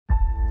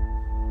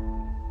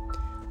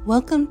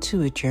Welcome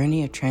to a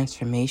journey of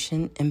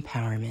transformation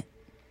empowerment.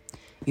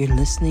 You're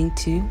listening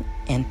to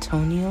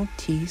Antonio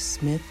T.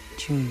 Smith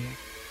Jr.,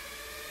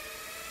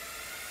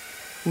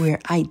 where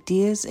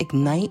ideas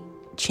ignite,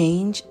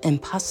 change,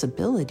 and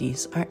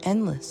possibilities are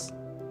endless.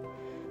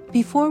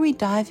 Before we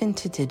dive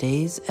into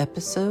today's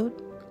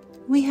episode,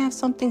 we have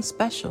something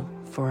special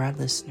for our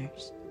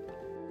listeners.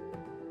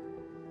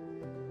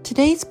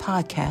 Today's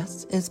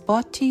podcast is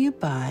brought to you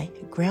by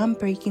a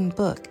groundbreaking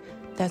book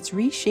that's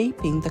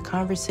reshaping the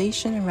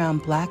conversation around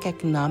Black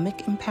economic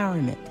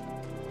empowerment.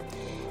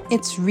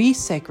 It's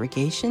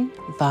Resegregation,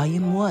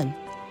 Volume 1,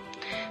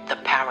 The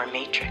Power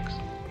Matrix,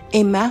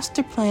 a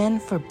master plan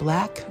for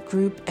Black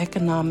group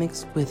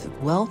economics with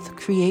wealth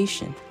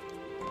creation,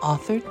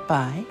 authored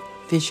by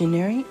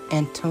visionary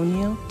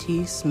Antonio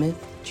T.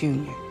 Smith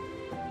Jr.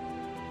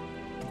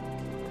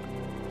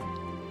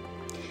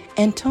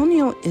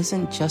 Antonio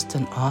isn't just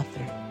an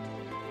author.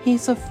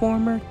 He's a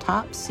former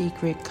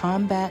top-secret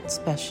combat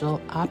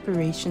special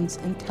operations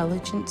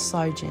intelligence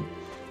sergeant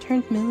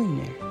turned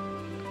millionaire.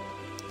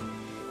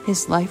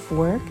 His life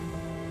work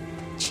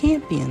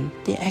championed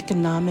the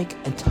economic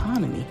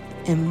autonomy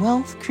and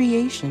wealth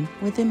creation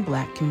within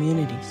Black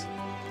communities.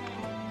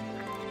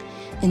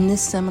 In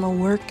this seminal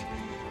work,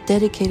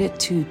 dedicated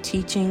to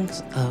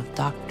teachings of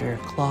Dr.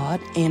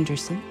 Claude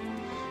Anderson,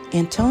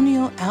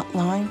 Antonio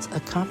outlines a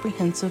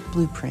comprehensive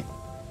blueprint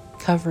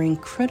covering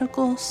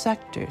critical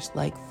sectors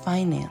like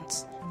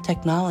finance,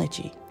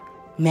 technology,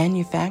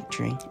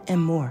 manufacturing,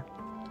 and more.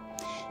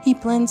 He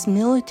blends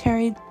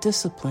military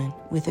discipline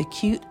with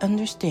acute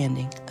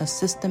understanding of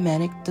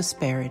systematic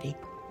disparity.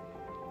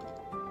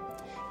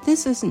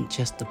 This isn't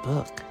just a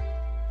book.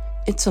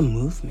 It's a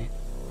movement,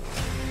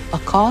 a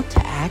call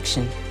to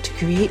action to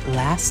create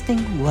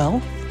lasting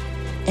wealth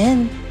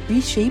and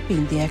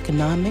reshaping the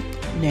economic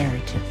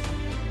narrative.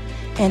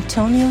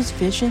 Antonio's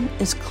vision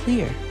is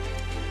clear.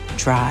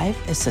 Drive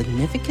a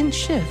significant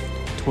shift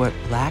toward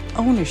Black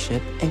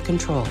ownership and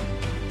control.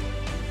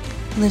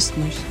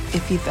 Listeners,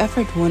 if you've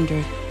ever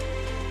wondered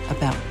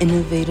about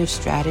innovative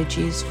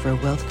strategies for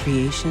wealth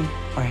creation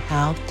or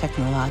how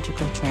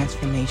technological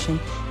transformation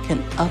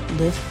can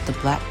uplift the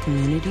Black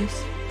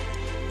communities,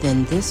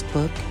 then this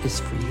book is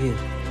for you.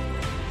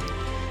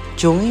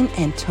 Join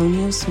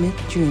Antonio Smith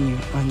Jr.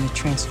 on the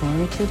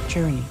transformative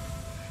journey.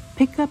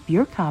 Pick up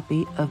your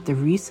copy of the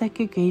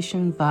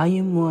Resegregation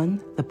Volume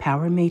 1, The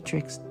Power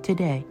Matrix,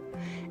 today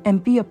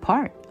and be a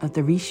part of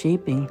the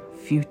reshaping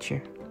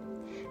future.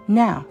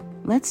 Now,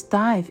 let's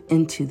dive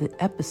into the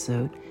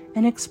episode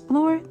and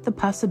explore the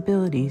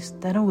possibilities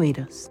that await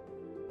us.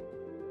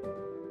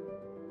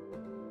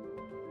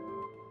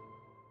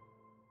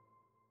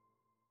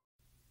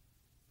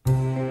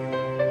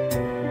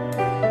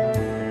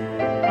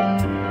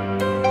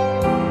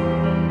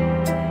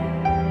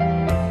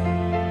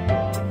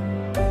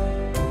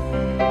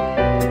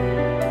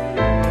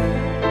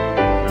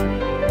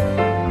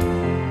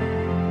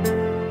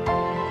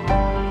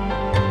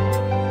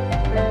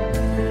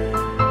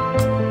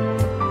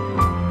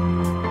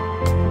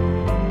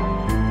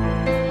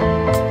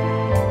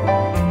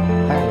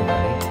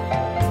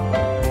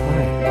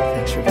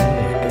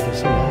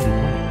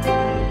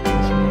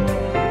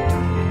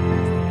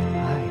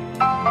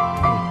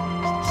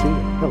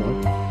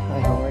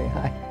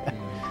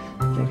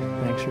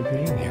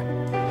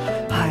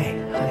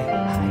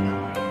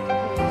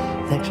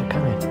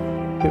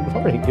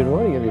 Good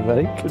morning,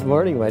 everybody. Good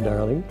morning, my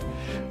darling.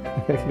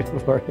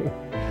 Good morning.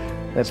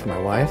 That's my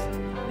wife.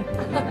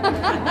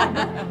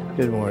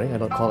 Good morning. I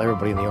don't call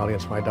everybody in the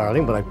audience my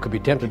darling, but I could be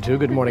tempted to.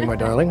 Good morning, my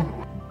darling.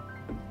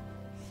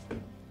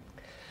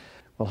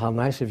 Well, how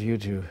nice of you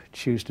to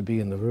choose to be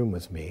in the room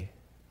with me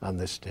on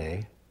this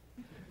day.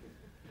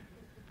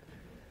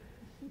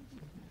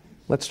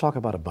 Let's talk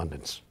about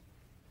abundance.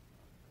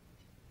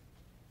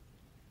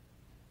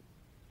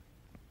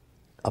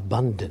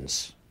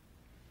 Abundance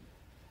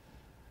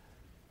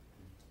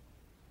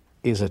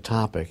is a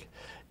topic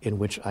in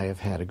which I have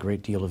had a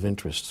great deal of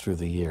interest through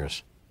the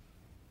years.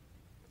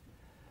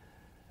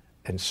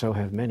 And so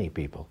have many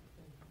people.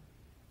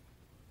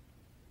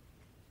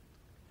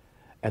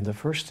 And the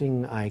first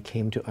thing I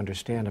came to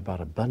understand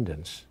about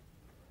abundance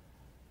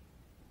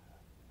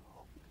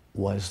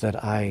was that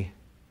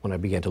when I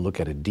began to look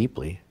at it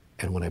deeply,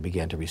 and when I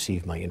began to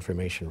receive my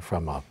information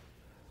from a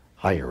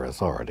higher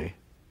authority,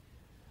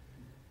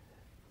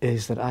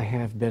 is that I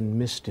have been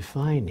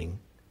misdefining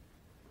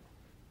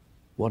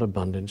what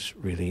abundance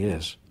really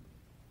is.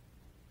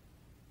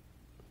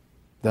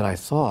 That I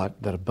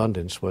thought that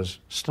abundance was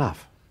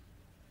stuff.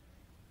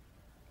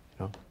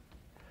 You know,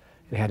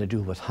 it had to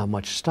do with how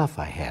much stuff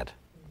I had.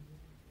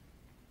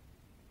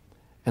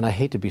 And I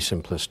hate to be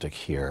simplistic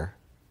here,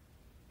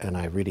 and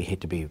I really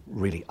hate to be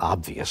really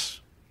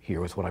obvious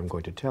here with what I'm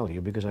going to tell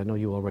you, because I know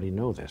you already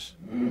know this.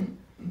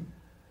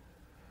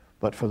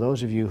 But for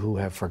those of you who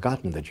have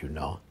forgotten that you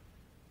know,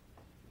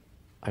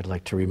 I'd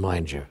like to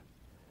remind you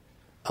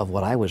of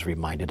what I was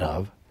reminded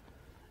of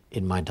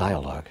in my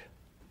dialogue.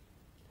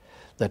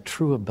 That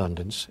true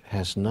abundance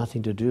has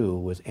nothing to do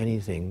with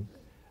anything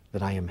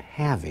that I am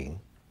having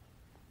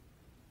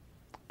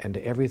and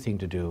to everything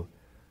to do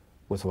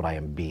with what I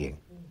am being.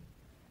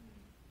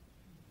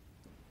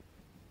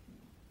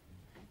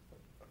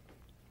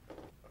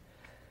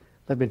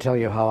 Let me tell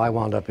you how I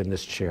wound up in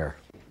this chair,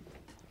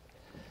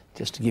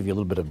 just to give you a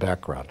little bit of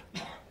background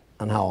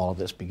on how all of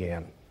this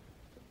began.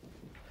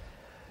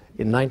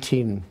 In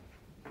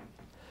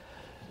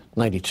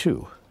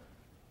 1992,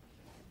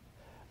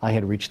 I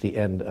had reached the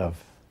end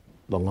of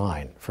the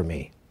line for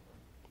me.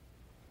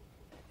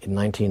 In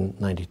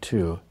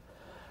 1992,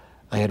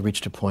 I had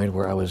reached a point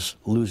where I was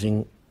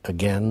losing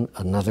again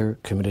another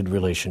committed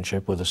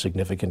relationship with a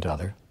significant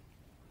other.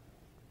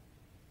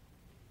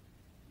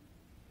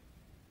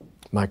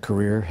 My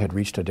career had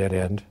reached a dead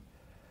end.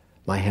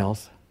 My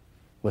health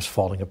was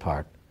falling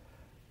apart.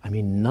 I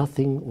mean,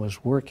 nothing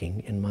was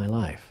working in my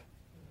life.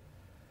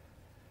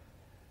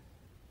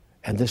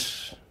 And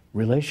this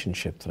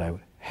relationship that I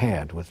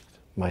had with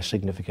my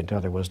significant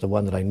other was the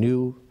one that I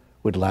knew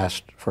would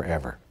last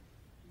forever.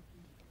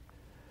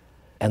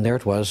 And there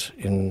it was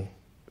in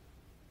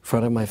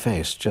front of my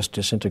face, just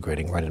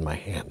disintegrating right in my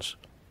hands.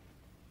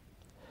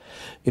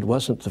 It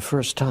wasn't the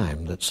first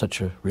time that such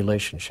a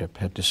relationship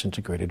had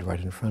disintegrated right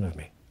in front of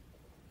me.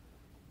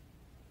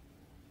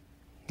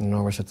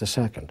 Nor was it the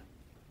second.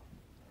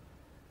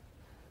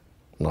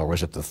 Nor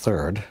was it the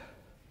third,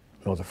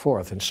 nor the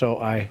fourth. And so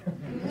I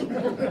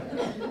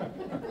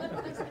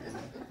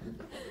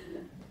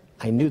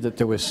knew that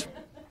there was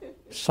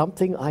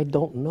something I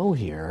don't know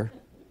here,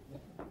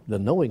 the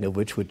knowing of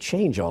which would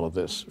change all of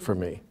this for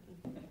me.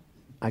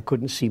 I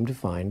couldn't seem to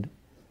find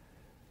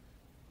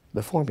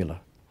the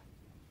formula.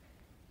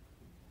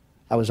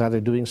 I was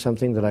either doing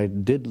something that I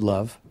did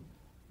love,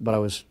 but I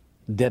was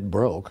dead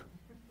broke,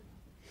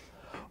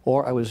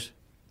 or I was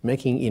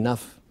making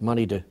enough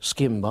money to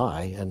skim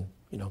by and,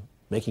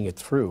 making it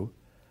through,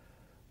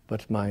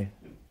 but my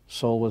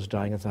soul was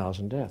dying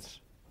 1,000 deaths.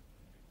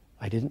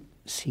 I didn't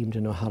seem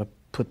to know how to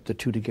put the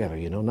two together,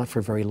 not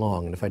for very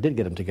long. And if I did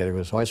get them together, it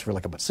was always for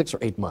like about 6 or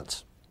 8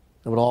 months.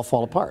 It would all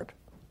fall apart.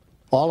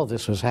 All of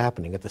this was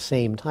happening at the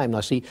same time.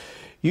 Now see,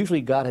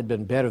 usually God had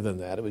been better than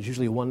that. It was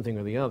usually one thing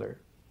or the other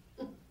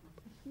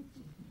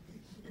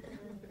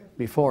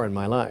before in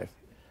my life.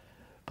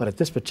 But at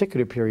this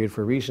particular period,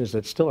 for reasons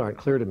that still aren't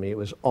clear to me, it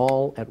was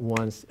all at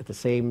once at the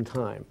same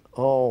time.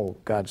 Oh,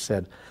 God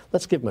said,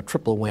 let's give him a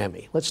triple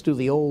whammy. Let's do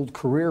the old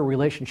career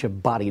relationship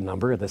body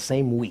number the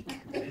same week.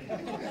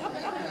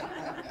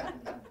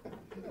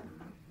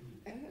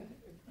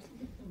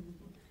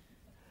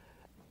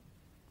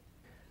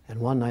 And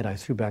one night I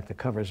threw back the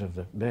covers of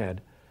the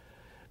bed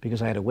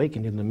because I had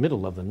awakened in the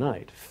middle of the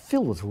night,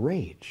 filled with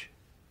rage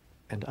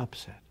and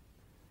upset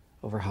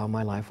over how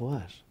my life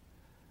was.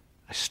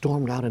 I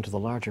stormed out into the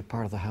larger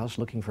part of the house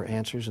looking for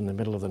answers in the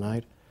middle of the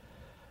night.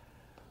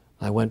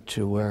 I went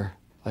to where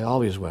I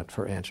always went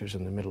for answers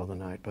in the middle of the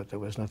night, but there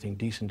was nothing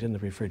decent in the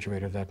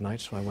refrigerator that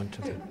night, so I went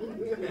to the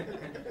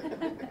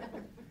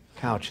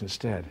couch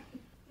instead.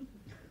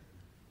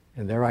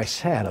 And there I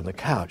sat on the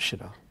couch,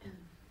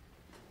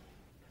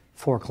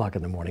 4 o'clock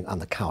in the morning on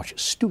the couch,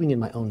 stewing in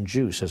my own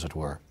juice, as it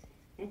were.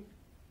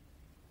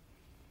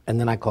 And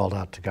then I called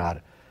out to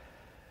God.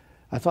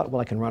 I thought,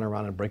 well, I can run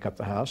around and break up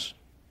the house,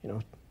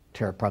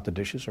 tear apart the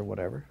dishes or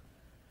whatever.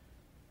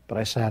 But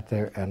I sat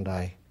there and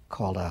I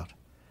called out,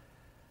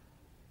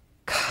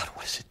 God,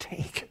 what does it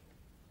take?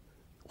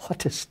 What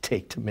does it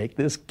take to make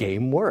this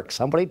game work?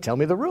 Somebody tell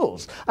me the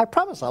rules. I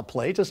promise I'll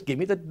play, just give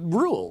me the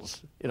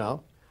rules, And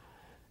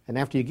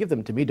after you give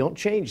them to me, don't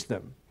change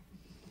them.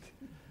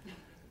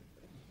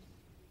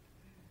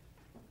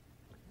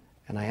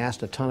 And I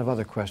asked a ton of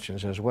other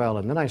questions as well.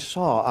 And then I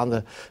saw on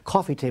the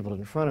coffee table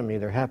in front of me,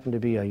 there happened to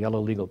be a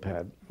yellow legal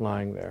pad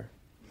lying there.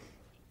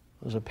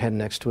 There was a pen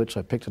next to it, so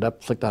I picked it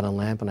up, flicked on a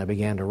lamp, and I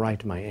began to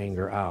write my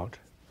anger out.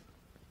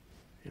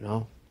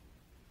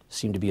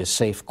 Seemed to be a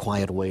safe,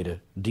 quiet way to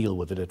deal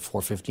with it at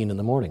 4:15 in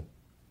the morning.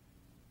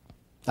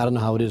 I don't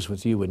know how it is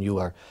with you when you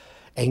are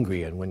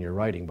angry and when you're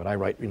writing, but I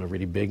write,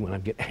 really big when I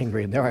get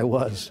angry, and there I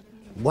was.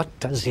 What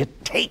does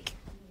it take?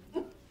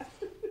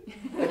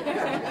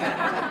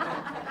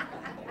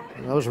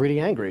 I was really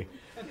angry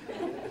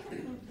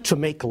to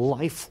make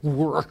life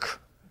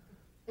work.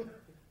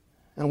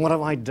 And what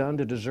have I done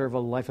to deserve a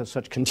life of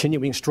such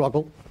continuing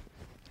struggle?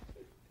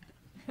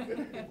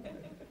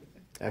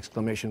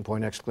 Exclamation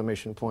point,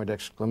 exclamation point,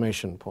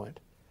 exclamation point.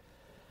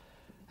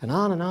 And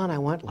on I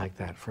went like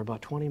that for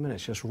about 20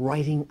 minutes, just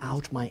writing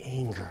out my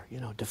anger,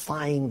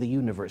 defying the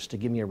universe to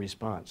give me a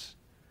response.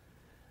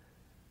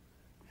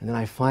 And then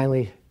I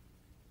finally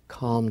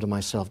calmed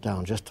myself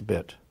down just a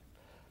bit,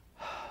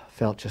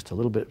 felt just a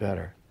little bit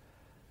better.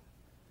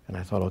 And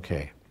I thought,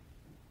 okay,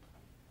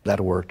 that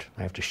worked.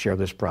 I have to share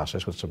this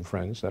process with some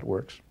friends. That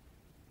works.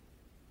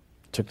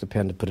 Took the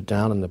pen to put it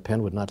down, and the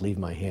pen would not leave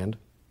my hand.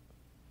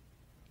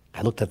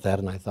 I looked at that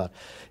and I thought,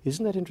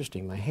 isn't that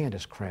interesting? My hand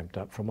is cramped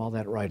up from all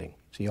that writing.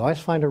 So you always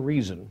find a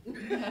reason.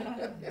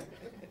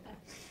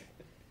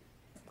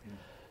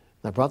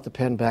 I brought the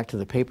pen back to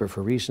the paper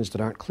for reasons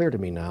that aren't clear to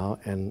me now,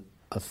 and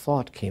a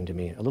thought came to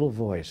me, a little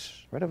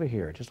voice right over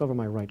here, just over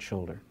my right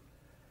shoulder.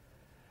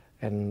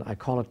 And I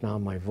call it now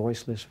my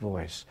voiceless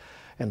voice.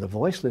 And the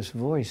voiceless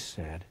voice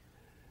said,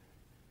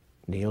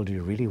 Neil, do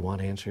you really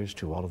want answers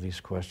to all of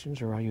these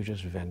questions, or are you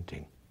just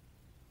venting?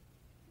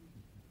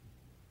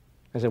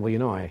 I said, well, you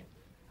know, I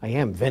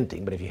am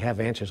venting, but if you have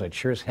answers, I'd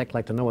sure as heck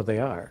like to know what they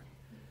are.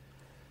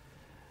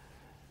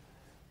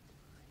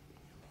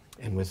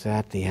 And with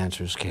that, the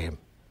answers came.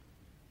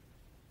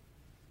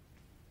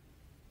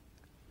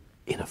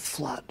 In a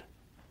flood.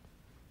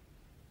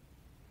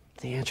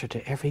 The answer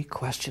to every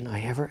question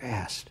I ever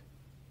asked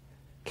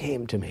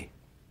came to me.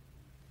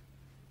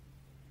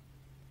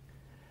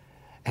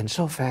 And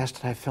so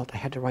fast that I felt I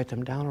had to write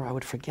them down or I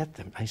would forget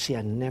them. I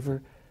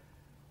never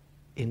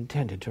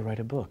intended to write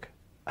a book.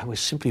 I was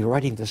simply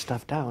writing this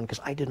stuff down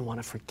because I didn't want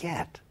to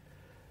forget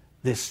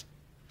this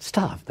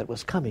stuff that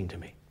was coming to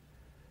me.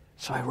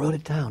 So I wrote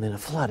it down in a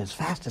flood as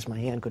fast as my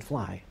hand could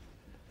fly.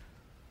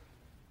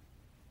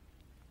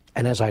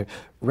 And as I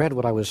read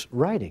what I was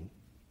writing,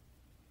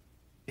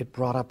 it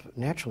brought up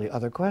naturally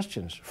other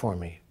questions for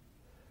me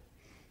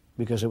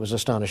because it was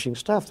astonishing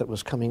stuff that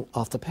was coming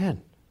off the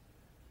pen.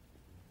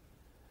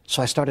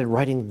 So I started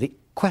writing the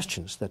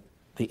questions that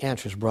the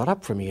answers brought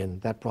up for me,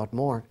 and that brought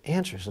more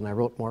answers, and I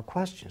wrote more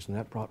questions, and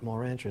that brought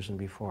more answers, and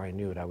before I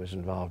knew it, I was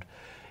involved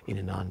in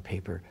a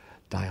non-paper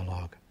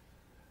dialogue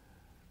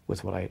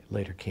with what I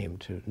later came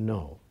to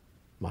know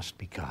must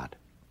be God.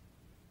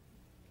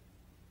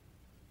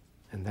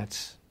 And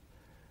that's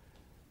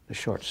the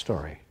short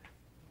story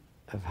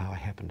of how I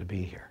happened to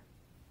be here.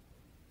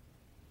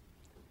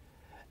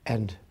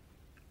 And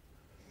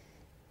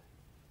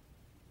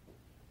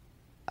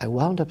I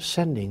wound up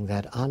sending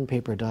that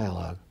on-paper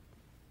dialogue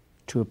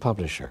to a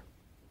publisher.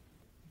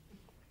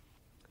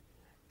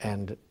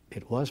 And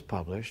it was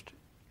published,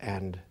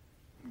 and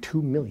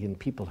 2 million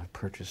people have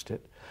purchased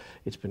it.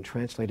 It's been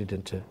translated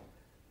into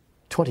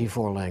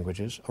 24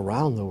 languages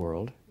around the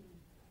world.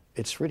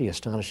 It's really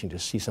astonishing to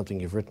see something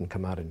you've written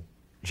come out in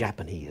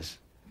Japanese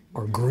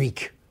or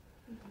Greek.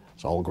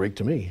 It's all Greek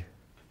to me.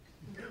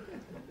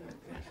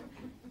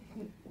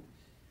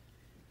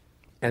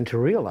 And to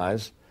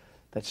realize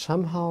that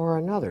somehow or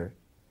another,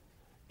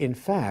 in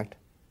fact,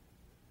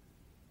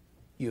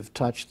 you've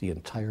touched the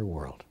entire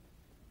world.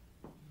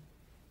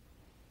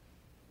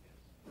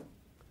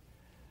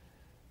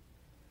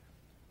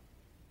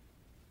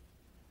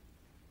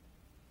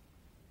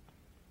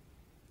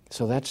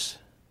 So that's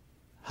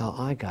how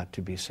I got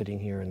to be sitting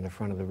here in the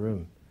front of the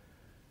room.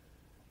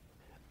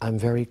 I'm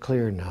very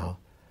clear now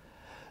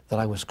that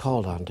I was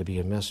called on to be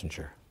a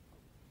messenger.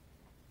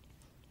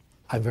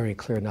 I'm very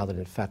clear now that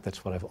in fact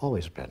that's what I've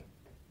always been,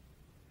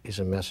 is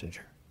a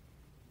messenger.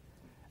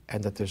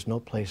 And that there's no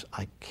place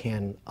I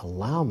can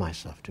allow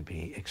myself to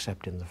be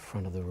except in the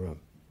front of the room.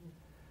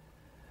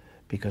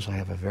 Because I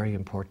have a very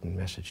important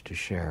message to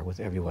share with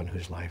everyone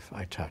whose life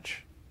I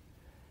touch.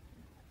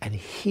 And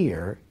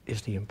here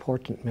is the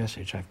important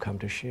message I've come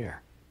to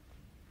share.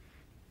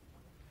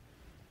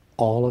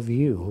 All of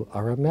you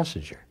are a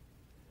messenger.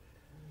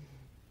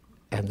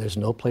 And there's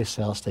no place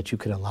else that you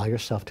can allow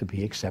yourself to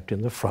be except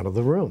in the front of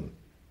the room.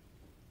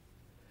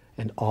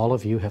 And all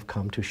of you have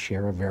come to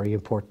share a very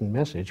important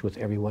message with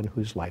everyone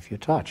whose life you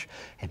touch.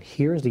 And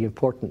here's the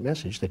important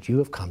message that you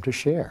have come to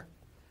share.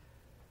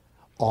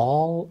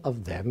 All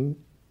of them,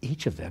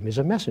 each of them is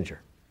a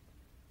messenger.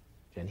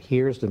 And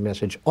here's the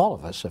message all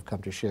of us have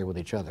come to share with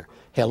each other.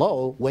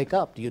 Hello, wake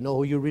up. Do you know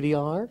who you really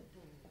are?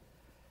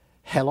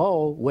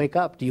 Hello, wake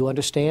up. Do you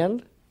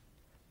understand?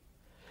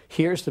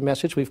 Here's the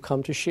message we've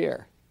come to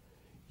share.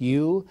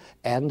 You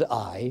and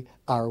I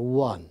are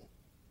one.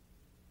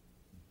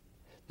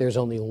 There's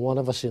only one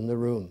of us in the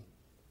room.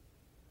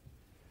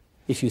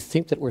 If you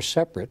think that we're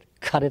separate,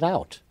 cut it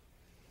out.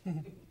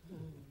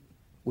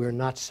 We're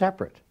not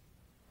separate.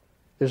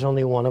 There's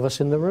only one of us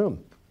in the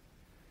room.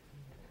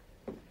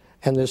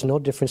 And there's no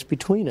difference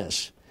between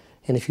us.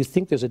 And if you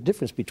think there's a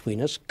difference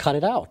between us, cut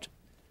it out.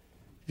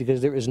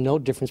 Because there is no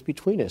difference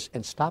between us.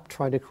 And stop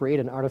trying to create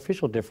an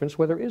artificial difference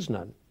where there is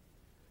none.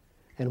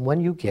 And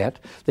when you get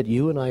that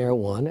you and I are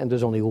one, and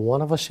there's only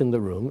one of us in the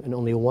room, and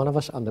only one of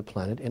us on the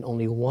planet, and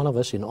only one of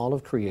us in all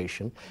of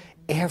creation,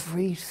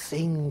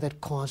 everything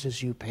that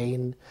causes you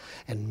pain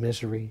and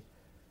misery,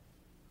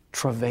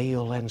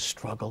 travail and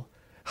struggle,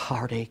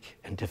 heartache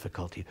and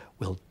difficulty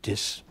will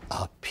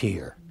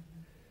disappear.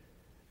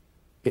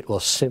 It will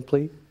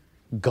simply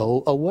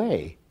go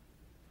away.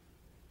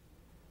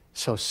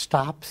 So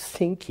stop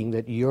thinking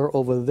that you're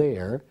over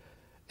there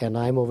and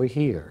I'm over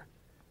here.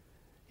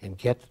 And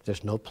get that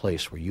there's no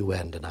place where you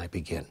end and I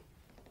begin.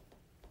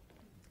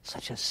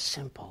 Such a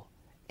simple,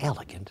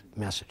 elegant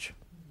message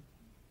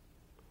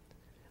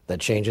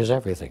that changes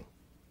everything.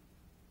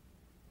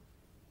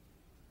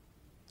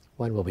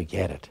 When will we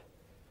get it?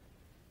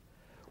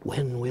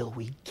 When will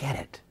we get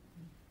it?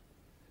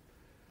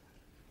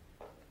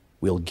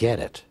 We'll get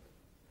it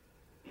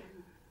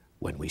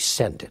when we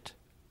send it.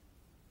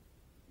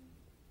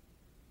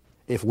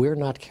 If we're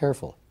not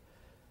careful,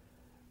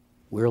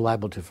 we're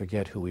liable to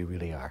forget who we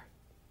really are.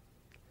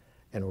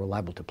 And we're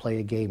liable to play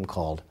a game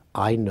called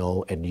I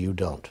know and you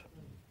don't.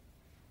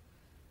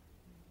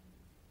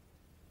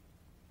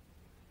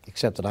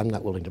 except that I'm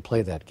not willing to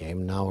play that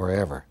game now or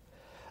ever.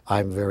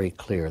 I'm very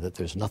clear that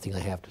there's nothing I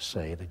have to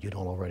say that you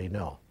don't already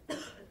know.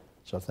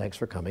 So thanks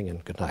for coming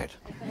and good night.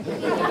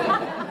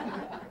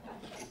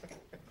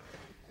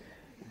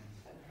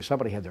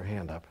 Somebody had their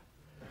hand up.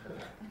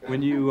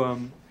 When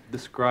you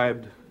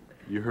described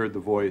you heard the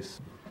voice,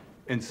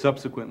 and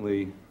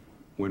subsequently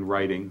when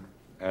writing,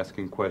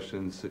 asking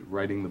questions,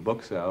 writing the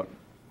books out,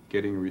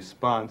 getting a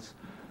response,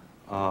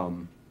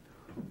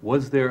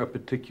 was there a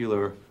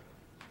particular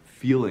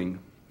feeling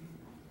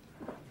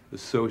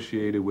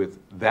associated with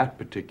that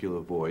particular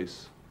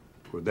voice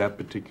or that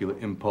particular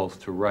impulse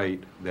to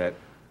write that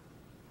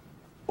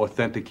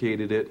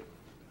authenticated it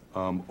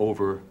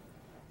over,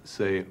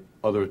 say,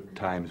 other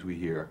times we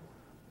hear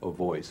a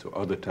voice or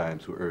other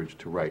times we're urged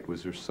to write?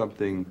 Was there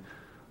something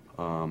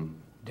different?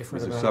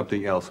 Was there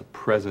something else, a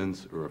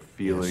presence or a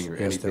feeling, or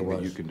yes, anything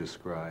that you can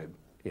describe?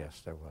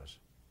 Yes, there was.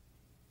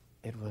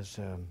 It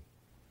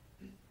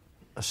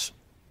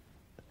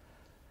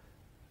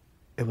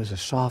was a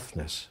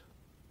softness.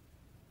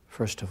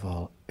 First of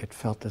all, it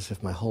felt as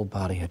if my whole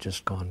body had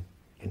just gone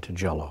into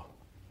jello.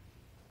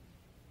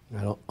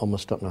 I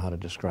almost don't know how to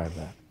describe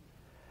that.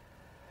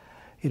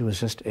 It was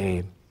just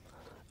a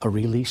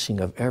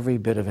releasing of every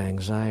bit of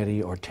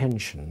anxiety or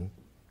tension,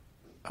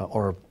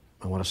 or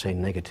I want to say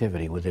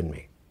negativity within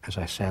me. As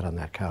I sat on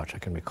that couch, I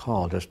can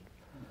recall just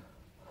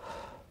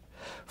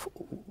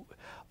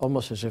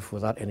almost as if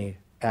without any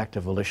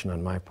active volition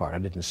on my part. I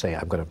didn't say,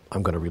 I'm going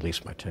to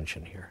release my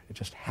tension here. It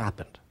just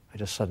happened. I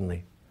just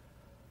suddenly...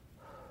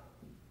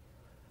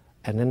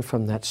 And then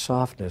from that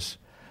softness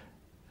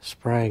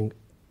sprang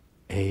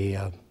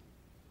a...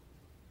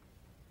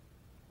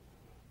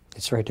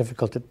 it's very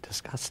difficult to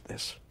discuss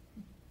this.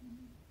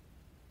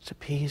 It's a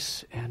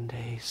peace and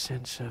a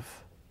sense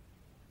of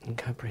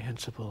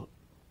incomprehensible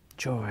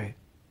joy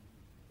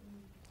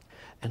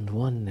and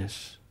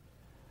oneness,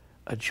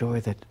 a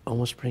joy that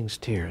almost brings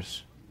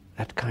tears,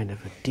 that kind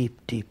of a deep,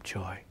 deep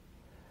joy.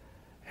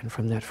 And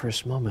from that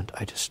first moment,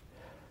 I just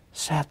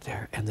sat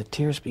there, and the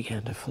tears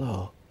began to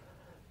flow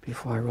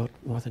before I wrote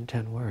more than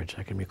 10 words.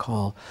 I can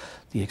recall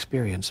the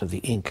experience of the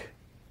ink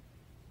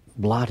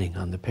blotting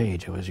on the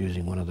page. I was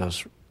using one of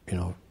those,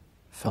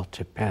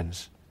 felt-tip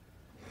pens.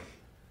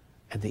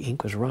 And the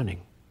ink was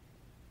running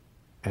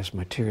as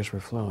my tears were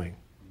flowing.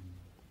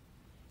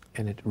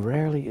 And it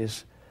rarely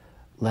is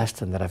less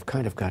than that. I've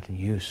kind of gotten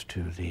used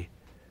to the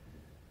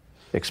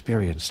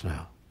experience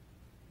now.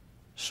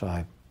 So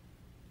I'm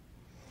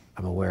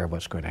aware of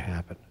what's going to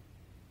happen.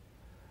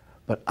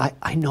 But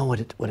I know what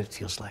it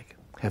feels like.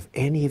 Have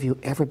any of you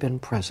ever been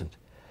present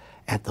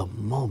at the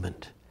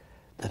moment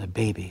that a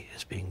baby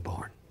is being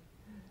born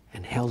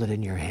and held it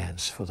in your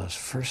hands for those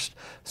first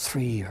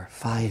 3 or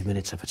 5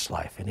 minutes of its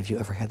life? Any of you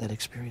ever had that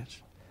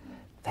experience?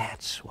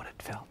 That's what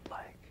it felt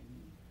like.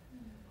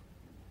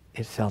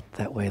 It felt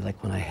that way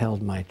like when I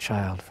held my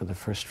child for the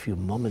first few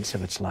moments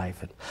of its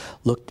life and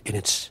looked in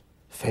its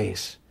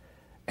face,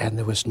 and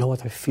there was no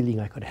other feeling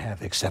I could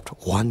have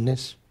except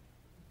oneness,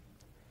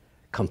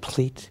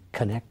 complete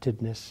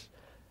connectedness,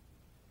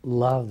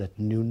 love that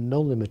knew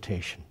no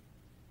limitation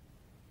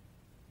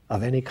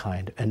of any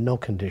kind and no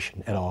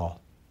condition at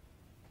all.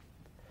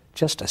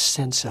 Just a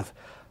sense of,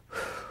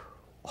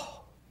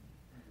 oh,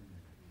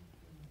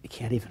 you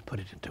can't even put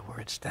it into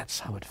words. That's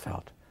how it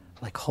felt,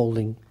 like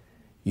holding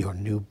your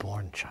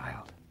newborn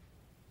child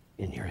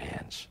in your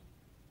hands.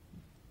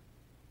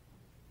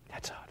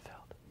 That's how it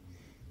felt.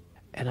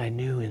 And I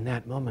knew in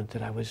that moment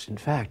that I was, in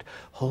fact,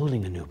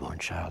 holding a newborn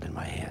child in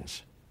my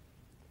hands.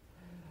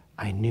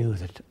 I knew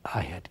that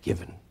I had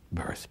given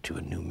birth to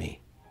a new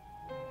me.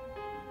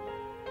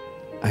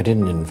 I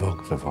didn't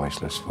invoke the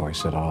voiceless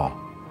voice at all.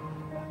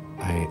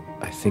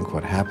 I think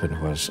what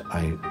happened was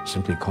I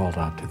simply called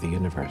out to the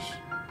universe,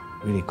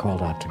 really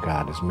called out to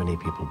God, as many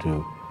people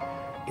do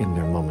in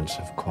their moments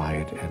of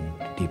quiet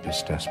and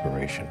deepest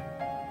desperation.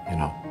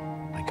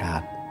 My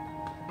God,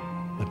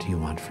 what do you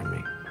want from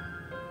me?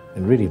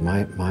 And really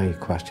my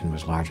question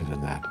was larger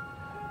than that.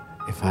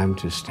 If I'm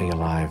to stay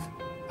alive,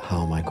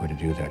 how am I going to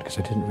do that? Because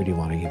I didn't really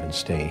want to even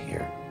stay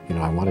here.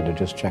 I wanted to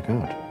just check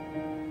out.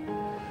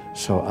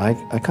 So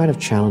I kind of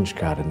challenged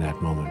God in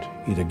that moment.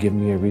 Either give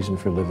me a reason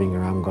for living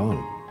or I'm gone.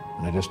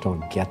 And I just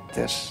don't get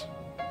this.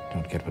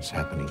 Don't get what's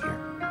happening here.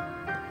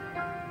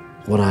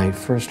 When I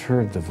first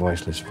heard the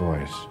voiceless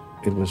voice,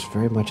 it was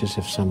very much as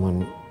if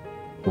someone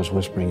was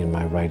whispering in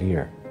my right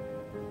ear.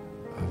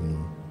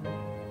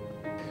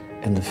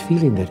 And the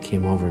feeling that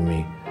came over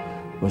me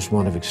was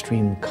one of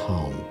extreme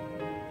calm.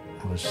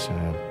 I want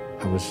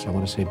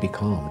to say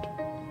becalmed,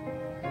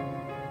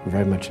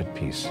 very much at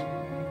peace,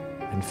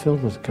 and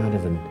filled with kind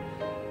of an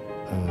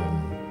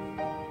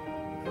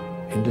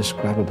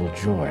indescribable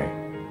joy.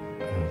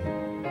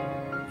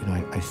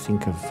 I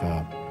think of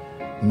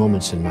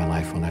moments in my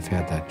life when I've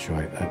had that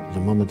joy. The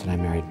moment that I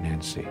married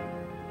Nancy,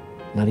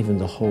 not even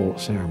the whole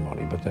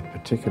ceremony, but that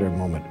particular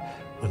moment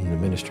when the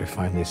minister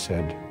finally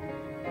said,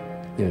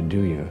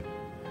 do you?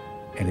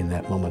 And in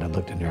that moment I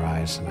looked in her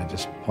eyes and I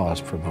just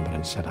paused for a moment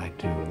and said, I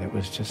do. There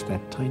was just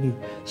that tiny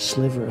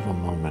sliver of a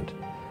moment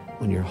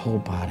when your whole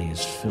body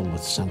is filled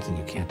with something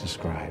you can't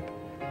describe.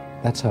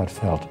 That's how it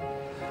felt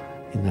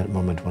in that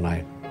moment when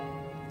I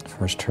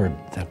first heard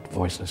that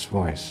voiceless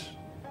voice.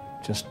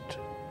 Just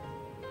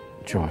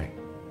joy,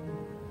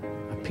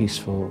 a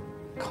peaceful,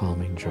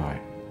 calming joy.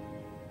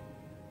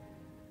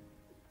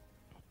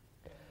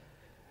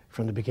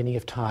 From the beginning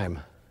of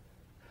time,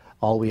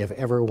 all we have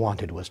ever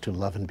wanted was to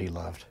love and be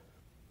loved.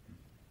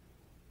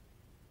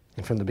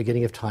 And from the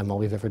beginning of time, all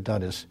we've ever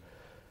done is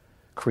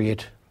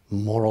create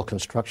moral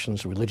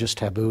constructions, religious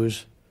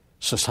taboos,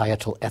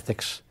 societal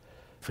ethics,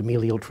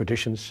 familial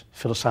traditions,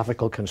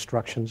 philosophical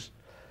constructions,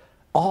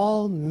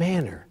 all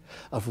manner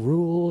of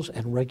rules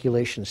and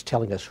regulations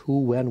telling us who,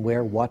 when,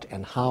 where, what,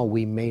 and how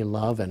we may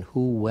love, and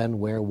who, when,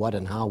 where, what,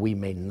 and how we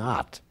may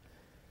not.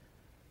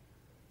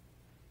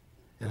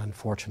 And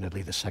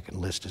unfortunately, the second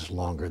list is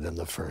longer than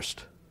the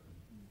first.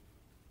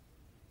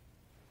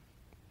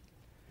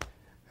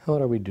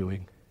 What are we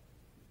doing?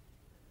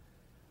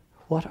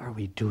 What are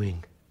we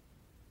doing?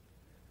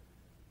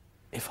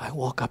 If I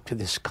walk up to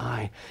the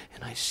sky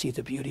and I see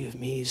the beauty of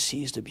me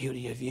sees the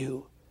beauty of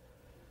you,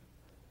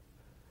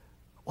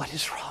 what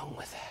is wrong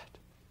with that?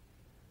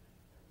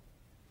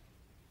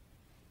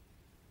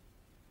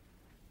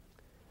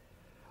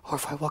 Or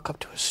if I walk up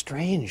to a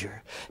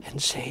stranger and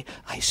say,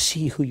 I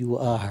see who you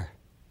are,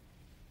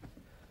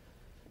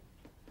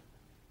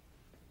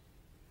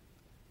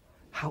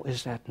 how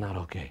is that not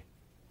okay?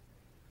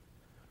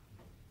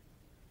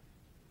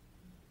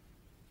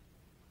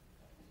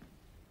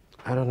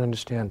 I don't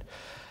understand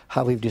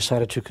how we've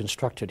decided to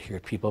construct it here,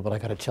 people, but I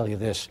got to tell you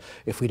this,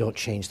 if we don't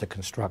change the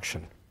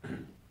construction,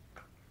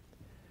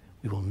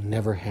 we will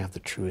never have the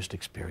truest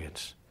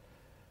experience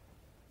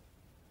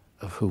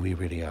of who we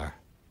really are.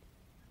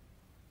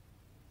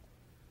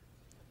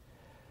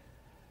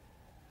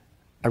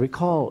 I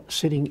recall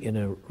sitting in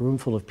a room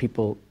full of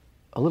people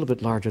a little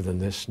bit larger than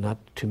this not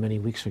too many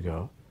weeks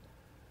ago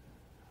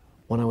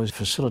when I was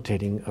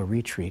facilitating a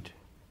retreat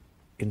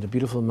in the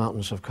beautiful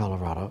mountains of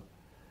Colorado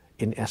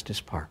in Estes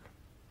Park.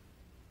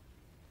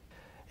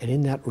 And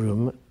in that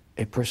room,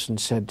 a person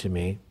said to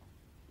me,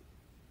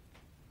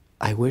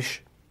 I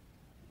wish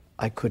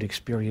I could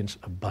experience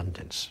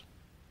abundance.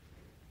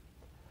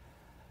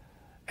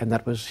 And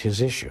that was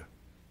his issue.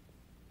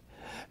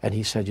 And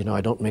he said,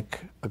 I don't make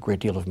a great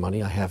deal of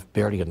money. I have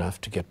barely enough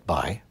to get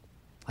by.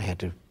 I had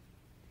to,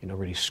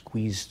 really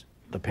squeeze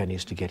the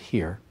pennies to get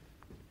here,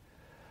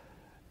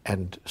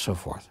 and so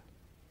forth.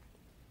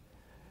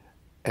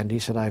 And he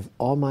said, I've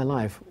all my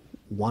life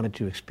wanted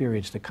to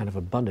experience the kind of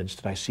abundance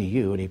that I see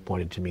you, and he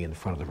pointed to me in the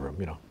front of the room,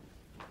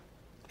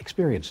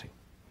 experiencing.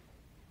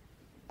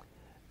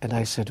 And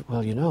I said,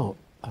 well,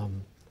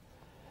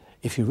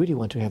 if you really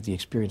want to have the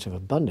experience of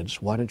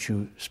abundance, why don't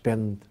you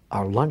spend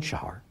our lunch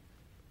hour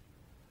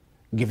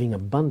giving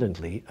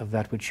abundantly of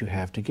that which you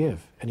have to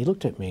give? And he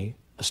looked at me,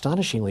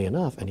 astonishingly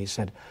enough, and he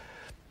said,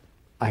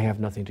 I have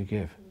nothing to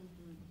give.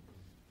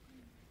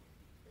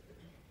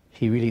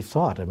 He really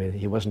thought,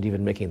 he wasn't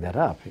even making that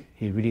up,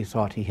 he really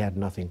thought he had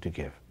nothing to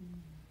give.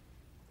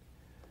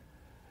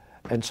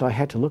 And so I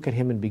had to look at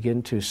him and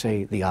begin to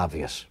say the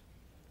obvious.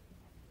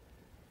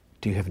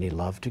 Do you have any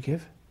love to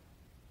give?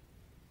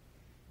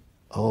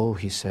 Oh,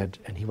 he said,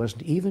 and he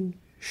wasn't even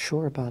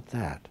sure about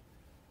that,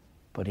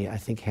 but he, I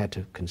think, had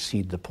to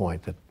concede the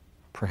point that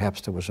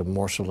perhaps there was a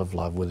morsel of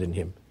love within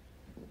him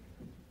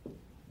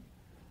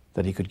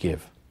that he could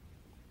give.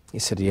 He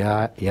said,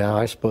 yeah,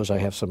 I suppose I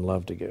have some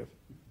love to give.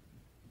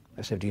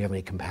 I said, do you have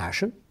any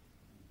compassion?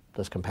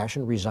 Does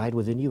compassion reside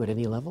within you at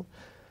any level?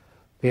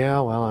 Yeah,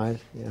 well, I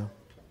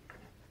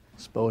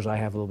suppose I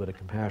have a little bit of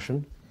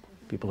compassion.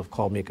 People have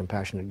called me a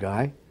compassionate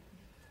guy.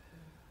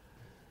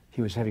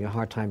 He was having a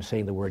hard time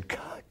saying the word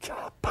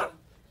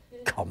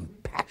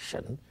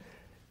compassion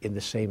in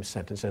the same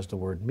sentence as the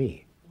word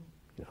me.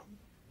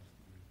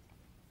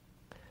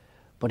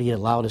 But he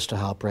allowed us to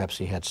how perhaps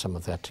he had some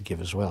of that to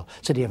give as well.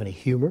 I said, do you have any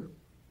humor?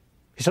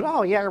 He said,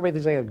 oh, yeah, everybody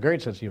thinks I have a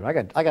great sense of humor.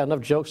 I got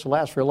enough jokes to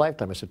last for a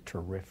lifetime. I said,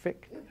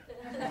 terrific.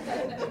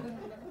 And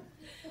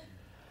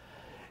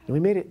we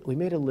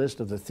made a list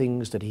of the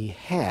things that he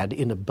had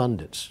in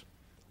abundance.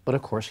 But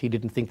of course, he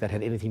didn't think that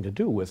had anything to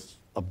do with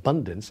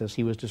abundance as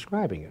he was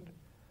describing it.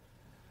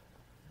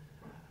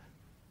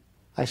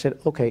 I said,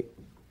 okay,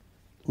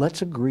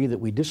 let's agree that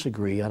we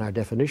disagree on our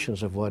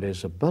definitions of what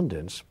is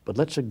abundance, but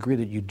let's agree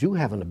that you do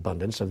have an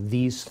abundance of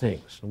these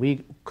things. And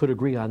we could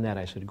agree on that.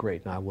 I said,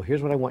 great. Now, well,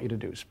 here's what I want you to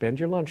do. Spend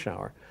your lunch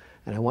hour,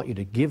 and I want you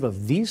to give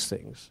of these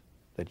things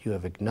that you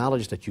have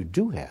acknowledged that you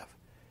do have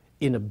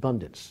in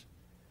abundance.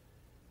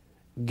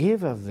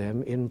 Give of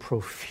them in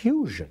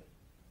profusion.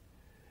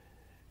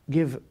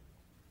 Give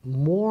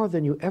more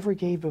than you ever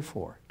gave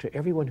before to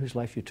everyone whose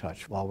life you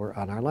touch while we're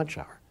on our lunch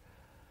hour.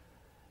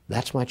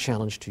 That's my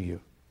challenge to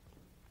you.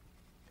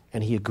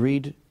 And he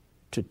agreed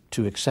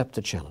to accept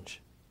the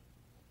challenge.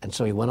 And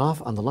so he went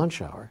off on the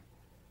lunch hour,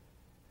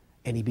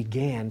 and he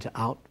began to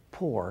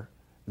outpour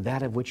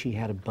that of which he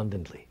had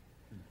abundantly.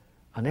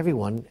 On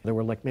everyone, there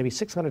were like maybe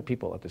 600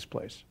 people at this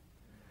place.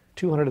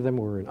 200 of them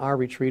were in our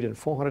retreat and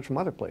 400 from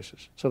other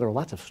places. So there were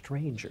lots of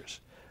strangers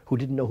who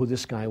didn't know who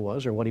this guy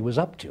was or what he was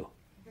up to.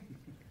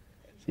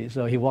 See,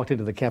 so he walked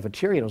into the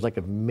cafeteria, and it was like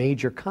a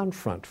major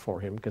confront for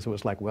him, because it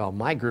was like, well,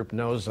 my group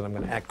knows that I'm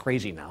going to act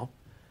crazy now,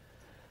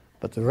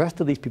 but the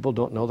rest of these people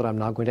don't know that I'm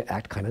now going to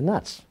act kind of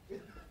nuts.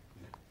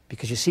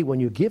 Because you see,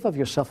 when you give of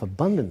yourself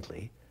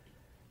abundantly,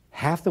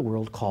 half the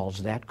world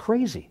calls that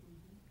crazy.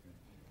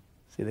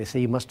 See, they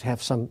say you must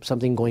have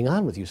something going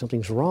on with you,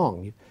 something's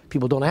wrong.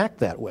 People don't act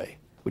that way,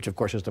 which of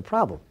course is the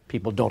problem.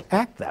 People don't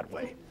act that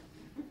way.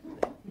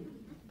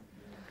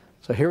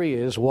 So here he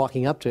is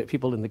walking up to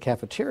people in the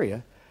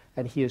cafeteria,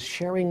 and he is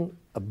sharing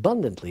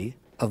abundantly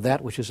of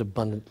that which is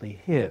abundantly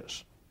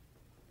his.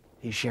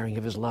 He's sharing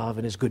of his love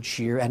and his good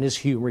cheer and his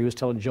humor. He was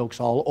telling jokes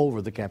all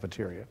over the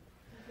cafeteria.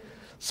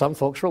 Some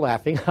folks were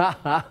laughing, ha,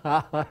 ha,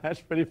 ha, ha,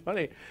 that's pretty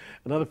funny.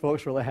 And other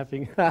folks were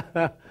laughing, ha,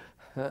 ha,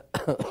 ha.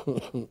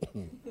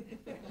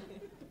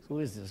 Who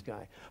is this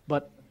guy?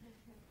 But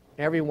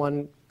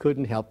everyone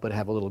couldn't help but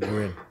have a little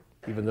grin.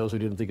 Even those who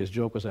didn't think his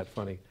joke was that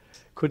funny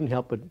couldn't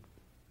help but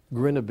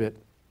grin a bit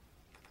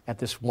at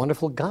this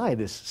wonderful guy,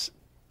 this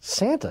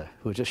Santa,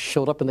 who just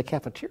showed up in the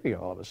cafeteria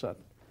all of a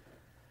sudden.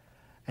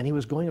 And he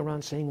was going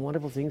around saying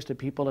wonderful things to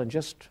people, and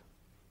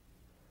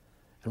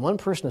one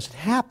person, as it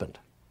happened,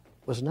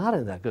 was not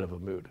in that good of a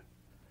mood.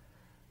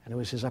 And it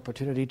was his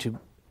opportunity to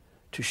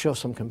show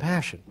some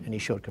compassion. And he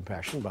showed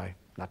compassion by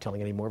not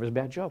telling any more of his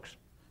bad jokes.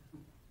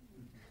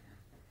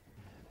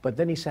 But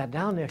then he sat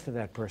down next to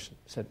that person,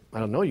 said, I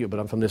don't know you, but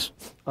I'm from this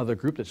other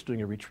group that's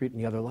doing a retreat in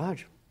the other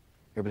lodge.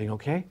 Everything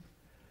okay?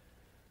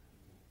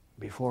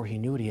 Before he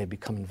knew it, he had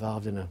become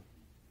involved in a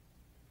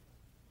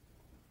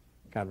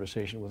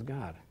conversation with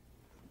God.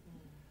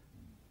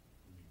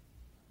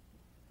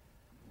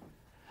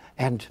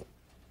 And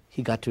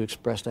he got to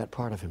express that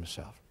part of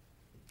himself.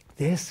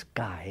 This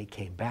guy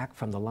came back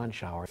from the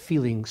lunch hour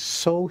feeling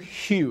so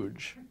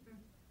huge,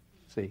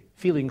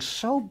 feeling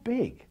so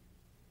big.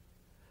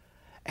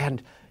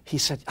 And he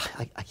said,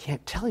 I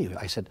can't tell you.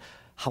 I said,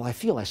 how I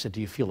feel. I said,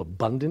 do you feel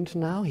abundant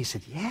now? He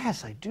said,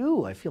 yes, I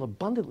do. I feel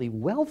abundantly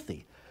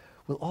wealthy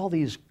with all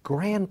these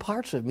grand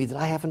parts of me that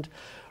I haven't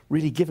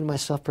really given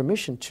myself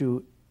permission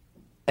to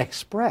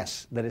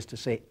express. That is to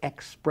say,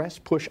 express,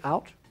 push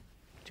out,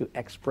 to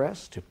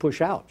express, to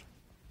push out.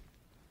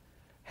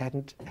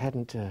 Hadn't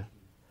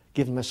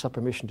given myself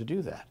permission to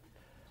do that.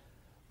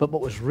 But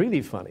what was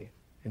really funny,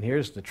 and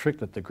here's the trick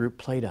that the group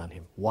played on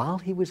him, while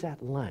he was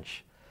at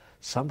lunch,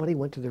 somebody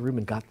went to the room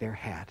and got their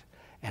hat,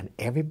 and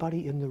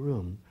everybody in the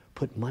room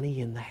put money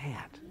in the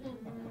hat.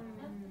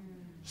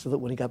 So that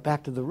when he got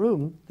back to the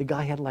room, the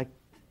guy had like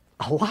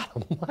a lot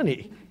of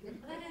money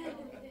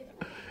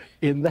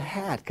in the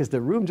hat, because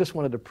the room just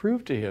wanted to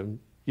prove to him,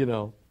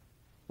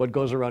 what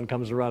goes around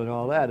comes around and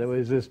all that. It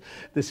was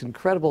this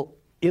incredible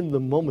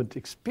in-the-moment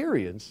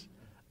experience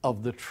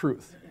of the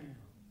truth.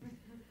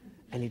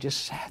 And he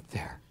just sat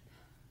there.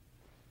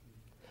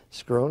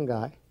 This grown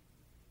guy.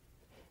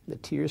 The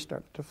tears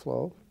started to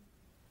flow.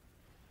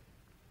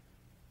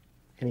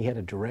 And he had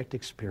a direct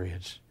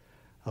experience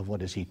of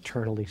what is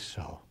eternally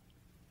so.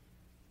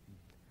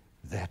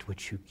 That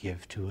which you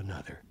give to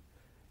another,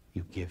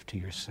 you give to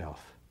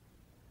yourself.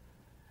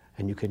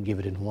 And you can give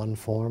it in one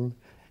form,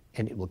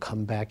 and it will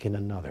come back in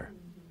another.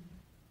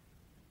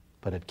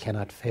 But it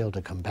cannot fail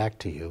to come back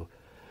to you,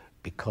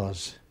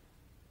 because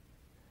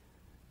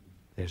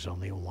there's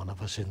only one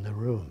of us in the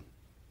room.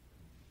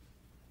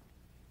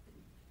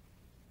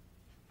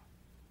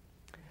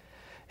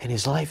 And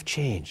his life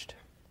changed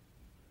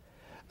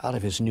out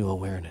of his new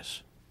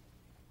awareness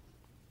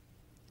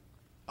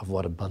of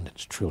what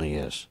abundance truly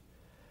is.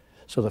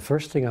 So the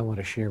first thing I want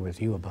to share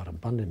with you about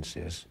abundance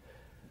is,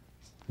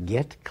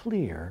 get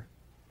clear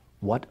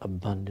what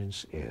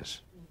abundance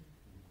is.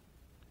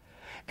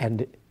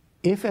 And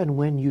if and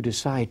when you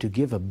decide to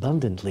give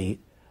abundantly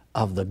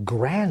of the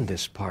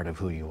grandest part of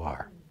who you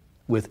are,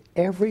 with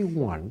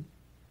everyone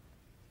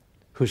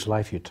whose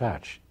life you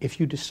touch, if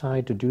you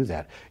decide to do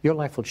that, your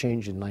life will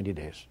change in 90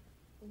 days.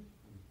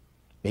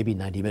 Maybe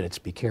 90 minutes,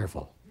 be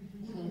careful.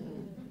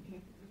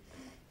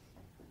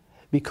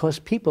 Because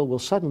people will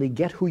suddenly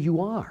get who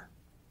you are.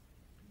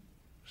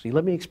 See,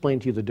 let me explain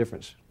to you the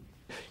difference.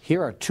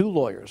 Here are two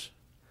lawyers,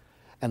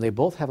 and they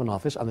both have an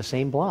office on the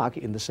same block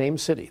in the same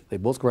city. They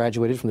both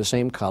graduated from the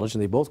same college,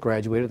 and they both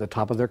graduated at the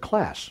top of their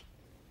class.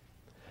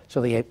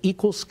 So they have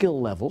equal skill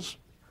levels.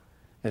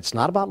 It's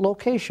not about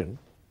location,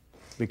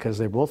 because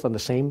they're both on the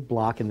same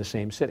block in the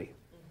same city.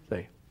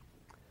 See?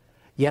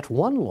 Yet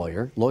one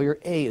lawyer, lawyer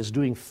A, is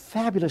doing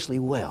fabulously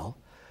well,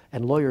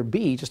 and lawyer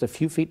B, just a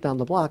few feet down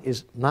the block,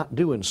 is not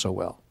doing so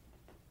well.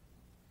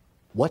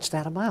 What's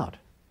that about?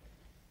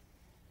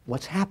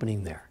 What's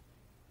happening there?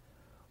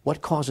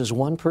 What causes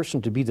one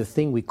person to be the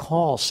thing we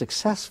call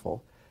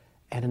successful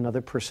and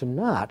another person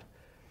not,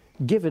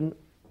 given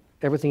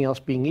everything else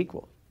being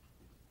equal?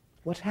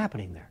 What's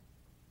happening there?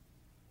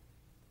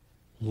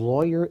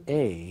 Lawyer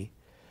A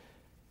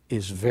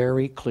is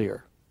very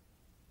clear.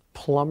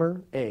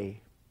 Plumber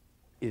A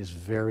is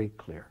very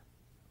clear.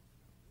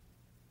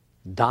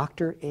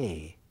 Doctor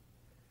A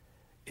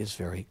is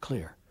very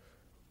clear.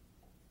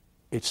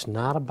 It's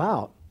not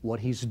about what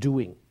he's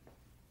doing.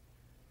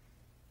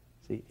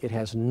 See, it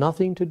has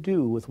nothing to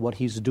do with what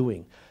he's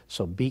doing.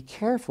 So be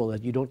careful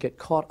that you don't get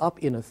caught up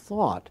in a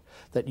thought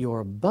that your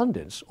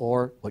abundance,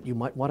 or what you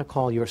might want to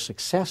call your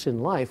success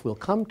in life, will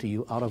come to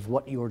you out of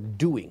what you're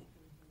doing.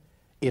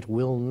 It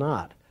will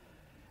not.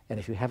 And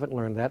if you haven't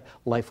learned that,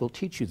 life will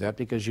teach you that,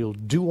 because you'll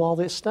do all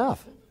this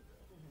stuff.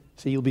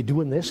 So you'll be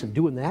doing this and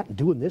doing that and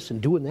doing this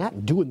and doing that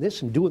and doing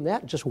this and doing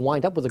that, and just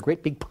wind up with a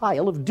great big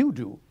pile of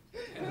doo-doo.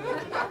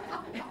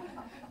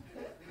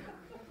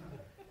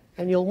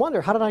 And you'll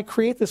wonder, how did I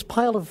create this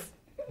pile of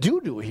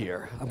doo-doo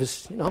here?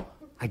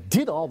 I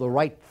did all the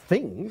right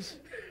things.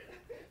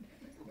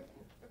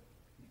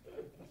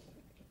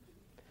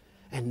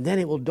 And then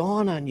it will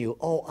dawn on you,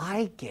 oh,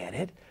 I get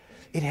it.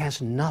 It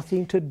has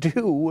nothing to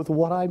do with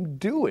what I'm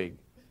doing.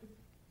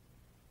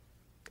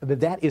 But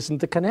that isn't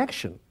the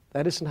connection.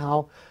 That isn't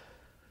how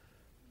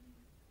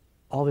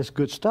all this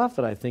good stuff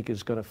that I think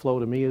is going to flow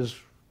to me is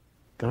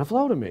going to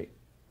flow to me.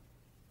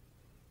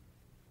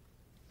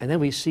 And then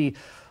we see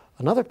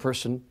another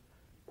person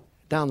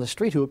down the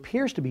street who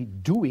appears to be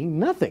doing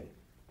nothing.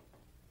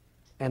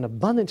 And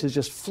abundance is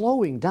just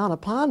flowing down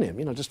upon him.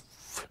 You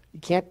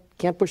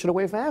can't push it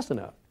away fast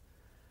enough.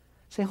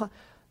 Say, well,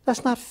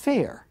 that's not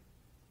fair.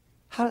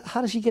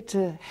 How does he get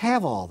to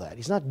have all that?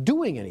 He's not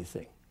doing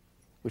anything,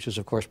 which is,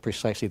 of course,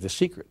 precisely the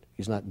secret.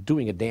 He's not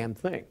doing a damn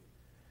thing.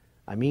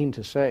 I mean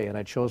to say, and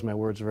I chose my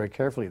words very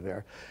carefully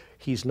there,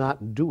 he's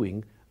not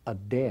doing a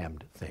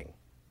damned thing.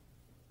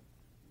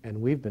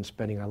 And we've been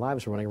spending our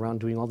lives running around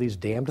doing all these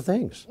damned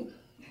things.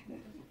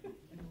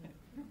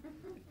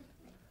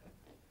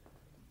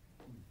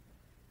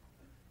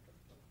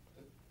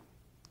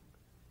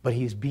 But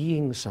he's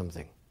being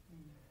something.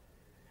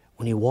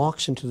 When he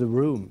walks into the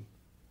room,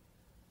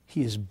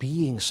 he is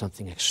being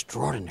something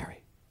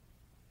extraordinary.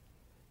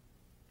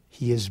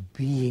 He is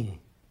being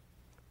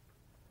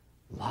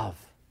love,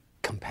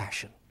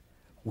 compassion,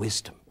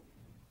 wisdom,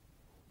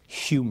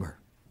 humor,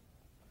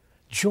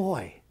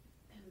 joy.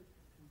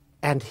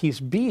 And he's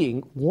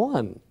being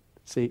one.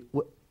 See,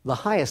 the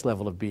highest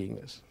level of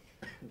beingness.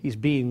 He's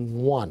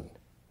being one.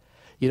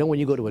 You know, when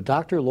you go to a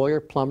doctor, lawyer,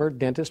 plumber,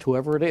 dentist,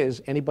 whoever it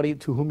is, anybody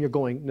to whom you're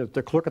going,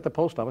 the clerk at the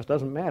post office,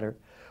 doesn't matter.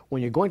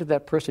 When you're going to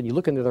that person, you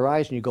look into their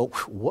eyes and you go,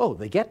 whoa,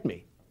 they get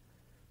me.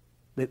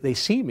 They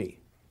see me.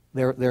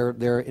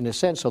 They're in a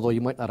sense, although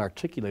you might not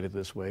articulate it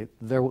this way,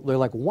 they're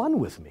like one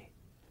with me.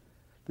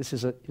 This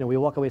is we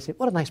walk away and say,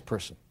 what a nice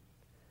person.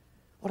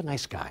 What a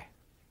nice guy.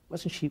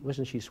 Wasn't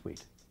she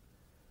sweet?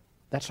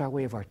 That's our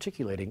way of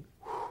articulating,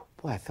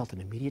 boy, I felt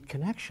an immediate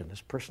connection.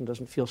 This person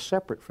doesn't feel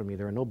separate from me.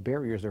 There are no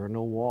barriers. There are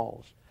no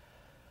walls.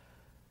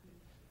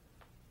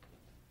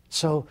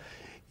 So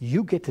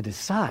you get to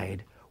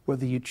decide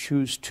whether you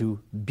choose to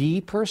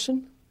be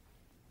person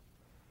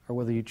or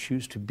whether you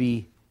choose to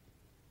be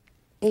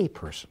a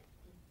person.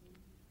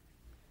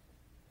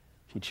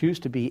 If you choose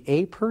to be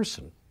a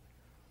person,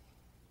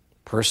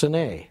 person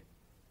A,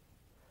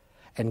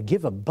 and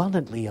give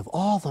abundantly of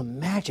all the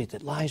magic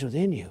that lies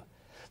within you,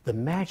 the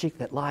magic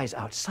that lies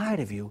outside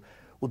of you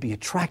will be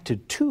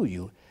attracted to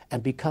you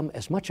and become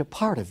as much a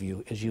part of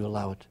you as you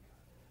allow it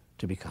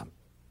to become.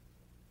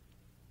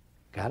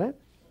 Got it?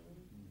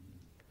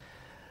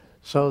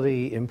 So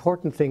the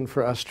important thing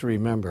for us to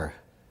remember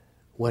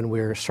when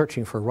we're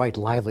searching for right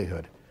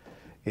livelihood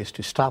is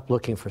to stop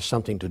looking for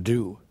something to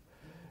do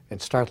and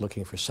start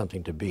looking for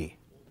something to be.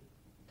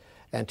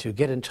 And to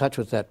get in touch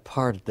with that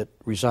part that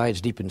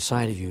resides deep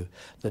inside of you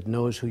that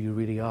knows who you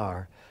really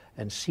are,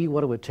 and see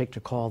what it would take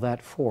to call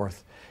that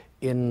forth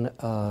in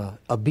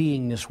a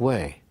beingness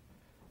way.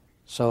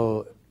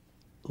 So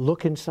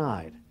look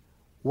inside.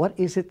 What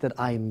is it that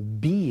I'm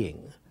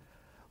being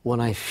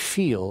when I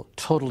feel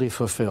totally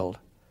fulfilled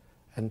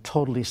and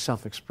totally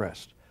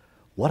self-expressed?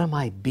 What am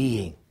I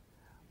being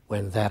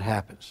when that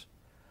happens?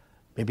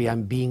 Maybe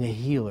I'm being a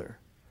healer.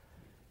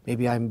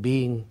 Maybe I'm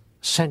being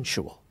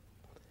sensual.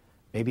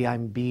 Maybe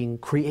I'm being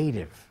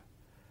creative.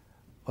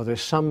 Or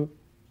there's some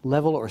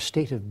level or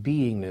state of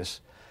beingness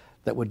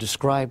that would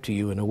describe to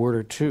you in a word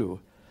or two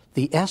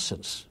the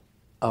essence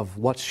of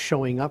what's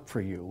showing up for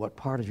you, what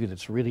part of you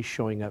that's really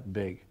showing up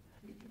big.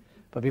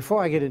 But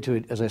before I get into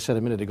it, as I said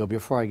a minute ago,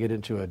 before I get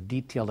into a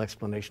detailed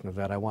explanation of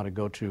that, I want to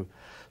go to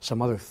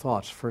some other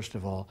thoughts, first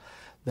of all,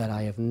 that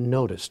I have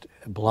noticed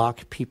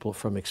block people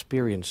from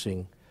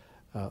experiencing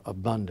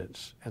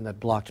abundance, and that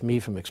blocked me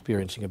from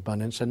experiencing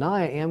abundance. And now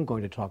I am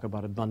going to talk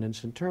about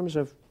abundance in terms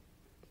of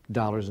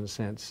dollars and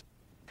cents.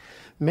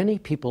 Many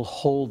people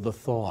hold the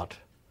thought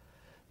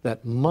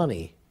that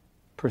money,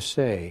 per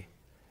se,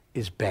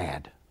 is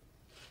bad.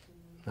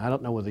 I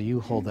don't know whether you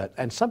hold that.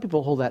 And some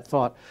people hold that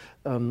thought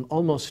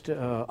almost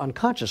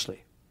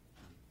unconsciously.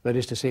 That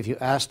is to say, if you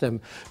ask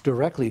them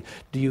directly,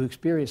 do you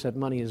experience that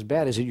money is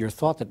bad? Is it your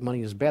thought that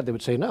money is bad? They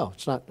would say, no,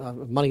 it's not.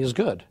 Money is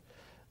good.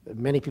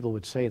 Many people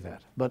would say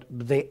that. But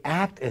they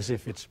act as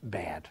if it's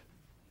bad.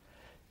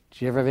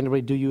 Do you ever have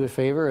anybody do you a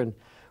favor, and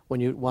when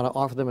you want to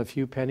offer them a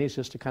few pennies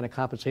just to kind of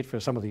compensate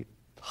for some of the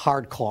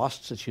hard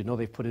costs that you know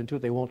they've put into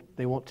it, they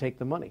won't take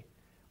the money?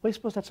 What do you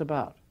suppose that's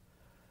about?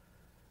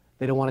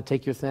 They don't want to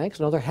take your thanks?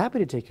 No, they're happy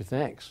to take your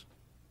thanks.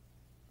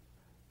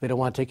 They don't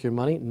want to take your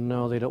money?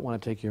 No, they don't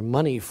want to take your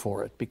money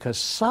for it, because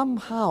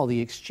somehow the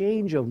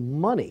exchange of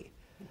money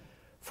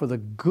for the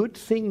good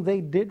thing they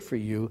did for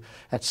you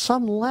at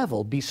some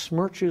level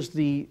besmirches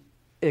the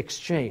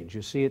exchange.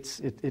 You see,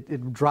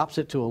 it drops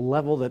it to a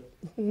level that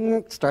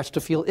starts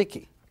to feel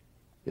icky.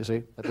 You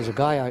see, there's a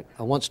guy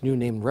I once knew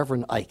named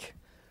Reverend Ike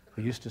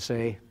who used to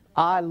say,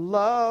 "I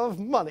love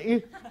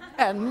money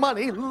and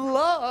money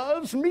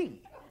loves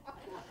me."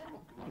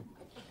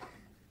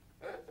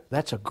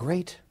 That's a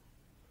great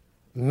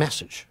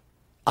message.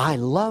 I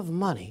love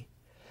money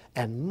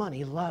and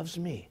money loves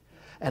me.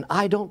 And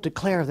I don't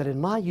declare that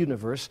in my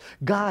universe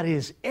God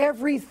is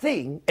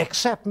everything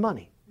except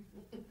money.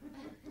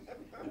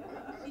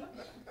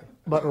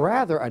 But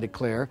rather I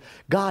declare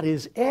God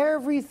is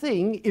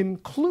everything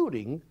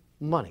including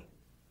money.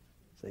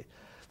 See?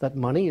 That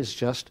money is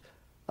just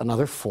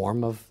another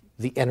form of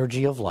the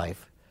energy of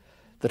life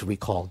that we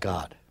call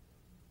God.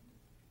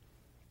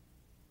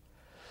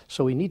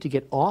 So we need to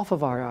get off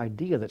of our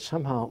idea that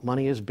somehow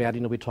money is bad.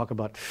 You know, we talk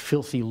about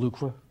filthy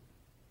lucre,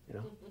 you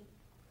know,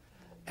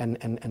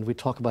 and we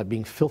talk about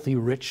being filthy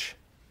rich.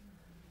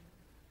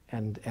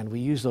 And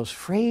we use those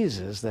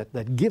phrases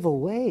that give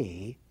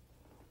away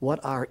what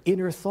our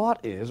inner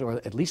thought is, or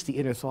at least the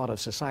inner thought of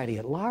society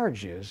at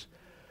large is,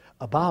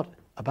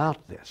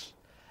 about this.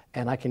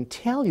 And I can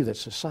tell you that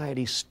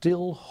society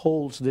still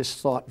holds this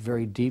thought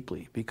very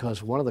deeply,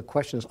 because one of the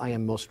questions I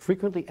am most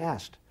frequently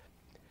asked,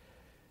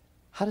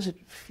 how does it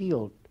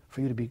feel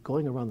for you to be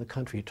going around the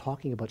country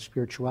talking about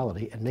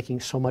spirituality and making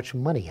so much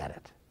money at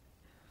it?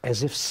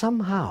 As if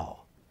somehow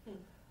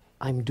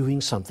I'm doing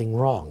something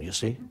wrong, you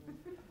see?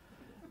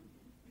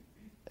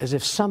 As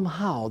if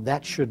somehow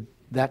that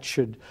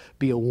should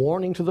be a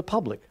warning to the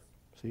public.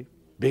 See?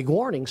 Big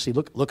warning. See,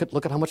 look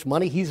at how much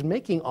money he's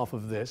making off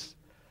of this.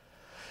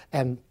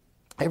 And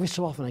every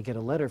so often I get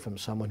a letter from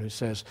someone who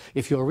says,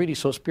 if you're really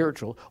so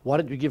spiritual, why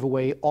don't you give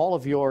away all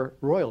of your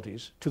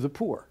royalties to the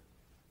poor?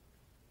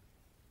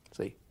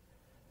 See?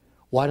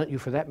 Why don't you,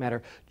 for that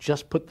matter,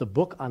 just put the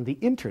book on the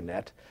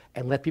internet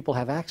and let people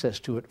have access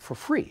to it for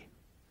free?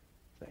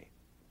 See?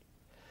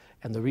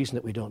 And the reason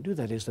that we don't do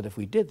that is that if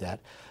we did that,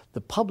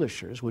 the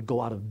publishers would go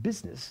out of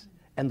business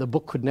and the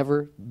book could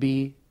never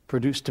be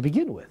produced to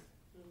begin with.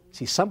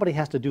 See, somebody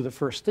has to do the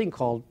first thing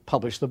called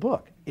publish the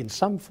book in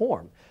some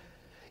form.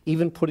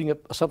 Even putting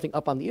something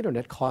up on the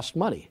internet costs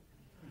money.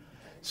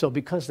 So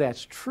because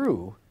that's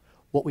true,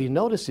 what we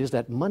notice is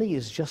that money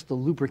is just the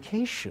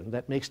lubrication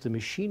that makes the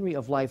machinery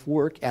of life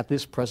work at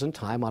this present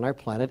time on our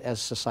planet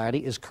as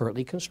society is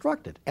currently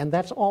constructed. And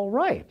that's all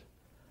right.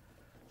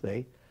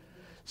 See?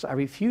 So I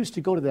refuse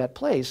to go to that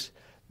place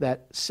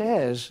that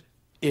says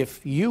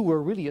if you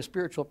were really a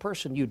spiritual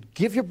person, you'd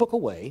give your book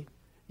away,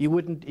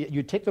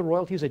 you'd take the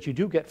royalties that you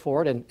do get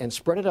for it and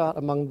spread it out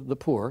among the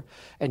poor,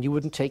 and you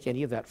wouldn't take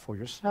any of that for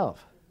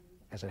yourself.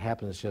 As it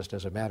happens, just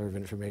as a matter of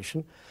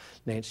information,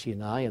 Nancy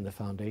and I and the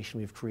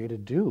foundation we've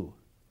created do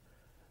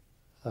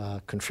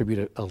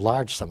contribute a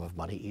large sum of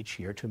money each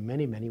year to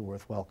many, many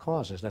worthwhile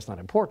causes. That's not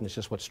important. It's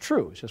just what's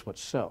true. It's just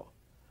what's so.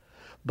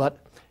 But,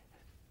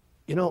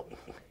 you know,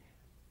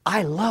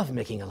 I love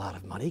making a lot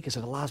of money because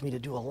it allows me to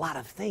do a lot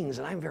of things,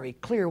 and I'm very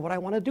clear what I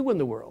want to do in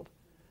the world.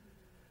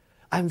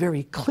 I'm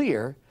very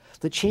clear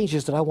the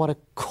changes that I want to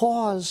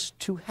cause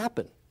to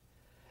happen.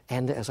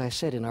 And as I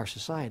said, in our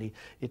society,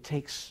 it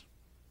takes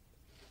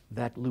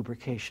that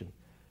lubrication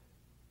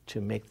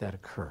to make that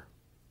occur.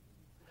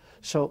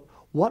 So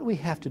what we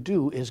have to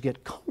do is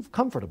get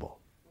comfortable,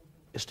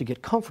 is to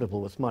get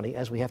comfortable with money,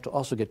 as we have to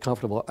also get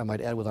comfortable, I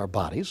might add, with our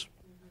bodies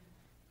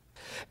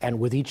and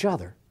with each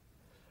other.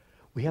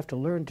 We have to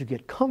learn to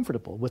get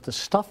comfortable with the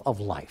stuff of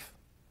life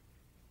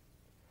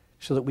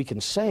so that we can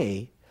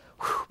say,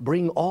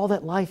 bring all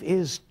that life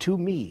is to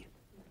me,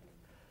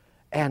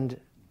 and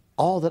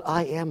all that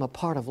I am a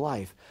part of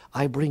life,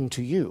 I bring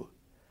to you,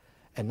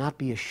 and not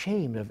be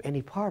ashamed of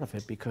any part of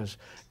it, because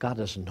God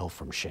doesn't know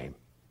from shame.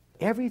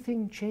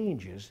 Everything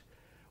changes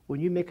when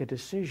you make a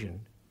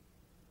decision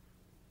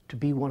to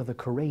be one of the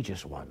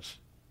courageous ones,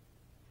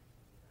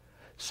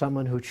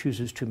 someone who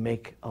chooses to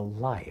make a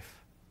life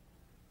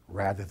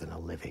rather than a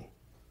living.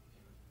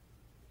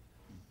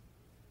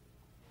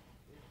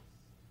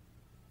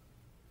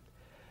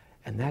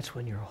 And that's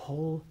when your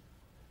whole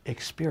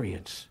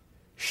experience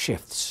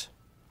shifts.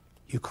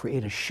 You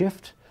create a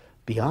shift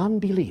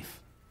beyond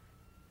belief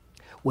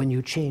when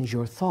you change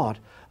your thought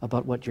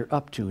about what you're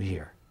up to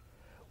here,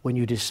 when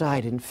you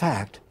decide, in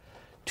fact,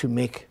 to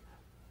make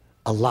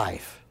a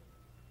life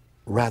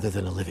rather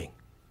than a living.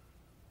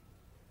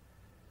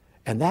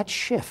 And that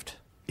shift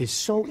is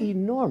so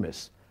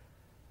enormous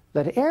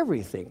that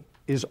everything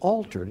is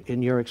altered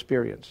in your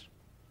experience,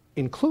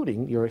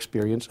 including your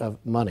experience of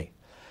money.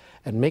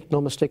 And make no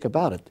mistake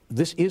about it,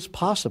 this is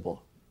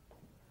possible.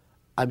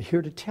 I'm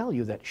here to tell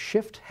you that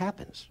shift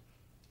happens.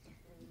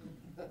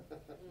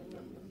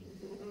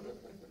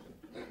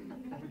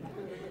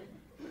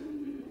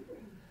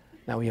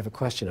 Now we have a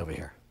question over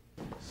here.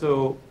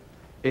 So,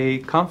 a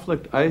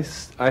conflict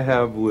I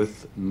have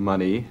with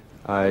money,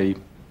 I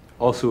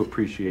also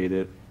appreciate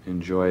it,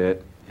 enjoy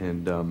it,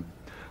 and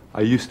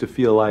I used to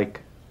feel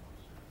like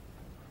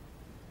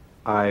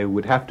I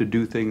would have to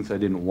do things I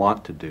didn't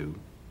want to do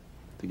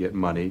to get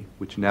money,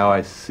 which now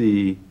I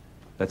see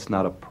that's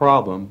not a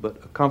problem, but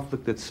a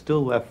conflict that's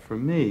still left for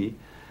me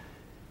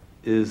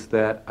is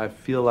that I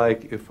feel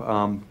like if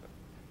I'm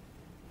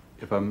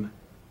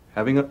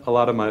having a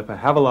lot of money, if I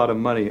have a lot of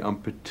money, I'm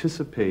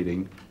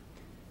participating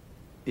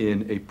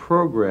in a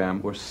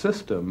program or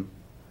system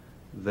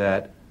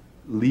that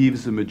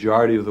leaves the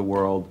majority of the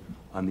world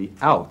on the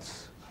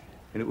outs.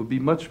 And it would be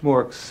much more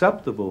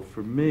acceptable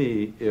for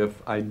me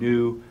if I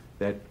knew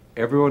that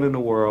everyone in the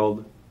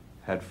world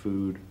had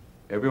food,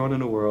 everyone in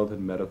the world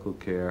had medical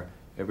care,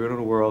 everyone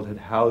in the world had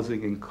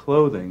housing and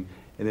clothing,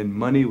 and then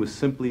money was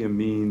simply a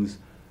means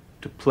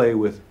to play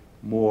with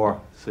more,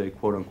 say,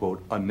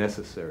 quote-unquote,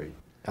 unnecessary.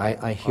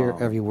 I hear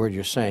every word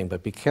you're saying,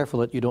 but be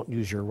careful that you don't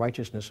use your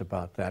righteousness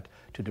about that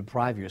to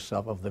deprive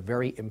yourself of the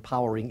very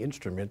empowering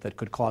instrument that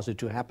could cause it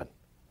to happen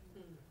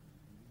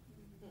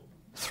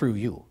through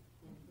you.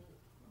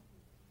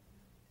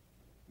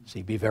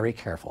 See, be very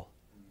careful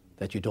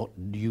that you don't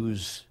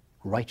use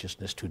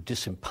righteousness to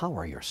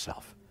disempower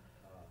yourself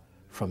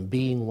from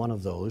being one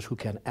of those who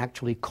can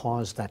actually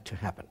cause that to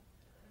happen.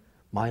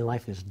 My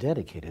life is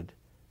dedicated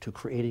to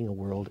creating a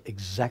world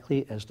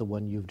exactly as the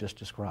one you've just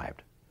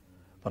described.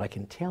 But I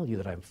can tell you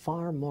that I'm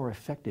far more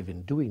effective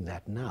in doing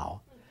that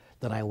now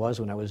than I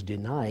was when I was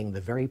denying the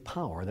very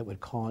power that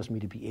would cause me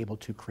to be able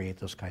to create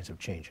those kinds of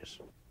changes.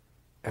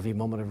 Every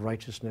moment of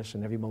righteousness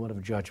and every moment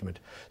of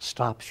judgment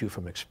stops you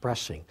from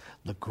expressing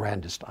the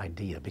grandest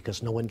idea,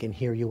 because no one can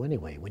hear you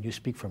anyway. When you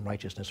speak from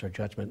righteousness or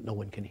judgment, no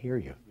one can hear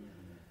you.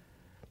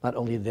 Not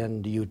only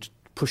then do you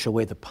push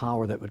away the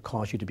power that would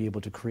cause you to be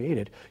able to create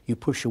it, you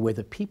push away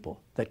the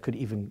people that could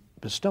even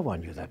bestow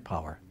on you that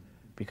power,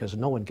 because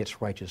no one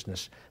gets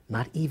righteousness,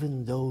 not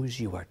even those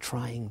you are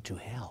trying to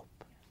help.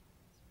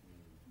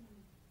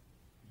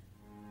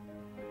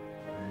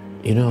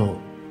 You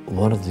know,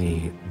 one of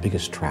the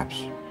biggest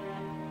traps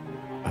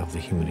of the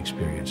human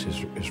experience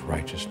is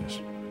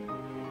righteousness.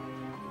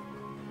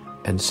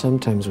 And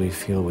sometimes we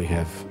feel we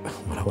have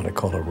what I want to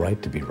call a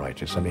right to be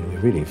righteous. I mean, we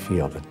really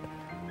feel that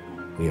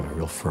we have a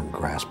real firm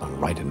grasp on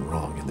right and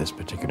wrong in this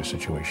particular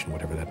situation,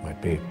 whatever that might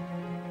be.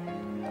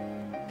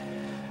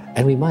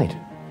 And we might.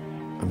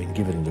 I mean,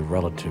 given the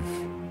relative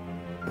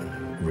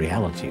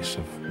realities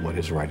of what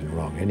is right and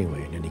wrong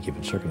anyway in any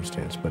given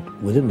circumstance, but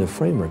within the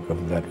framework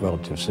of that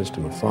relative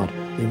system of thought,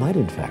 we might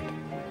in fact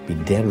be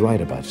dead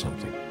right about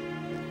something.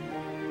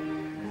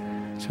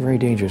 It's a very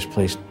dangerous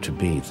place to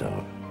be,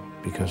 though,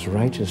 because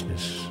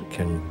righteousness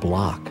can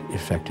block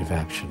effective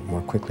action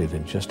more quickly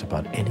than just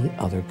about any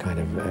other kind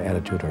of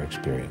attitude or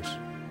experience.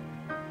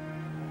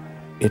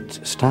 It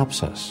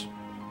stops us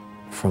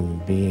from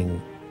being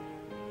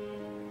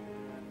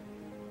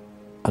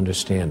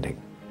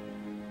understanding,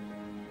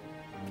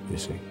 you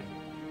see.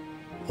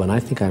 When I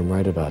think I'm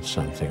right about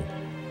something,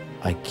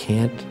 I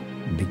can't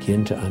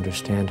begin to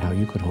understand how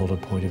you could hold a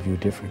point of view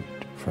different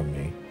from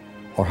me,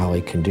 or how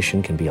a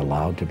condition can be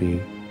allowed to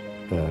be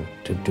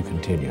to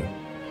continue.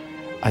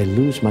 I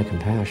lose my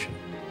compassion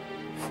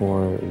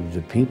for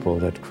the people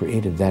that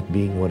created that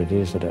being what it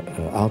is that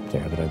out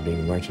there that I'm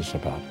being righteous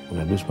about. When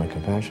I lose my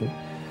compassion,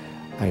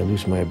 I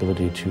lose my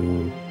ability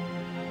to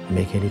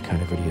make any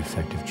kind of really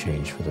effective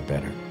change for the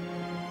better.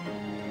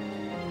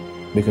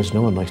 Because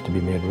no one likes to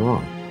be made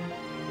wrong.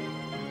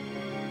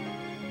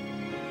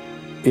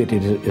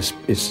 It's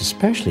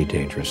especially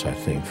dangerous, I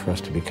think, for us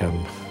to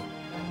become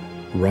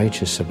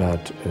righteous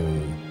about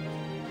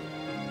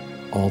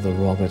all the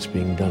wrong that's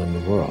being done in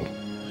the world.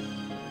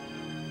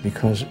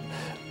 Because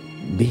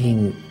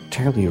being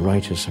terribly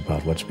righteous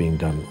about what's being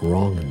done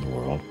wrong in the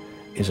world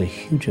is a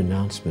huge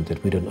announcement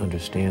that we don't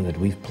understand that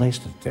we've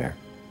placed it there.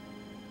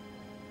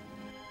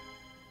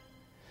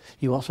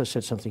 You also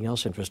said something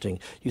else interesting.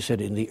 You said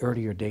in the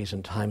earlier days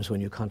and times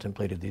when you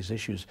contemplated these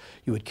issues,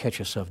 you would catch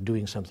yourself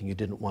doing something you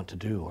didn't want to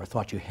do, or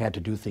thought you had to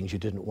do things you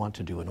didn't want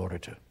to do in order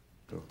to,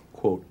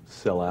 quote,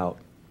 sell out.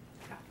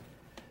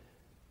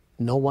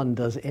 No one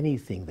does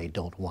anything they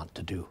don't want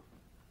to do.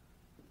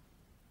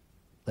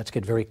 Let's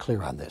get very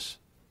clear on this.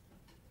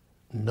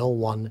 No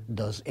one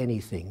does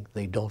anything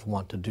they don't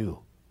want to do,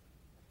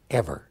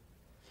 ever.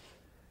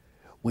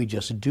 We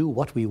just do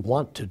what we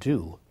want to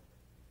do,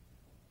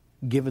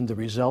 given the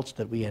results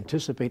that we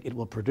anticipate it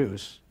will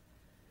produce.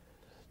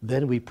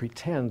 Then we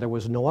pretend there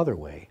was no other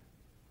way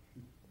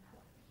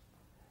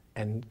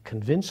and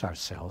convince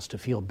ourselves to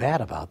feel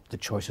bad about the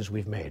choices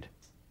we've made.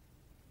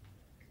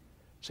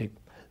 See,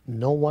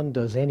 no one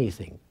does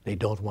anything they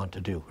don't want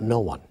to do. No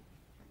one.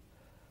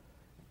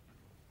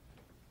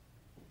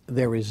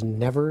 There is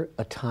never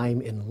a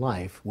time in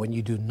life when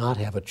you do not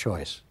have a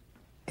choice,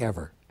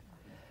 ever.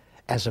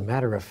 As a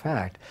matter of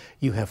fact,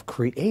 you have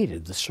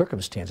created the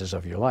circumstances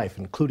of your life,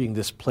 including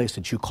this place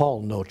that you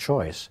call no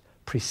choice,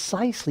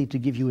 precisely to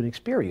give you an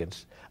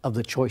experience of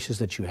the choices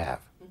that you have.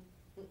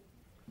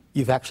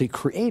 You've actually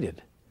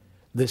created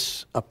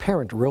this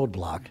apparent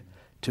roadblock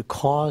to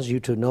cause you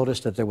to notice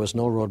that there was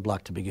no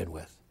roadblock to begin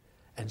with.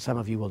 And some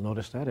of you will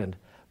notice that, and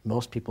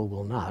most people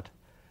will not.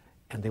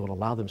 and they will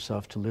allow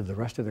themselves to live the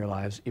rest of their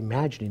lives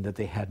imagining that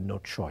they had no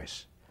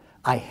choice.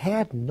 I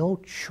had no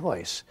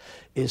choice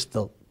is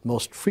the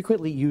most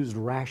frequently used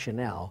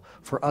rationale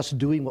for us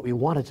doing what we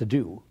wanted to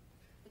do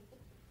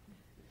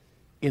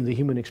in the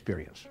human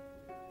experience.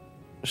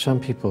 Some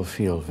people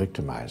feel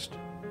victimized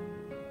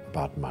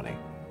about money.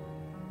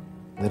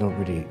 They don't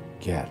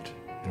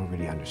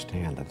really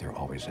understand that they're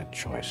always at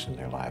choice in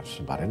their lives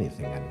about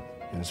anything,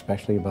 and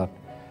especially about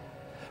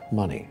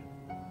money.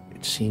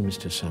 It seems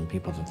to some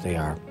people that they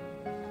are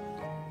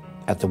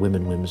at the whim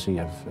and whimsy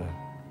of,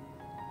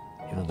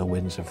 the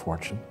winds of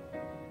fortune,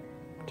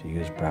 to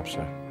use perhaps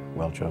a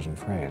well-chosen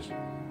phrase,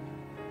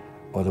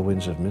 or the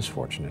winds of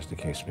misfortune, as the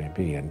case may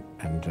be,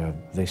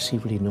 and they see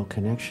really no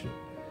connection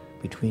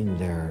between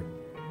their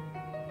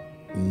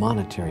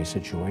monetary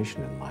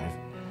situation in life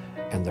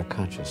and their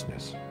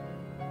consciousness,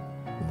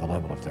 the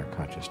level of their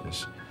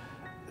consciousness.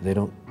 They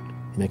don't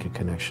make a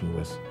connection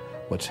with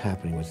what's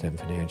happening with them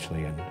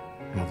financially and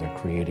how they're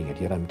creating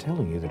it. Yet I'm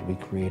telling you that we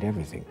create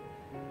everything.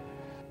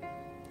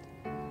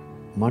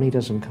 Money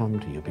doesn't come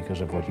to you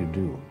because of what you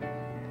do.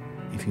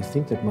 If you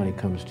think that money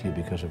comes to you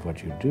because of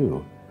what you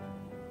do,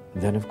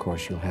 then of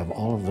course you'll have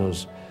all of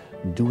those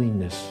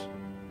doingness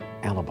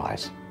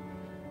alibis.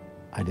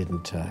 I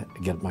didn't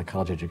get my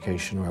college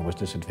education, or I was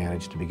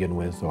disadvantaged to begin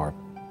with, or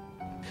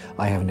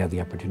I haven't had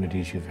the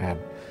opportunities you've had,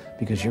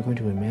 because you're going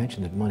to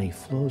imagine that money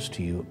flows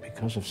to you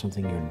because of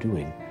something you're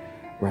doing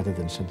rather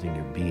than something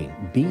you're being.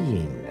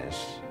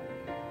 Beingness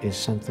is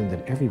something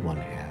that everyone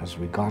has,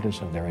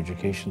 regardless of their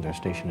education, their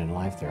station in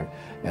life, their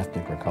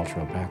ethnic or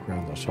cultural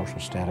background, their social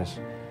status.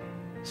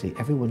 See,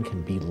 everyone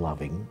can be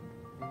loving,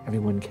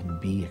 everyone can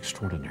be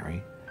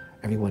extraordinary,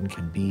 everyone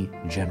can be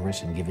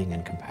generous and giving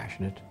and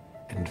compassionate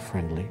and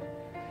friendly.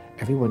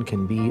 Everyone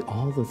can be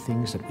all the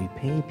things that we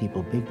pay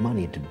people big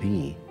money to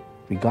be,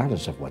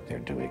 regardless of what they're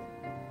doing.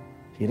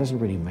 See, it doesn't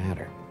really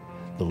matter.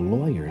 The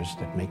lawyers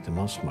that make the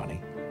most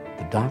money,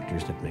 the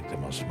doctors that make the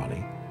most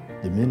money,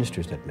 the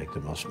ministers that make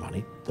the most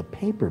money, the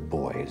paper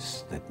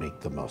boys that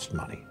make the most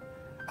money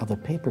are the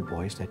paper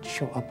boys that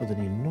show up with an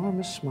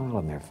enormous smile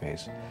on their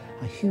face,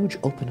 a huge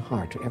open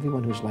heart to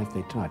everyone whose life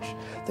they touch.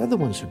 They're the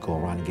ones who go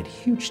around and get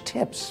huge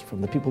tips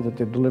from the people that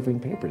they're delivering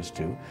papers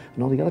to,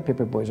 and all the other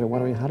paper boys are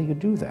wondering, how do you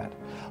do that?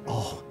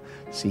 Oh,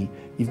 see,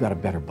 you've got a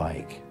better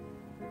bike,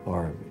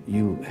 or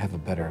you have a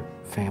better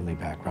family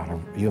background,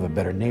 or you have a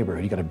better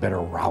neighborhood, you got a better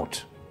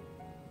route.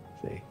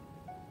 See,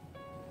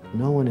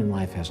 no one in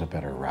life has a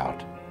better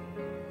route.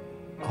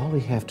 All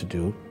we have to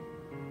do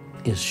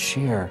is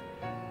share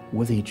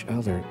with each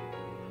other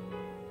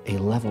a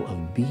level of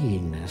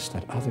beingness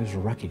that others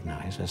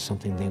recognize as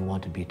something they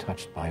want to be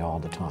touched by all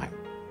the time.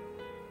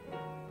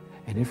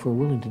 And if we're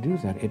willing to do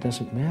that, it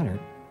doesn't matter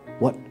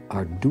what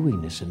our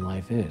doingness in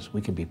life is.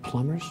 We can be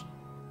plumbers,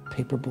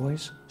 paper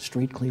boys,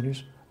 street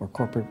cleaners, or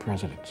corporate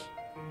presidents.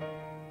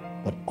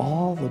 But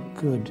all the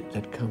good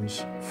that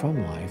comes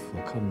from life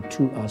will come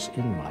to us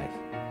in life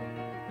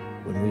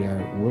when we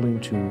are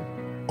willing to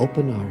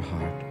open our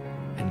heart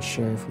and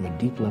share from a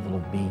deep level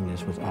of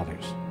beingness with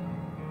others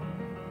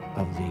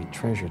of the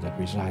treasure that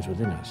resides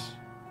within us,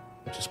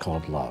 which is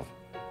called love.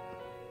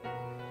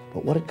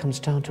 But what it comes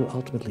down to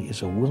ultimately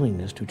is a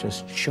willingness to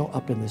just show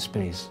up in this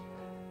space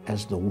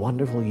as the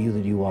wonderful you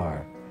that you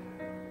are,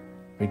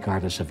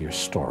 regardless of your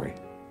story.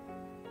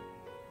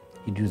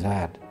 You do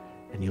that,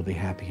 and you'll be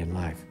happy in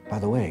life. By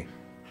the way,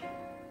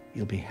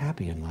 you'll be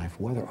happy in life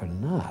whether or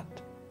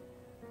not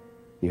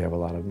you have a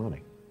lot of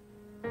money.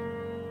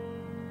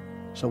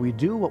 So we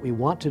do what we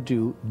want to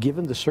do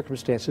given the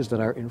circumstances that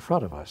are in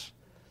front of us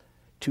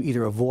to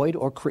either avoid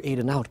or create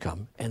an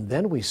outcome, and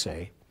then we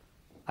say,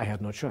 I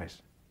have no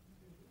choice.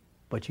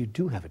 But you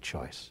do have a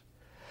choice.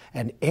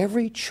 And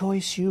every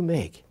choice you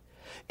make,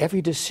 every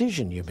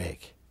decision you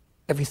make,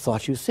 every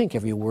thought you think,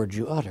 every word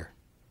you utter,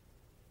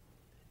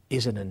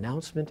 is an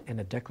announcement and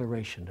a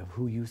declaration of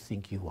who you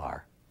think you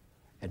are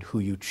and who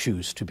you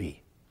choose to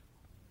be.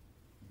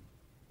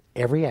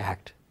 Every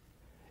act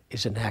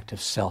is an act of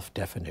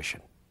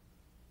self-definition.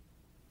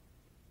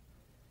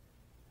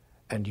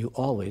 And you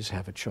always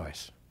have a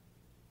choice.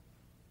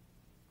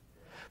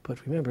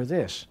 But remember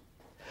this,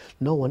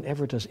 no one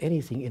ever does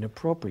anything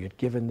inappropriate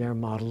given their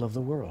model of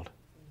the world.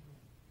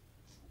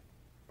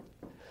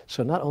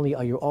 So not only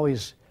are you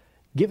always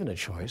given a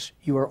choice,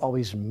 you are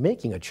always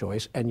making a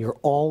choice, and you're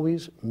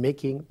always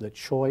making the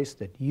choice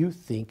that you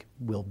think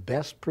will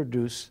best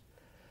produce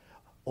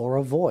or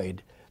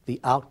avoid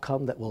the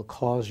outcome that will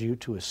cause you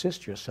to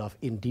assist yourself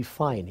in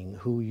defining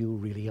who you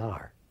really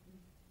are.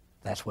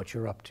 That's what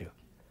you're up to.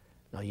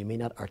 Now, you may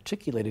not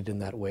articulate it in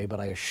that way,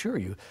 but I assure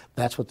you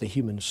that's what the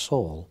human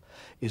soul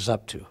is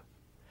up to.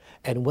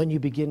 And when you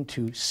begin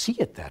to see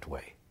it that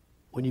way,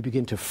 when you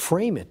begin to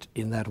frame it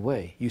in that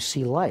way, you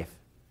see life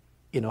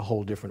in a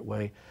whole different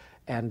way,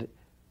 and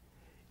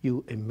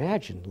you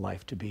imagine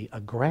life to be a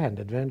grand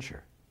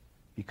adventure,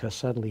 because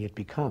suddenly it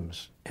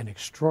becomes an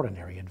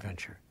extraordinary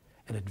adventure,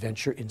 an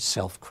adventure in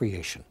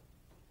self-creation.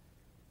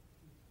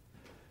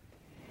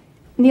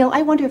 Neil,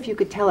 I wonder if you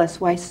could tell us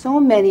why so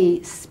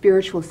many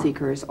spiritual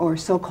seekers or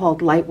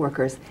so-called light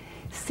workers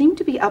seem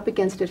to be up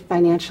against it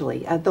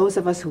financially. Those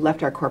of us who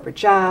left our corporate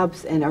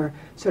jobs and are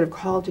sort of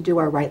called to do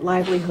our right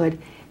livelihood,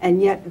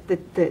 and yet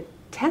the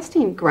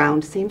testing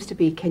ground seems to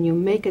be, can you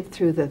make it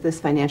through this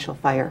financial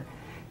fire?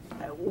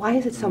 Why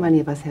is it so many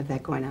of us have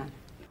that going on?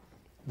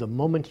 The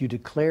moment you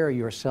declare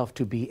yourself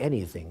to be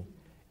anything,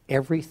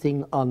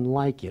 everything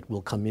unlike it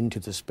will come into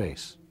the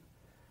space.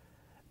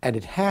 And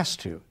it has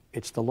to.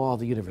 It's the law of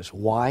the universe.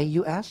 Why,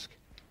 you ask?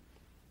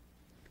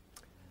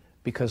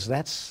 Because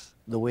that's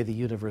the way the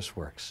universe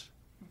works.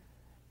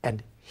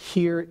 And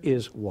here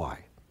is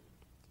why.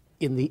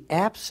 In the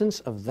absence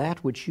of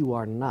that which you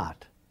are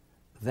not,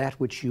 that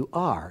which you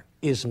are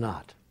is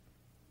not.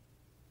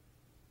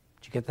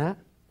 Did you get that?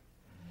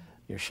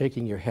 You're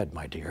shaking your head,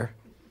 my dear.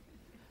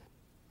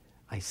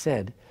 I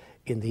said,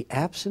 in the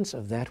absence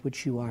of that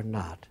which you are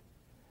not,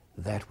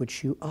 that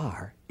which you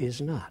are is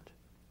not.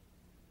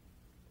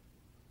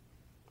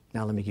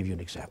 Now let me give you an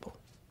example.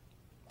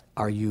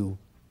 Are you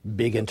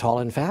big and tall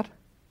and fat?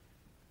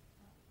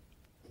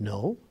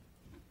 No.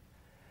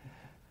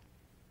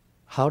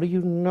 How do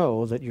you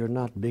know that you're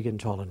not big and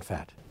tall and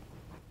fat?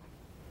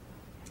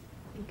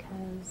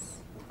 Because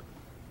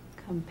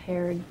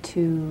compared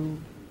to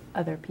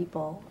other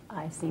people,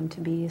 I seem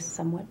to be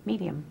somewhat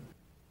medium.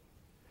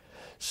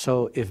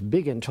 So if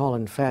big and tall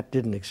and fat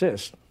didn't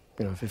exist,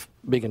 if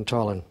big and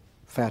tall and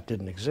fat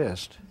didn't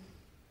exist,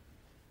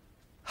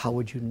 how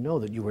would you know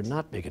that you were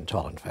not big and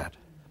tall and fat?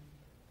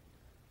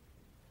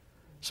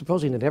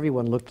 Supposing that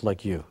everyone looked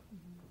like you.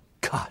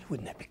 God,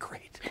 wouldn't that be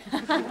great?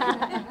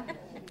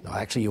 No,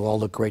 actually, you all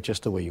look great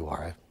just the way you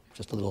are.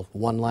 Just a little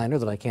one-liner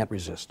that I can't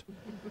resist.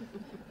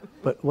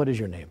 But what is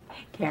your name?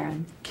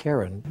 Karen.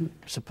 Karen,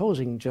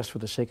 supposing, just for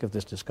the sake of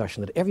this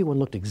discussion, that everyone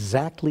looked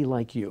exactly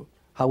like you,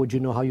 how would you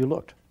know how you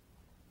looked?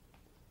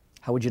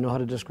 How would you know how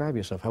to describe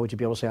yourself? How would you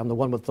be able to say, I'm the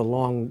one with the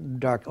long,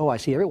 dark, I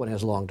see everyone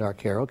has long,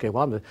 dark hair. Okay,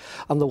 well,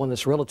 I'm the one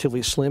that's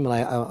relatively slim and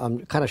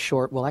I'm kind of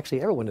short. Well,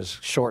 actually, everyone is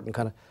short and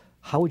kind of,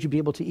 how would you be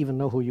able to even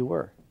know who you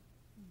were?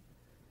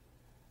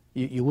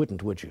 You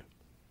wouldn't, would you?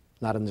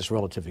 Not in this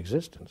relative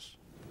existence.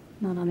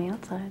 Not on the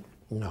outside.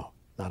 No,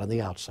 not on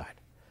the outside.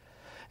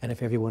 And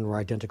if everyone were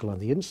identical on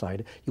the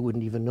inside, you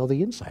wouldn't even know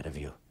the inside of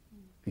you,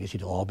 because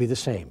you'd all be the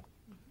same.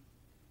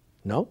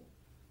 No?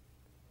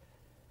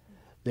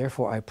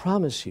 Therefore, I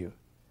promise you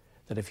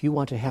that if you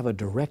want to have a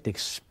direct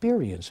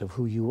experience of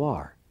who you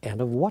are and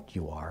of what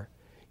you are,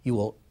 you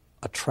will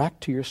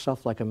attract to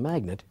yourself like a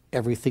magnet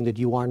everything that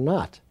you are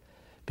not.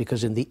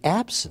 Because in the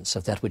absence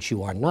of that which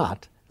you are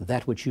not,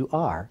 that which you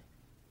are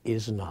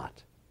is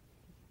not.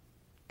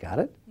 Got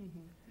it?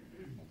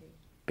 Mm-hmm.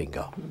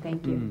 Bingo.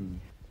 Thank you.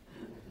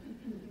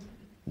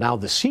 Now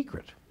the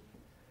secret,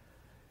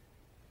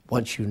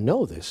 once you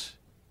know this,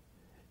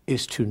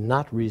 is to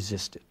not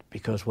resist it,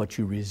 because what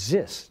you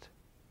resist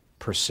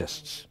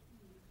persists.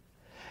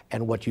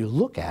 And what you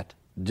look at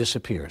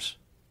disappears.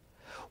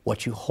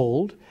 What you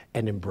hold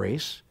and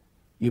embrace,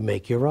 you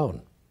make your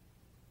own.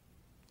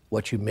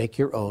 What you make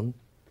your own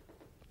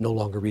no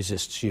longer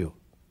resists you.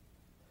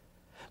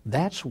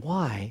 That's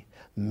why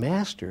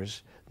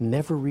masters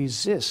never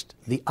resist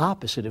the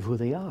opposite of who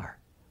they are,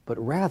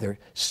 but rather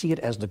see it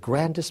as the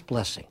grandest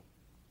blessing.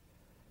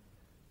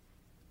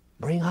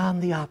 Bring on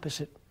the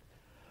opposite.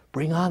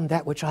 Bring on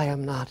that which I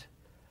am not.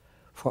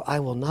 For I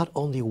will not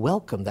only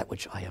welcome that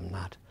which I am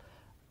not,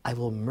 I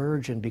will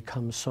merge and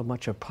become so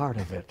much a part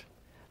of it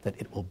that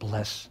it will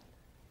bless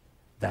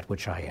that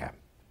which I am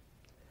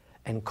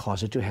and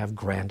cause it to have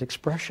grand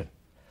expression.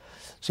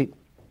 See,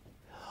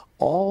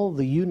 all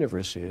the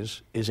universe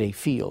is a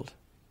field.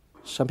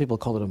 Some people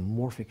call it a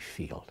morphic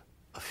field.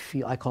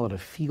 I call it a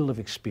field of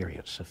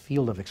experience, a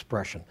field of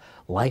expression,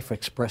 life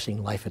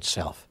expressing life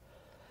itself.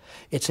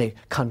 It's a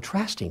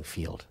contrasting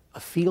field, a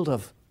field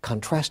of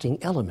contrasting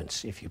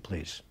elements, if you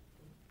please.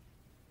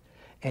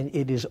 And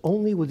it is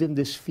only within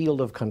this field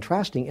of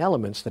contrasting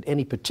elements that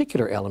any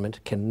particular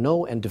element can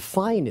know and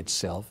define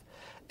itself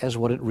as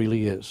what it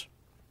really is.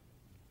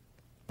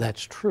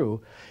 That's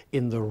true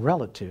in the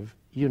relative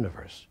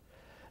universe.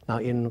 Now,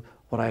 in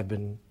what I've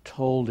been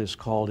told is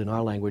called in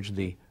our language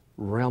the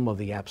realm of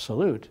the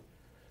absolute,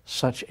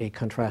 such a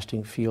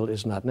contrasting field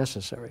is not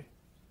necessary,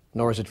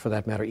 nor is it for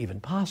that matter even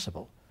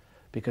possible,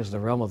 because the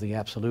realm of the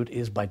absolute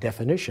is by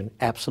definition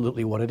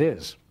absolutely what it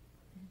is.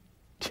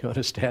 Do you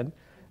understand?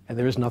 And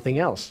there is nothing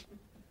else.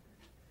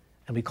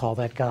 And we call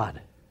that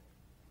God.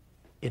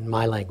 In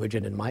my language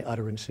and in my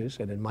utterances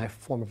and in my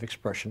form of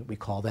expression, we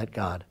call that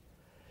God.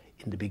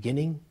 In the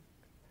beginning,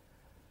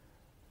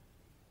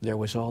 there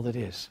was all that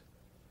is.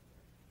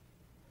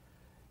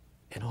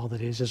 And all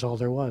that is all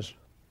there was.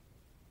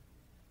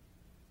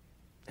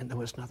 And there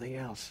was nothing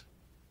else.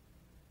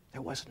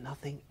 There was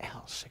nothing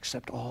else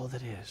except all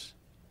that is.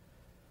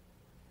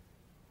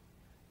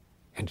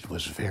 And it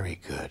was very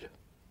good.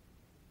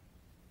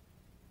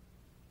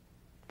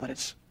 But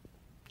it's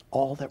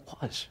all there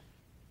was.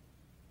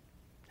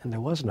 And there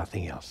was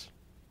nothing else.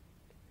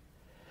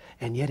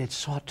 And yet it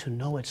sought to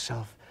know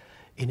itself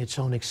in its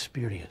own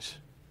experience.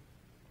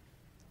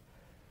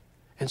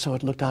 And so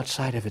it looked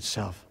outside of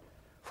itself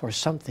for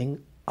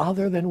something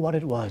other than what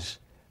it was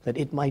that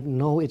it might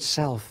know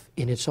itself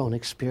in its own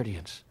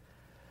experience.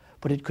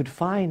 But it could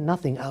find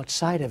nothing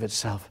outside of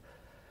itself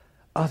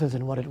other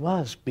than what it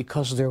was,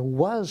 because there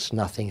was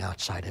nothing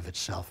outside of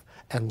itself,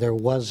 and there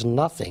was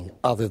nothing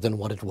other than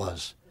what it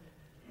was,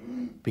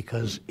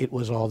 because it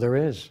was all there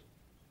is,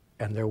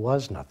 and there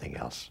was nothing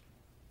else.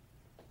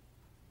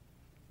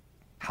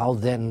 How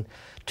then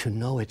to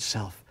know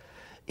itself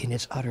in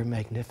its utter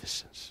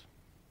magnificence?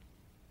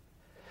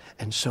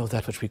 And so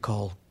that which we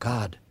call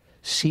God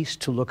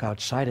ceased to look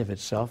outside of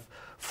itself,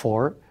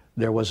 for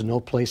there was no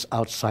place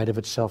outside of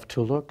itself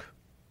to look.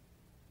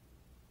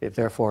 It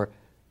therefore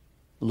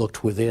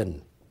looked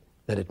within,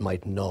 that it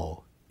might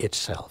know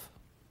itself.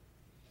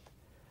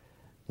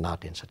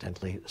 Not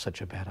incidentally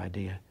such a bad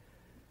idea,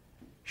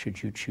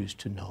 should you choose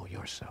to know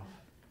yourself.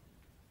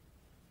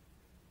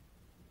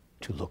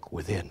 To look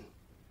within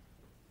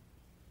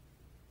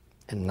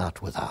and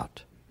not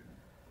without.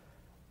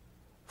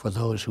 For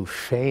those who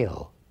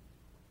fail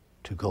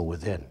to go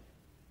within,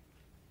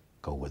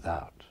 go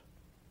without.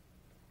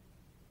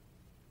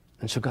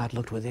 And so God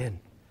looked within.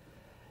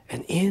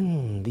 And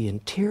in the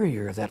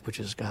interior of that which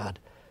is God,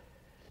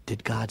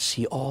 did God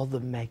see all the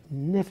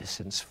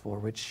magnificence for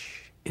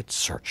which it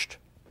searched.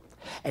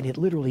 And it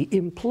literally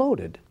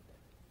imploded.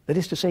 That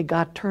is to say,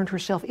 God turned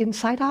herself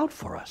inside out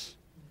for us.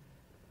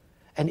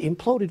 And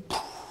imploded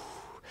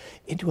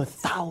into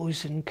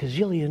 1,000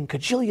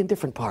 kajillion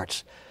different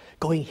parts,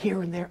 going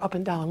here and there, up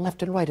and down,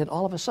 left and right. And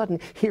all of a sudden,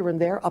 here and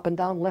there, up and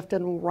down, left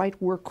and right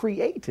were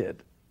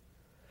created.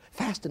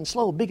 Fast and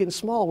slow, big and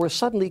small, were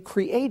suddenly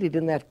created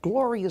in that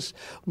glorious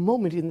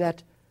moment, in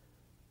that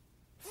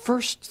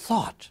first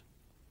thought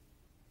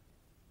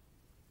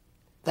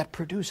that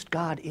produced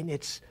God in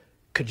its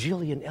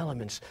kajillion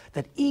elements,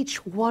 that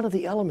each one of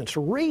the elements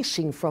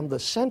racing from the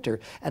center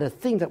at a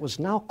thing that was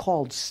now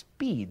called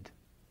speed,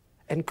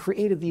 and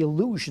created the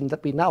illusion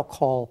that we now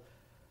call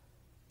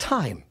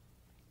time.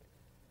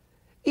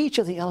 Each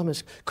of the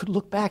elements could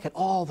look back at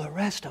all the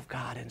rest of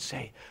God and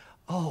say,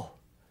 oh,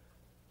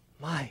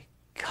 my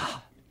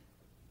God,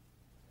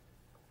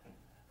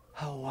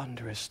 how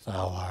wondrous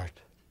thou art.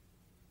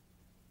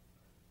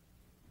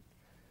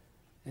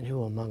 And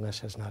who among us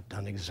has not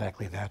done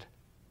exactly that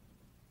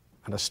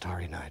on a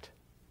starry night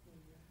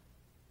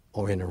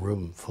or in a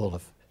room full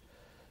of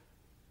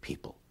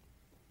people?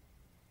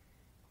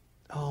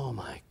 Oh,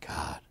 my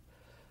God,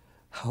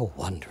 how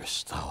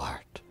wondrous thou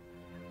art.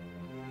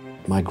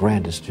 My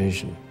grandest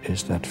vision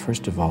is that,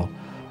 first of all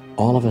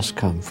of us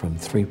come from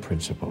three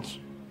principles: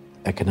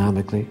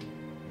 economically,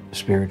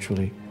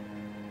 spiritually,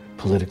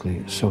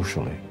 politically,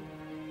 socially.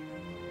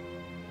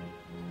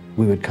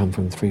 We would come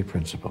from three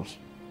principles.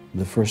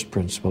 The first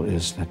principle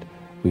is that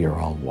we are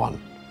all one.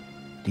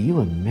 Do you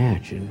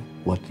imagine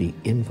what the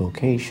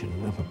invocation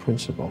of a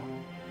principle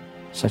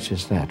such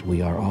as that,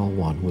 we are all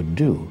one, would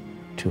do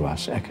to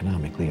us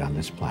economically on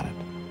this planet,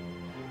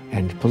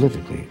 and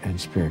politically and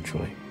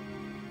spiritually?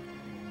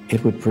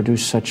 It would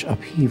produce such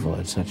upheaval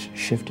and such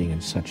shifting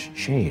and such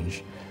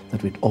change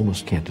that we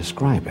almost can't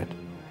describe it.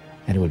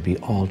 And it would be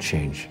all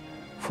change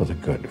for the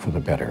good, for the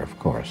better, of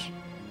course.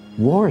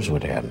 Wars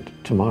would end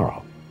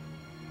tomorrow.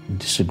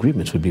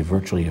 Disagreements would be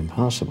virtually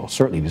impossible.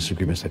 Certainly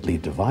disagreements that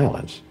lead to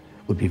violence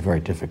would be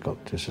very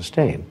difficult to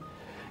sustain,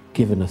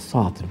 given the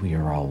thought that we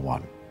are all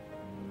one.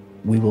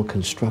 We will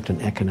construct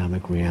an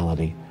economic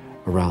reality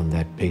around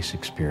that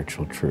basic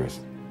spiritual truth.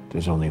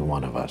 There's only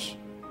one of us,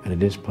 and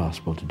it is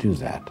possible to do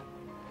that.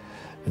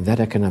 And that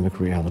economic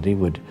reality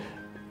would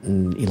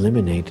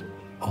eliminate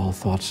all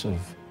thoughts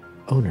of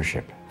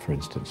ownership, for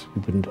instance.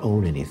 We wouldn't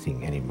own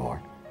anything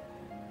anymore.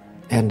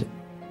 And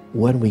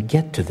when we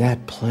get to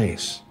that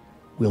place,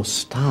 we'll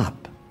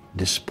stop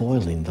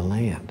despoiling the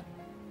land,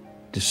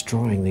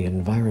 destroying the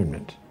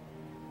environment,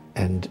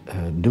 and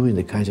doing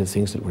the kinds of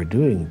things that we're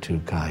doing to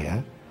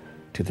Gaia,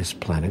 to this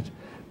planet,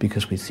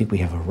 because we think we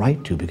have a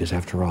right to, because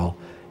after all,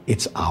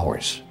 it's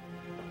ours.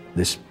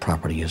 This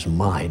property is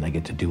mine. I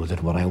get to do with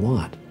it what I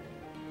want.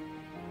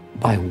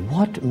 By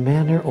what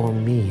manner or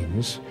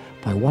means,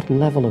 by what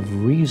level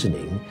of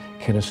reasoning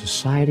can a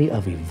society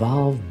of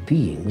evolved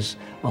beings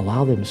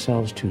allow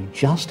themselves to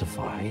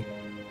justify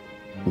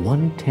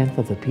 1/10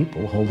 of the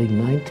people holding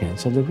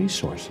 9/10 of the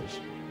resources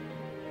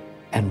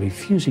and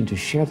refusing to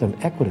share them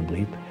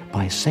equitably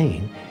by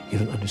saying, you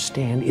don't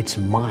understand, it's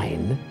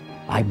mine,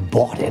 I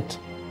bought it,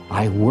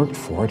 I worked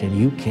for it, and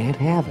you can't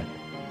have it?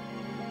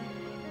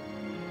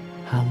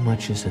 How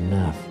much is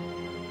enough?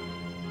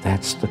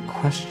 That's the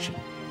question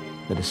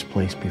that is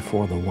placed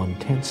before the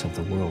 1/10 of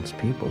the world's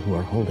people who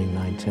are holding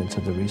 9/10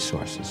 of the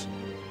resources.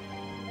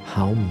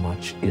 How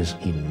much is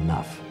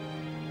enough?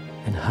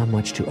 And how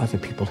much do other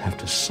people have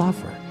to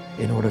suffer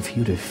in order for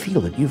you to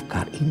feel that you've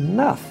got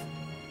enough?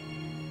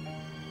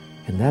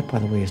 And that, by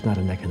the way, is not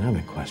an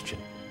economic question.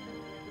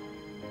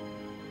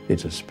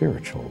 It's a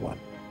spiritual one.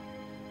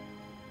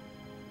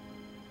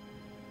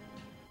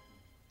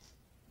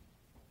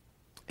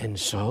 And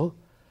so,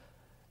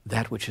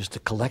 that which is the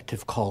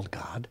collective called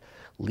God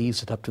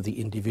leaves it up to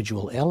the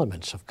individual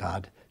elements of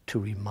God to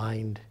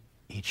remind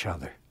each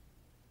other.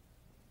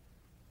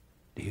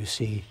 Do you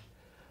see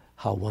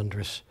how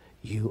wondrous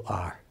you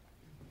are.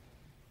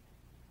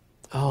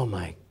 Oh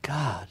my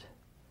God,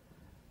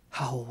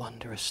 how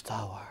wondrous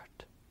thou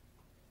art.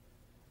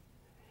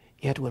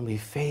 Yet when we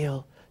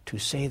fail to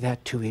say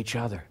that to each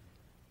other,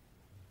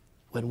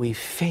 when we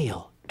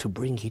fail to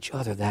bring each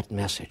other that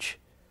message,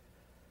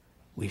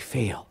 we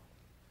fail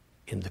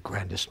in the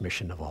grandest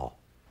mission of all.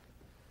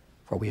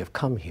 For we have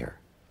come here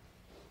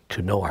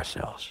to know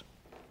ourselves.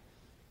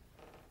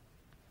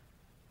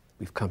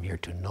 We've come here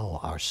to know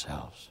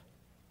ourselves.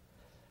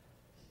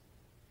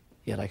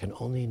 Yet I can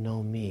only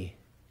know me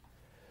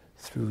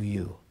through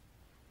you,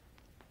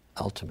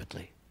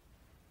 ultimately.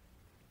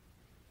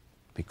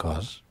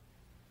 Because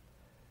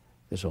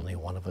there's only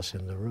one of us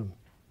in the room.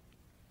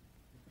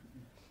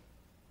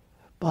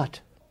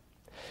 But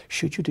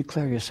should you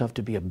declare yourself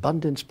to be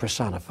abundance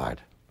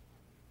personified,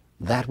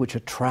 that which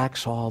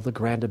attracts all the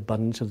grand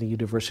abundance of the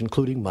universe,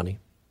 including money,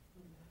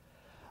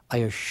 I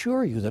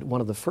assure you that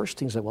one of the first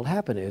things that will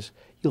happen is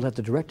you'll have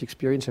the direct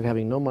experience of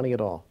having no money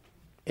at all.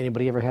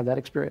 Anybody ever had that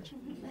experience?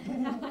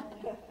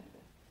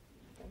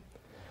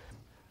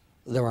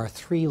 There are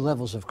 3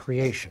 levels of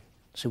creation.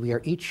 So we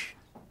are each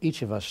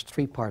of us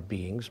 3-part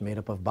beings made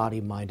up of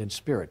body, mind, and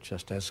spirit,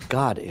 just as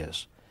God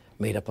is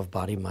made up of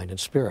body, mind, and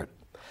spirit.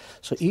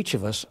 So each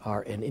of us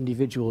are an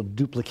individual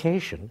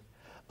duplication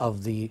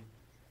of the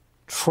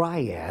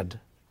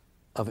triad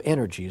of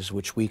energies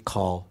which we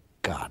call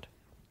God.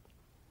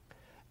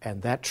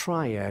 And that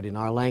triad in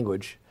our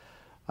language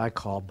I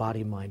call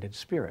body, mind, and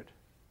spirit.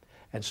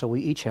 And so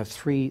we each have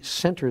 3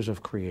 centers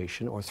of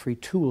creation, or 3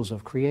 tools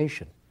of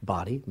creation: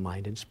 body,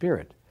 mind, and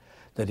spirit.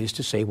 That is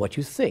to say, what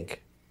you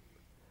think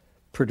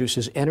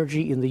produces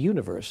energy in the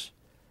universe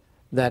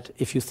that,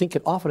 if you think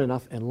it often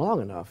enough and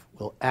long enough,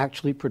 will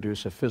actually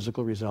produce a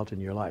physical result in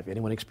your life.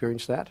 Anyone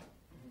experienced that?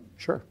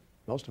 Sure,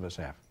 most of us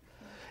have.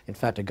 In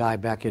fact, a guy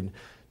back in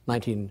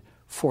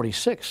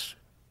 1946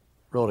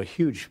 wrote a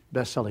huge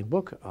best-selling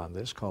book on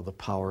this called The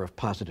Power of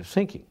Positive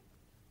Thinking.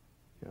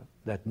 You know,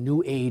 that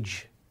New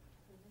Age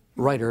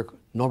writer,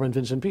 Norman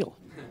Vincent Peale.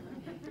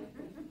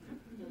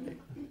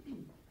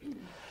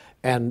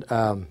 And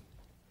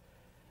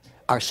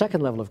our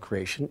second level of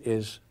creation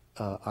is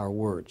our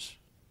words.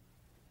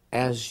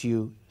 As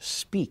you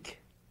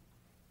speak,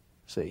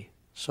 see,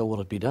 so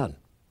will it be done.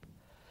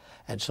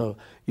 And so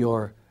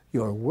your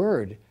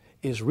word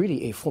is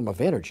really a form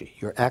of energy.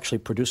 You're actually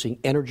producing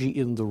energy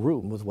in the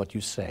room with what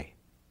you say.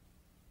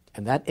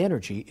 And that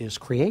energy is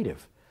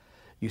creative.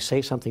 You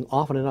say something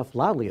often enough,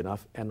 loudly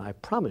enough, and I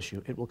promise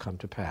you it will come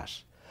to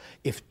pass.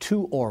 If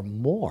 2 or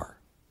more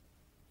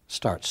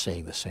start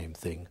saying the same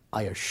thing,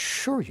 I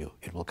assure you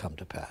it will come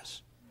to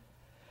pass.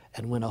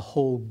 And when a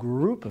whole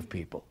group of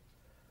people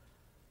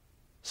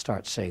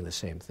start saying the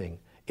same thing,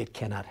 it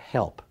cannot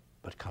help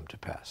but come to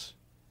pass.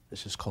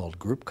 This is called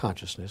group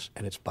consciousness,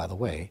 and it's, by the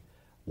way,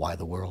 why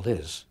the world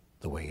is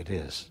the way it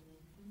is.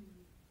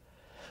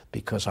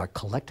 Because our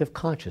collective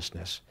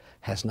consciousness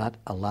has not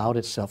allowed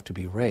itself to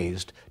be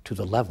raised to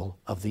the level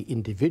of the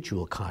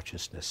individual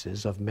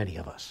consciousnesses of many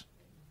of us.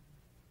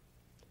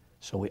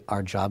 So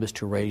our job is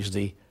to raise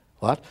the,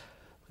 what?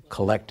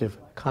 Collective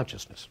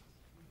consciousness.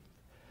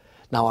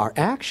 Now our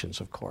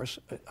actions, of course,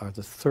 are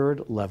the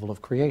 3rd level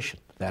of creation,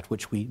 that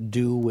which we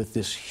do with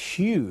this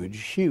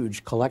huge,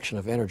 huge collection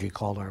of energy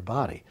called our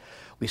body.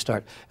 We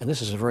start, and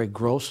this is a very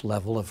gross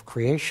level of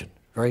creation,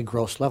 very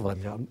gross level. I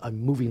mean,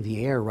 I'm moving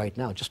the air right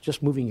now.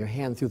 Just moving your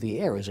hand through the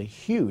air is a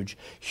huge,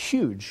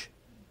 huge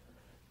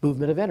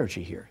movement of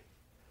energy here.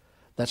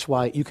 That's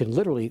why you can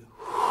literally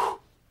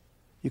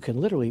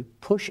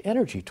push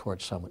energy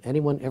towards someone.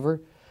 Anyone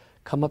ever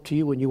come up to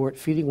you when you weren't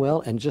feeling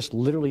well and just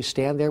literally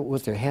stand there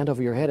with their hand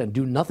over your head and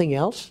do nothing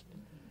else?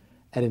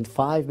 And in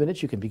 5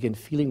 minutes you can begin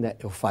feeling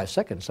that, or 5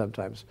 seconds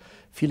sometimes,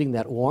 feeling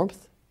that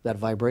warmth, that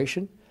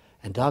vibration.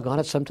 And doggone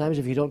it, sometimes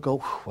if you don't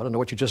go, I don't know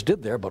what you just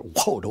did there, but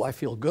whoa, do I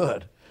feel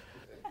good.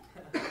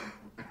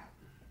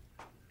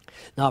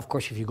 Now, of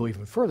course, if you go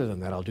even further than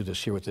that, I'll do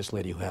this here with this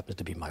lady who happens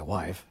to be my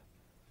wife.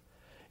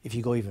 If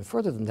you go even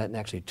further than that and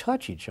actually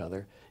touch each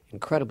other,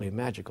 incredibly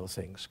magical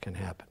things can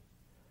happen.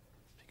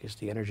 Because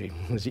the energy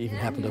has even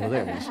happened over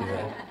there, you see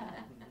that?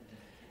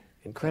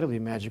 Incredibly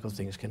magical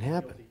things can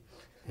happen.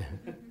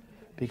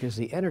 Because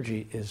the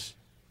energy is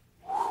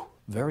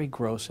very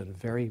gross and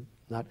very,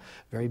 not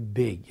very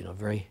big,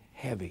 very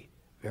heavy,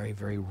 very,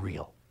 very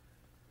real.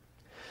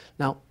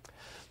 Now,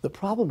 the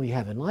problem we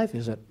have in life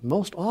is that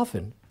most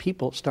often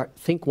people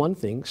think one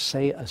thing,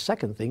 say a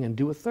second thing, and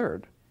do a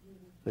third.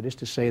 That is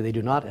to say, they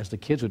do not, as the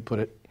kids would put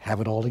it, have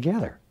it all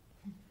together.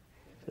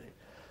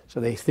 So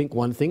they think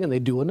one thing and they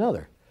do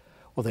another.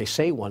 Or they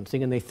say one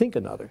thing and they think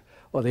another.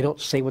 Or they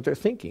don't say what they're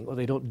thinking, or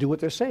they don't do what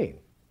they're saying.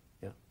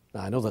 Yeah.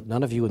 Now, I know that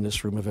none of you in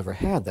this room have ever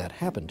had that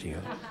happen to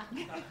you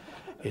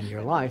in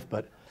your life,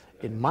 but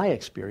in my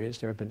experience,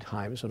 there have been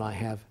times when I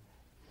have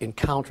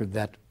encountered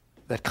that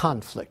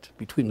conflict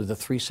between the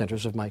 3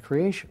 centers of my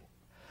creation.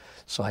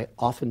 So I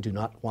often do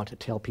not want to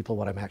tell people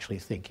what I'm actually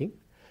thinking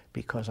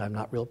because I'm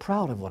not real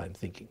proud of what I'm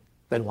thinking.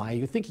 Then why are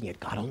you thinking it?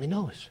 God only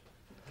knows.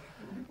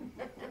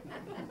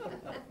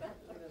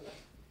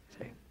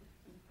 See?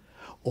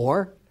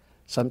 Or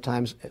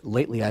sometimes,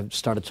 lately, I've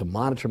started to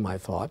monitor my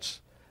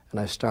thoughts, and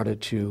I've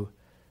started to,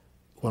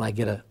 when I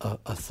get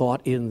a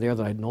thought in there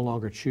that I no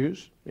longer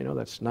choose,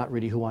 that's not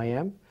really who I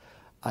am,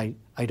 I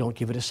don't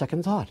give it a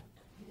second thought.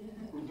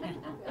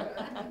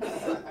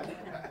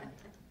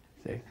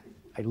 See?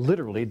 I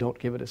literally don't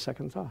give it a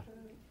second thought.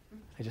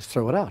 I just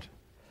throw it out.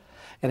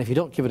 And if you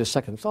don't give it a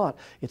second thought,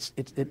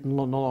 it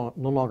no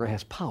longer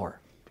has power.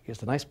 Because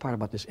the nice part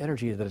about this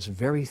energy is that it's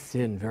very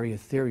thin, very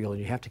ethereal,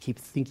 and you have to keep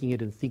thinking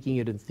it and thinking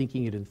it and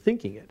thinking it and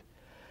thinking it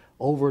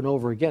over and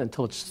over again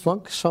until it's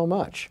sunk so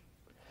much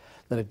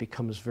that it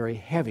becomes very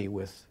heavy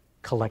with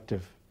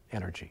collective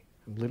energy.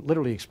 I'm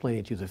literally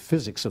explaining to you the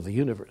physics of the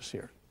universe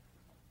here.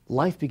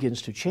 Life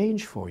begins to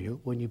change for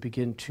you when you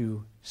begin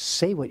to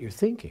say what you're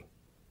thinking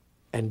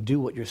and do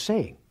what you're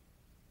saying.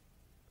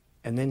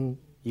 And then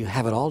you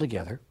have it all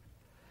together,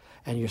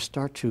 and you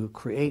start to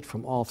create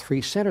from all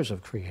three centers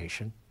of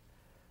creation,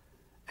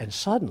 and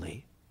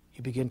suddenly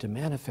you begin to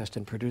manifest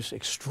and produce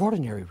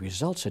extraordinary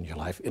results in your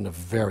life in a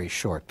very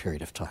short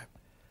period of time.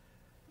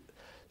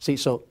 See,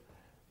 so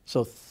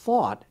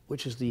thought,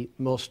 which is the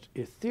most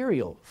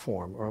ethereal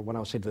form, or when I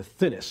would say the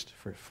thinnest,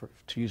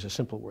 to use a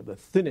simple word, the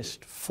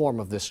thinnest form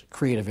of this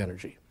creative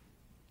energy.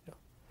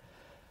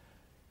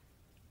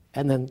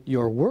 And then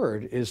your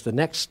word is the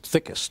next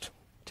thickest,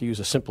 to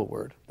use a simple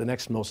word, the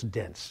next most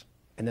dense.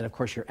 And then, of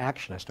course, your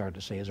action, I started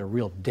to say, is a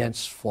real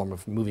dense form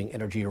of moving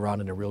energy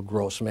around in a real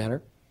gross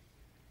manner.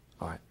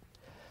 All right.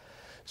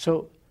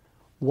 So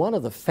one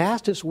of the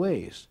fastest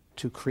ways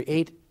to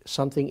create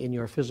something in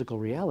your physical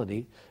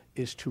reality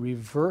is to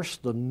reverse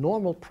the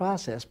normal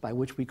process by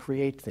which we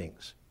create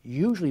things.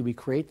 Usually we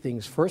create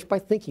things first by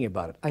thinking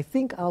about it. I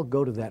think I'll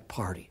go to that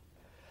party.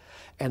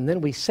 And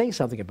then we say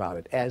something about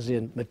it, as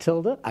in,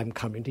 Matilda, I'm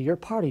coming to your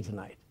party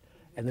tonight.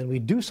 And then we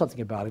do something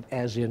about it,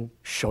 as in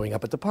showing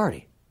up at the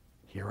party.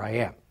 Here I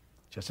am,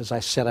 just as I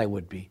said I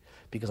would be,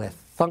 because I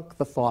thunk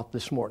the thought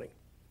this morning.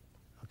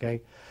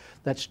 Okay?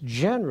 That's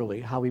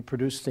generally how we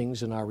produce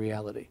things in our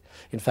reality.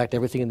 In fact,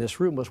 everything in this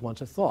room was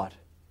once a thought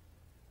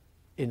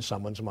in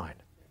someone's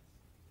mind.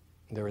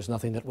 There is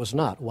nothing that was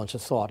not once a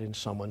thought in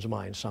someone's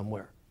mind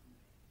somewhere.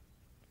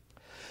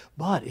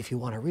 But if you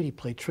want to really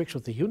play tricks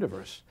with the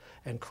universe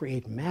and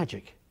create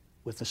magic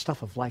with the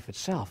stuff of life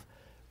itself,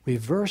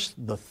 reverse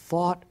the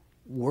thought,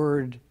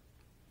 word,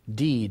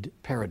 deed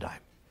paradigm.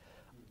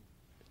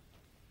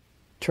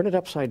 Turn it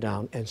upside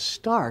down and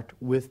start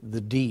with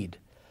the deed.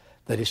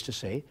 That is to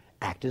say,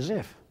 act as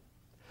if.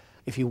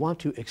 If you want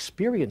to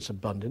experience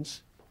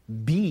abundance,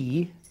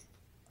 be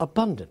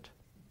abundant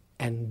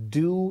and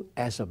do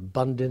as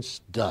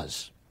abundance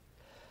does.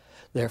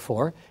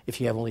 Therefore, if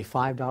you have only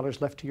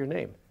 $5 left to your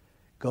name,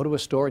 go to a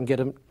store and get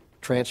them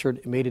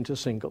transferred, made into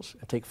singles,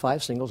 and take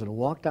 5 singles and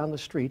walk down the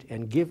street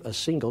and give a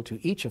single to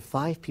each of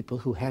 5 people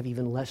who have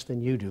even less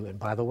than you do. And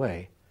by the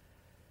way,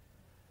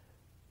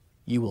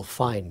 you will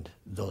find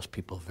those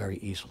people very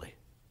easily.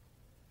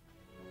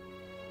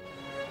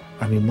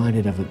 I'm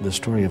reminded of the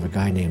story of a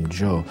guy named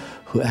Joe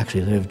who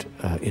actually lived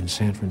in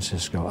San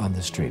Francisco on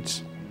the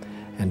streets.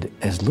 And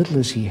as little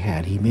as he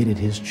had, he made it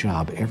his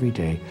job every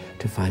day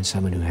to find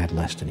someone who had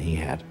less than he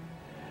had.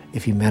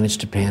 If he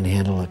managed to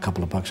panhandle a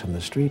couple of bucks on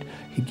the street,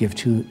 he'd give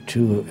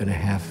two and a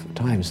half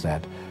times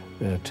that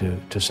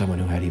to someone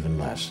who had even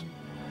less.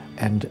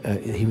 And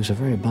he was a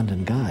very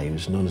abundant guy. He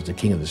was known as the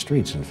king of the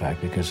streets, in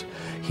fact, because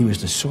he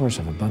was the source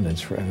of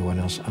abundance for everyone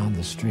else on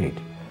the street.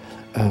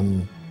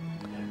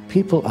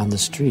 People on the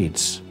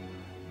streets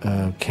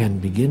can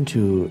begin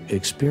to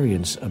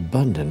experience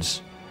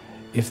abundance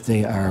if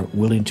they are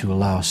willing to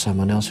allow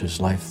someone else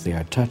whose life they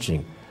are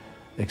touching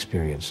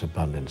experience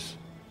abundance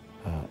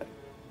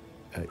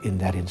in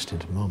that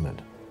instant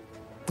moment.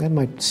 That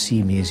might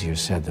seem easier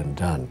said than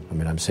done. I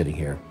mean, I'm sitting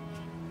here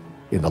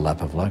in the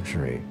lap of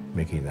luxury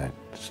making that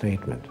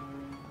statement.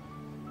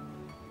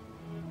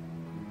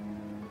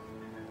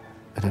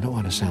 And I don't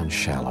want to sound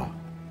shallow.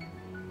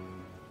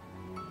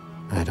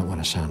 And I don't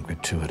want to sound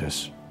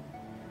gratuitous.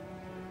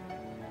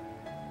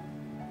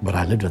 But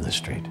I lived on the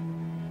street.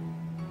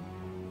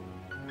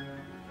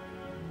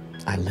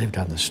 I lived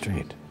on the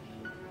street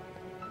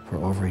for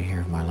over a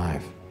year of my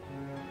life.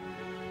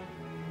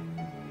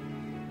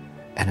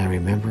 And I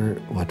remember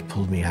what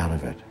pulled me out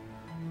of it.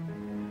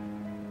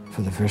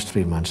 For the first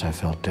 3 months, I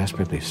felt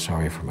desperately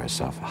sorry for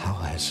myself. How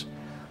has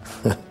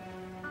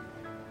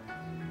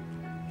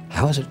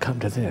it come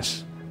to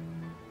this?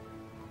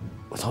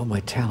 With all my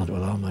talent,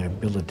 with all my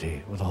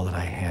ability, with all that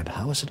I had,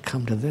 how has it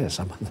come to this?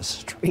 I'm on the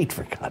street,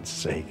 for God's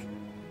sake.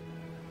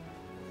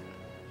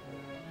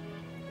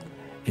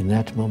 In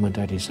that moment,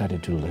 I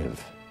decided to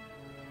live.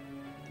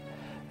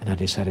 And I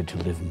decided to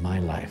live my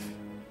life.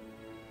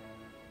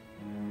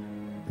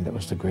 And that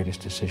was the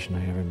greatest decision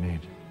I ever made.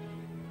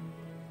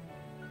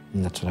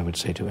 And that's what I would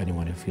say to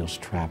anyone who feels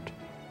trapped,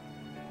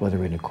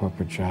 whether in a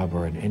corporate job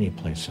or in any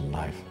place in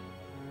life.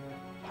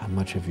 How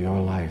much of your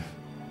life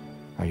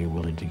are you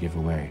willing to give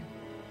away?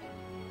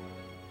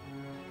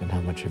 And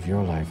how much of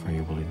your life are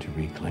you willing to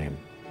reclaim?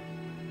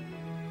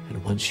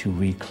 And once you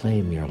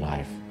reclaim your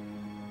life,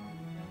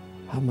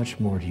 how much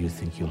more do you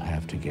think you'll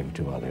have to give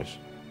to others?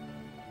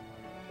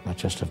 Not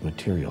just of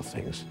material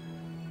things,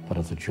 but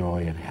of the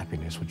joy and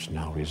happiness which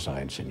now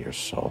resides in your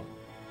soul.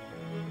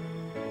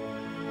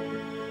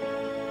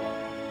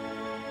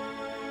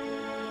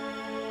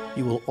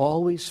 You will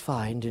always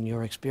find in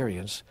your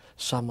experience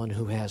someone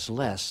who has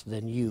less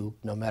than you,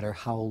 no matter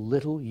how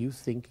little you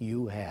think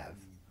you have.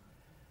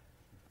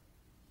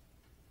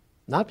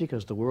 Not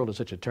because the world is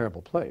such a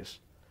terrible place,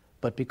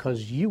 but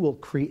because you will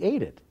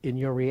create it in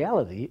your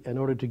reality in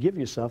order to give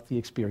yourself the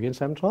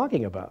experience I'm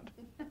talking about.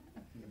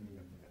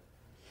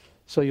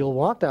 So you'll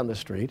walk down the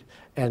street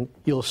and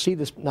you'll see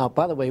this. Now,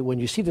 by the way, when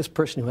you see this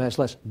person who has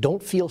less,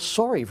 don't feel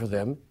sorry for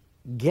them.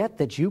 Get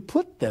that you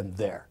put them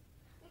there.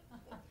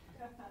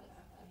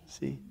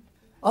 See?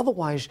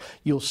 Otherwise,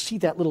 you'll see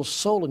that little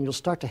soul and you'll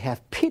start to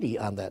have pity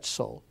on that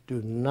soul.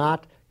 Do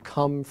not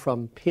come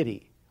from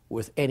pity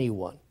with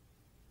anyone.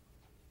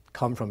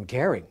 Come from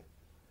caring.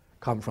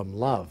 Come from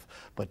love.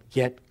 But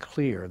get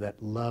clear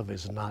that love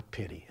is not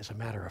pity. As a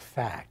matter of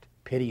fact,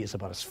 pity is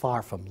about as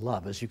far from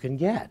love as you can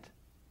get.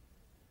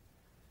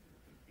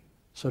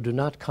 So do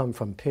not come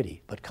from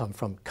pity, but come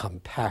from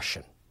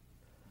compassion.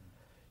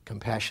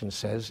 Compassion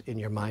says in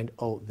your mind,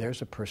 oh,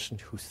 there's a person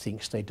who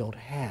thinks they don't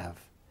have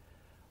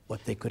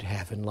what they could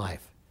have in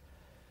life.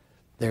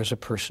 There's a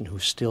person who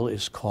still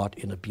is caught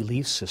in a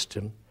belief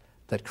system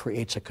that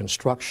creates a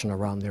construction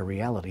around their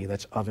reality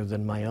that's other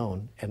than my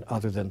own and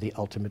other than the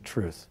ultimate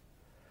truth.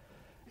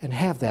 And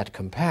have that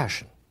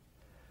compassion,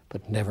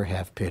 but never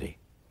have pity.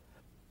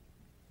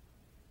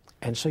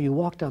 And so you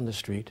walk down the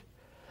street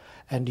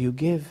and you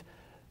give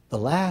the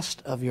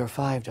last of your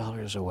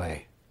 $5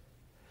 away.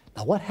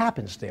 Now what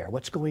happens there?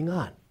 What's going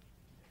on?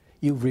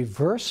 You've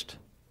reversed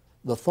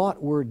the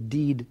thought, word,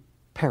 deed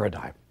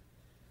paradigm.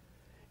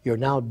 You're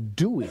now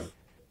doing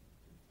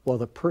what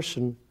the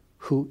person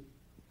who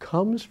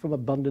comes from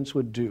abundance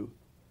would do.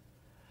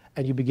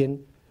 And you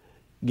begin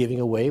giving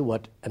away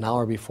what an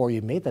hour before you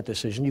made that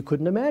decision you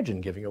couldn't imagine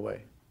giving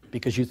away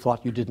because you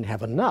thought you didn't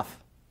have enough.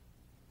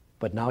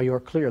 But now you're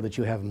clear that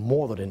you have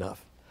more than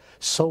enough.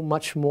 So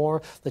much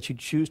more that you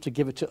choose to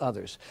give it to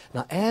others.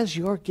 Now, as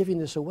you're giving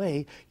this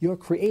away, you're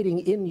creating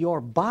in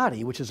your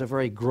body, which is a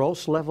very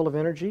gross level of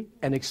energy,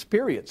 an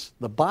experience.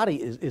 The body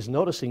is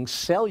noticing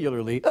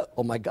cellularly,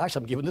 oh my gosh,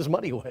 I'm giving this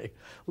money away.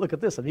 Look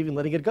at this, I'm even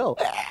letting it go.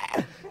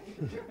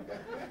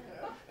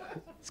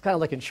 It's kind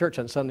of like in church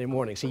on Sunday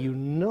morning. See, you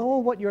know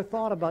what your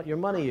thought about your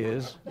money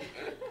is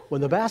when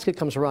the basket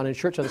comes around in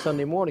church on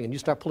Sunday morning and you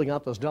start pulling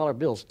out those dollar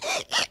bills.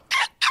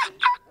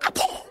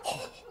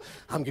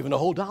 I'm giving a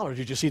whole $1.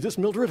 Did you see this,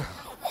 Mildred?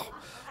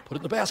 Put it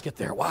in the basket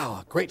there.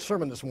 Wow, great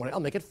sermon this morning. I'll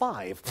make it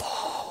 5.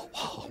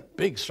 Wow,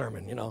 big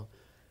sermon, you know.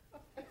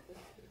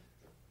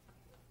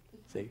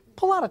 See,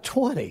 pull out a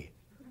 20.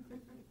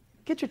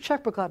 Get your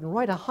checkbook out and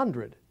write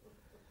 100.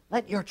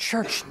 Let your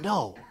church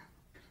know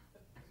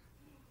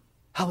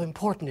how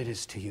important it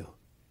is to you.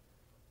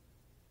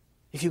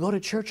 If you go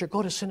to church or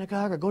go to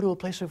synagogue or go to a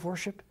place of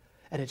worship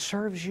and it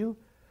serves you,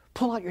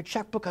 pull out your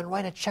checkbook and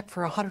write a check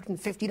for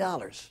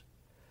 $150.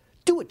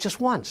 Do it just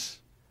once.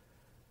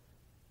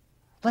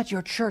 Let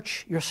your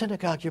church, your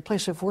synagogue, your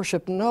place of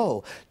worship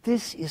know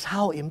this is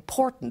how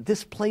important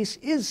this place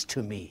is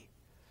to me.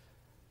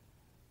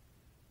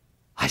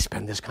 I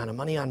spend this kind of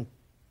money on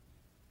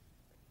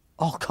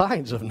all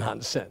kinds of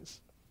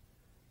nonsense,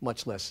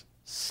 much less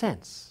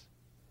sense.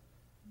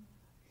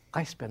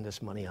 I spend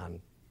this money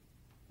on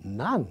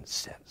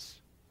nonsense.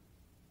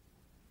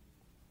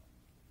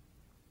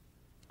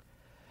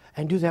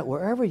 And do that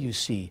wherever you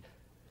see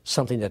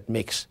something that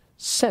makes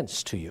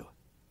sense to you.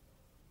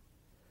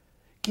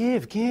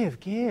 Give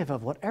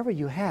of whatever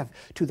you have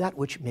to that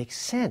which makes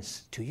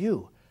sense to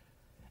you.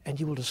 And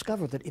you will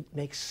discover that it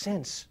makes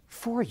sense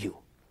for you.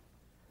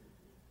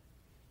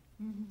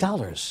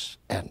 Dollars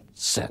and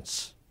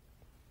cents.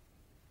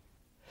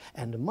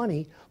 And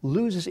money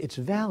loses its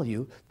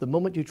value the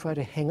moment you try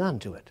to hang on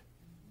to it.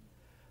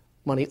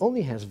 Money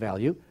only has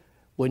value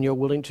when you're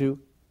willing to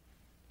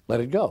let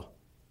it go.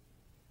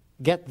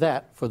 Get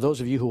that for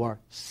those of you who are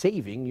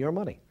saving your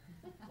money.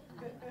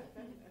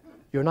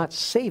 You're not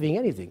saving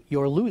anything.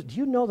 You're losing. Do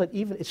you know that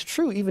it's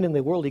true even in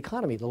the world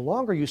economy, the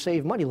longer you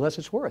save money, the less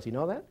it's worth. You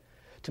know that?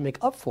 To make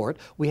up for it,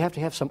 we have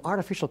to have some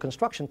artificial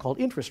construction called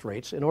interest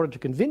rates in order to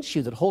convince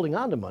you that holding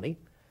on to money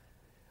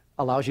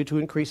allows you to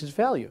increase its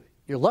value.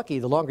 You're lucky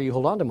the longer you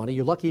hold on to money,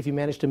 you're lucky if you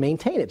manage to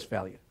maintain its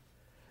value.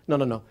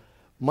 No.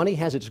 Money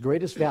has its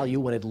greatest value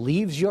when it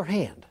leaves your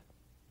hand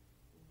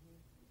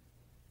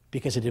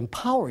because it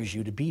empowers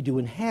you to be, do,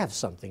 and have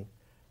something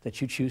that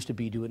you choose to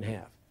be, do, and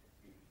have.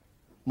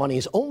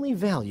 Money's only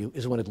value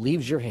is when it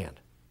leaves your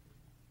hand.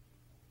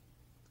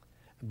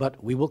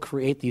 But we will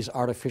create these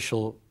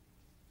artificial,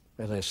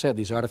 as I said,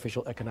 these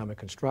artificial economic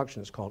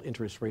constructions called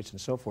interest rates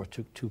and so forth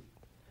to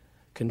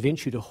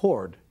convince you to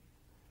hoard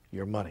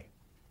your money.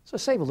 So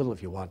save a little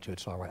if you want to,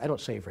 it's all right. I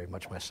don't save very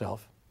much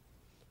myself.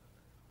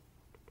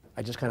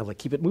 I just kind of like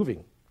keep it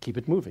moving,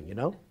 you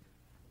know?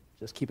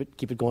 Just keep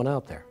it going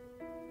out there.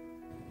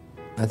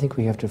 I think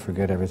we have to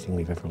forget everything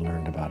we've ever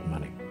learned about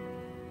money.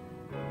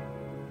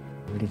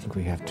 I really think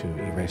we have to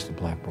erase the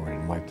blackboard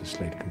and wipe the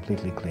slate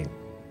completely clean.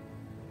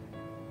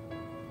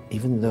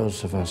 Even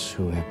those of us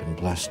who have been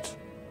blessed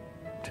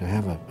to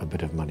have a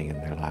bit of money in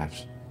their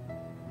lives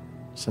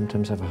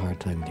sometimes have a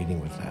hard time dealing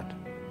with that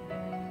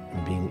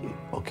and being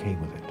okay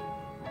with it.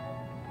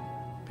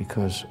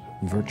 Because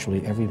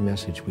virtually every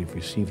message we've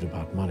received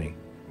about money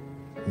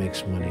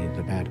makes money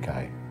the bad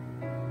guy,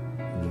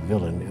 the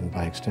villain, and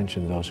by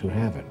extension those who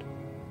have it,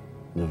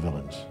 the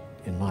villains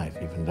in life,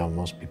 even though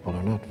most people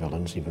are not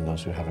villains, even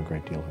those who have a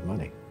great deal of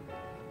money.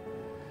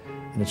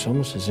 And it's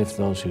almost as if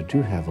those who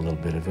do have a little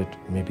bit of it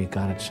maybe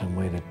got it some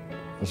way that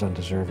was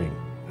undeserving,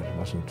 that it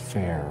wasn't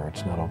fair, or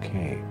it's not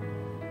okay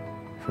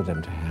for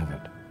them to have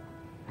it.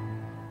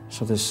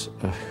 So there's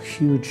a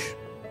huge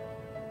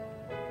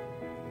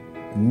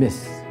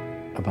myth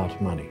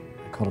about money.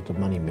 I call it the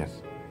money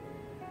myth.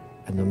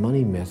 And the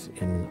money myth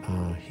in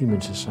human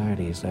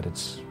society is that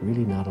it's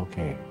really not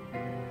okay,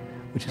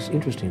 which is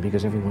interesting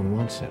because everyone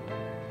wants it.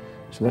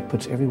 So that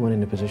puts everyone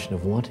in a position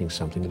of wanting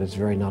something that it's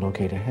very not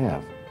okay to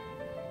have.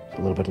 It's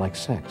a little bit like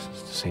sex.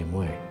 It's the same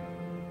way.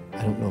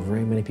 I don't know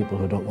very many people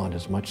who don't want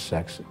as much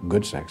sex,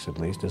 good sex at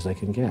least, as they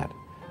can get.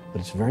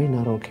 But it's very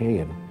not okay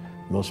in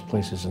most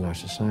places in our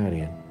society.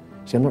 And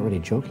see, I'm not really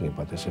joking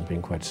about this. I'm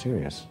being quite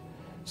serious.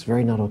 It's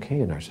very not okay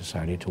in our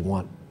society to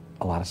want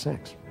a lot of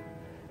sex.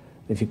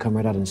 If you come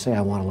right out and say,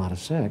 I want a lot of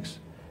sex,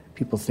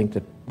 people think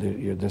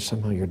that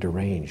somehow you're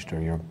deranged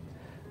or you're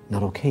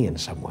not okay in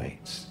some way.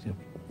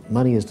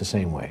 Money is the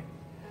same way.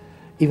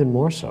 Even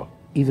more so.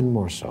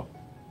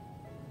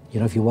 You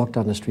know, if you walk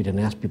down the street and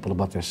ask people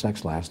about their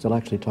sex lives, they'll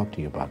actually talk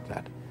to you about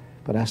that.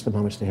 But ask them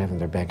how much they have in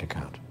their bank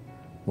account.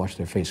 Watch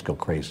their face go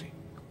crazy.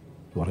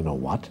 You want to know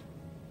what?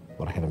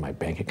 What I have in my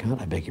bank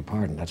account? I beg your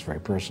pardon, that's very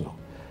personal.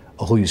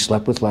 Oh, who you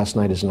slept with last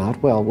night is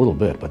not? Well, a little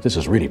bit, but this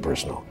is really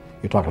personal.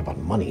 You're talking about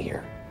money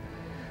here.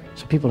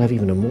 So people have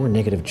even a more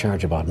negative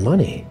charge about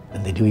money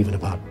than they do even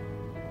about,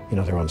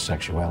 their own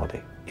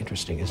sexuality.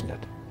 Interesting, isn't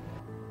it?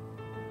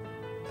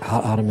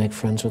 How to make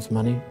friends with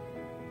money?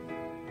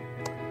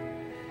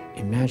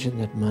 Imagine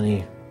that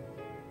money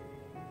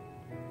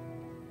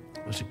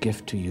was a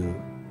gift to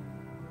you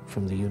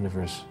from the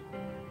universe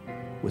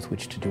with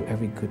which to do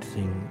every good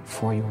thing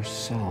for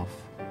yourself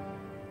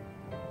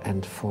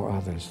and for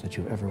others that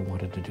you ever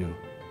wanted to do.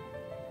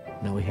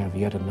 Now we have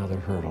yet another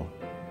hurdle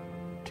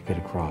to get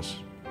across.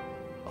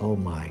 Oh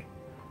my,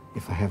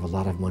 if I have a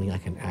lot of money, I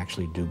can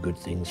actually do good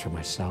things for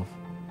myself.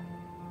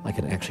 I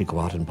can actually go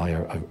out and buy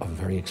a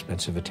very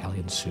expensive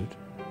Italian suit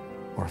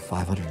or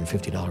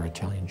 $550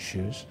 Italian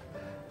shoes.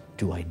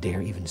 Do I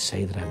dare even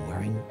say that I'm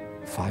wearing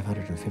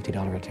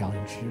 $550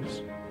 Italian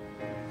shoes?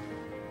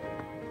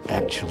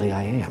 Actually,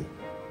 I am.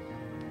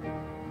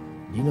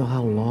 You know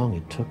how long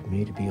it took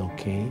me to be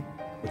okay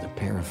with a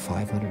pair of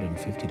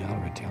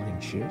 $550 Italian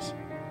shoes?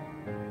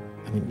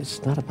 I mean,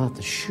 it's not about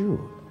the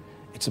shoe.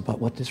 It's about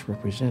what this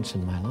represents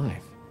in my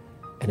life.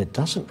 And it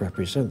doesn't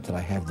represent that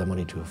I have the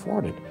money to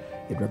afford it.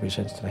 It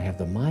represents that I have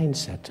the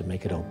mindset to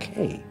make it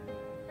okay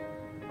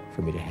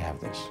for me to have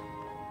this.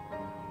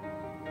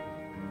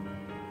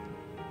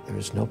 There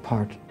is no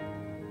part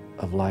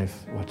of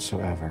life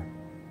whatsoever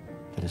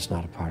that is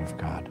not a part of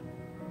God.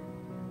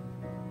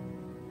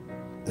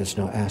 There's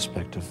no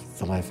aspect of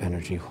the life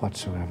energy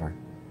whatsoever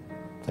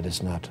that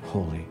is not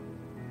holy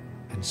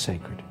and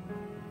sacred.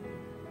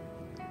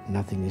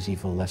 Nothing is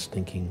evil, lest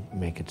thinking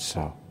make it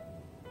so.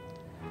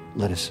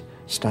 Let us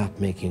stop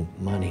making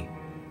money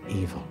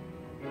evil.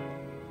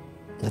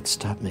 Let's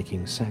stop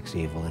making sex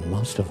evil, and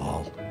most of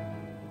all,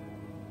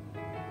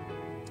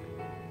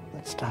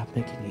 let's stop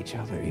making each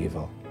other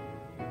evil.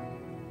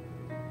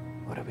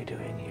 What are we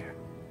doing here?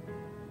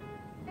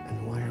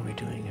 And why are we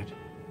doing it?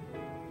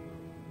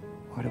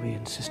 Why do we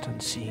insist on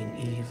seeing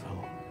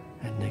evil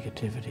and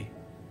negativity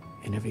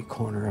in every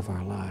corner of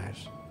our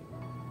lives?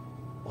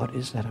 What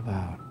is that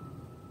about?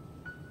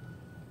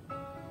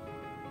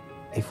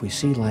 If we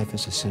see life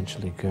as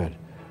essentially good,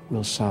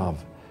 we'll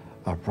solve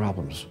our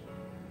problems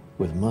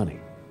with money,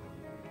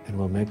 and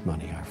we'll make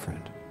money our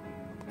friend.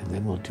 And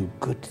then we'll do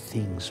good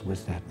things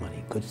with that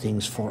money, good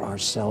things for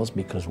ourselves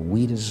because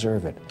we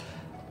deserve it.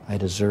 I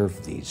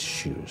deserve these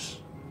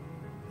shoes,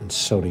 and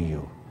so do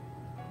you.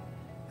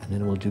 And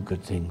then we'll do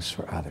good things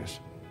for others.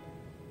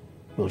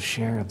 We'll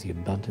share of the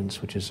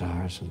abundance which is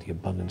ours and the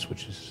abundance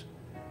which is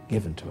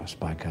given to us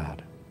by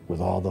God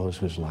with all those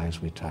whose lives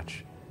we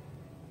touch.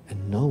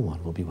 And no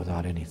one will be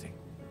without anything.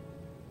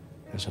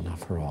 There's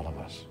enough for all of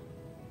us.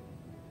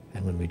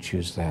 And when we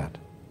choose that,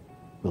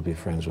 we'll be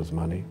friends with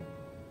money,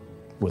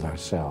 with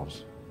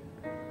ourselves,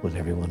 with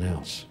everyone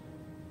else,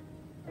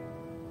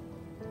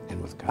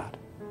 and with God.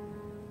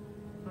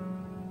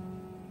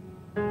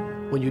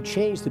 When you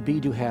change the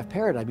be-do-have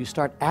paradigm, you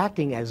start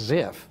acting as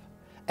if,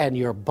 and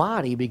your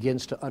body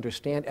begins to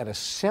understand at a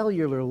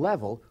cellular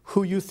level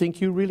who you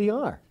think you really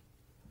are.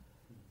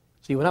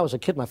 See, when I was a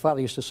kid, my father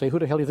used to say, who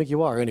the hell do you think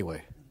you are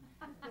anyway?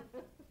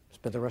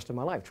 Spent the rest of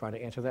my life trying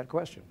to answer that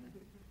question.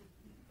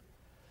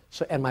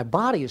 So, and my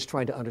body is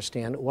trying to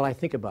understand what I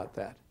think about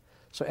that.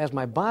 So as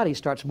my body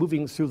starts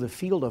moving through the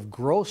field of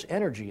gross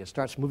energy, it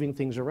starts moving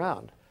things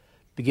around.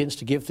 begins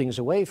to give things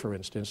away, for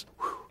instance,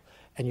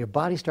 and your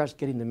body starts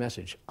getting the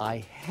message,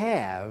 I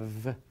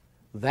have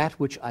that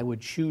which I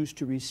would choose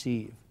to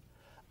receive.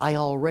 I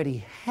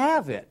already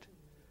have it.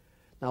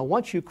 Now,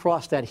 once you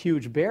cross that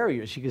huge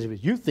barrier,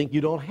 you think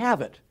you don't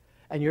have it,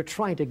 and you're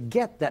trying to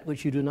get that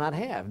which you do not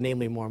have,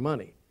 namely more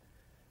money.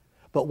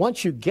 But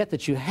once you get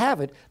that you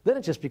have it, then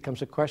it just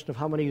becomes a question of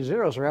how many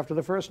zeros are after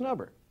the first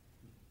number.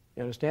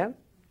 You understand?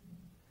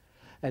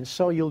 And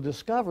so you'll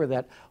discover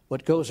that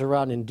what goes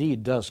around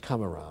indeed does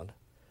come around.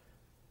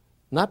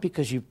 Not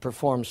because you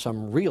performed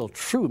some real,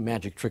 true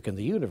magic trick in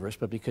the universe,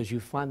 but because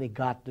you finally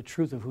got the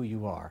truth of who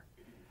you are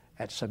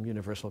at some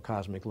universal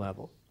cosmic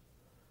level.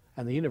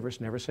 And the universe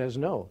never says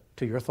no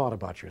to your thought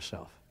about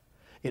yourself.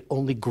 It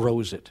only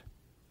grows it.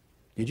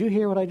 Did you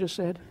hear what I just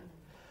said?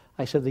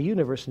 I said the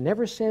universe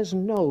never says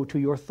no to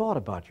your thought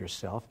about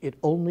yourself. It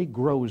only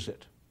grows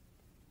it.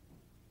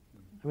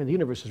 I mean, the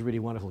universe is really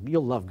wonderful.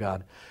 You'll love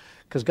God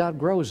because God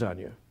grows on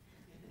you.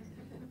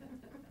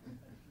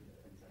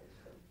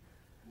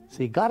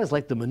 See, God is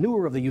like the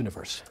manure of the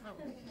universe.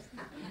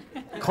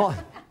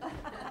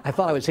 I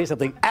thought I would say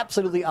something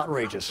absolutely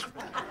outrageous.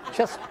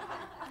 Just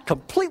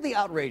completely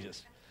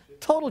outrageous.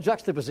 Total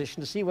juxtaposition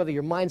to see whether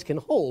your minds can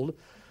hold,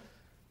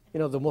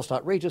 the most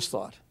outrageous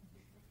thought.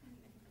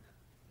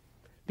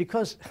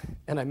 Because,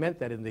 and I meant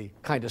that in the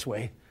kindest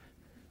way,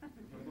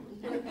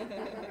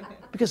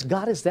 because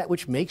God is that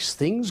which makes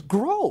things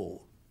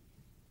grow.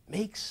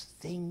 Makes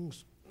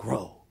things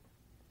grow.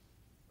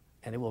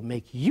 And it will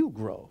make you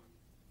grow.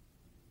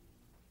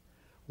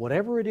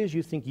 Whatever it is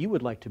you think you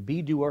would like to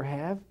be, do, or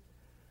have,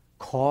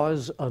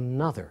 cause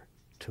another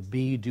to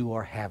be, do,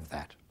 or have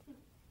that.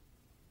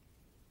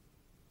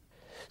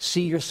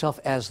 See yourself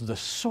as the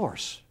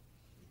source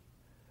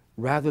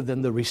rather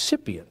than the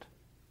recipient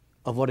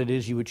of what it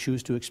is you would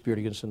choose to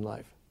experience in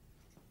life.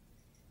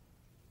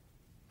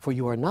 For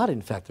you are not,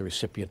 in fact, the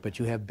recipient, but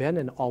you have been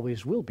and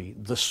always will be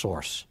the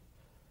source.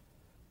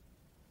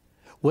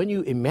 When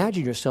you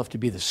imagine yourself to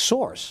be the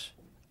source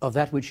of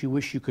that which you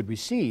wish you could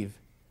receive,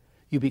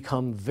 you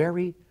become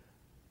very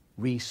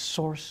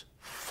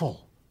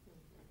resourceful.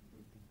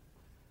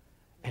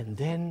 And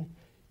then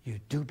you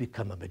do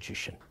become a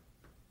magician.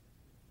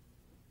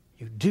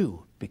 You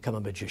do become a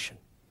magician.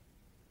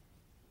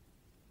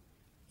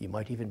 You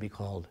might even be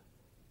called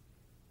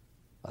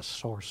a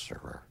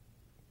sorcerer.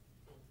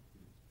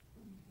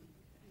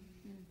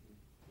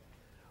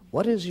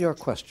 What is your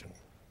question?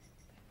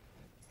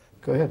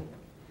 Go ahead.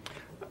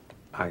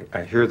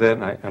 I hear that,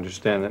 and I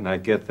understand that, and I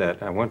get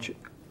that. I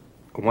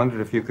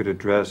wondered if you could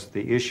address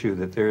the issue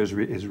that there is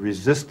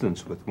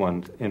resistance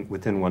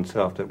within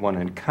oneself that one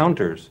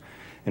encounters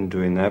in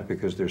doing that,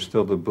 because there's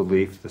still the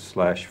belief,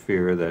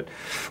 fear that,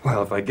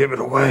 well, if I give it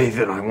away,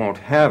 then I won't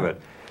have it.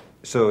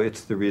 So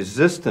it's the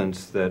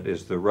resistance that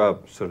is the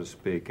rub, so to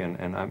speak, and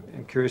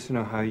I'm curious to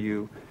know how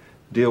you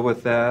deal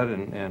with that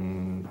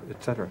and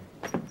et cetera.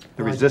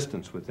 The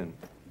resistance within.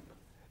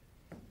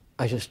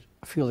 I just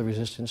feel the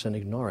resistance and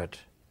ignore it.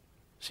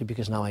 See,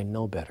 because now I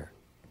know better.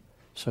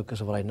 So,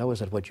 because what I know is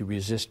that what you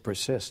resist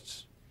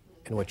persists,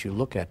 and what you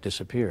look at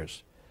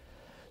disappears.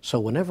 So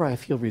whenever I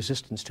feel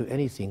resistance to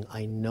anything,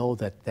 I know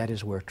that that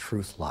is where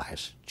truth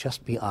lies,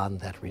 just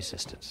beyond that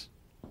resistance.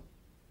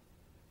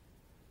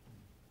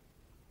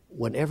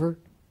 Whenever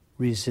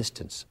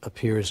resistance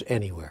appears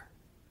anywhere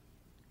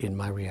in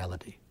my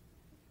reality,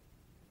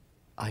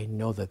 I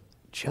know that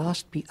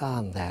just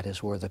beyond that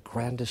is where the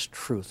grandest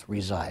truth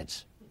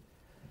resides.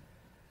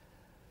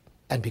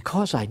 And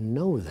because I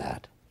know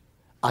that,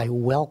 I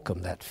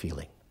welcome that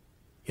feeling.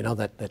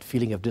 That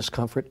feeling of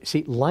discomfort.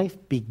 See, life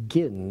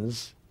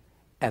begins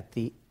at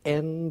the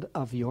end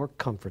of your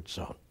comfort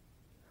zone.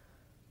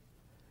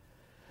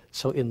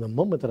 So in the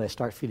moment that I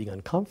start feeling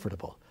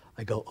uncomfortable,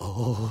 I go,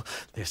 oh,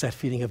 there's that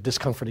feeling of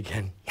discomfort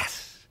again.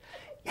 Yes,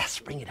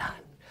 bring it on.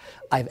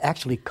 I'm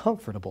actually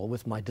comfortable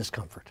with my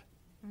discomfort,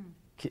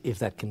 if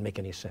that can make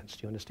any sense.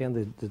 Do you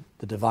understand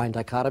the divine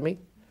dichotomy?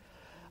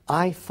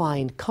 I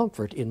find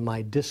comfort in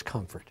my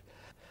discomfort.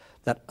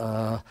 That,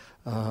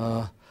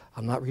 I'm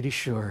not really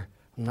sure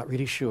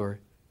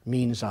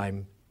means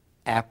I'm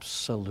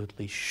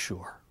absolutely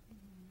sure.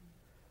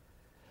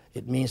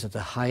 It means that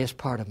the highest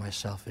part of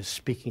myself is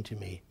speaking to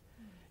me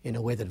in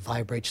a way that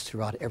vibrates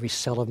throughout every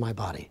cell of my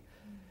body,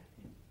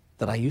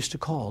 that I used to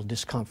call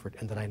discomfort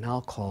and that I now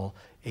call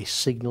a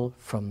signal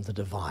from the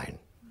divine.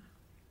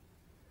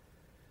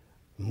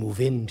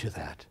 Move into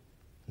that,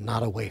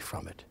 not away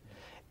from it.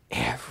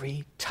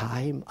 Every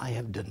time I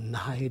have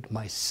denied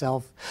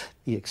myself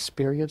the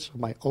experience of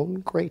my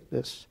own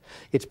greatness,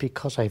 it's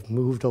because I've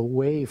moved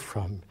away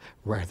from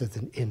rather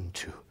than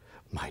into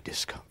my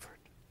discomfort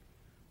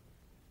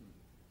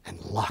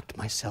and locked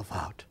myself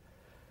out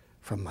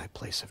from my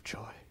place of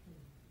joy.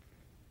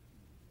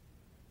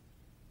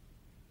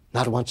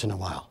 Not once in a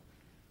while,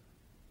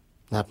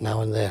 not now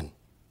and then,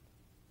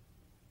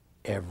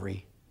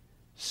 every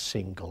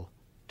single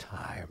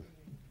time.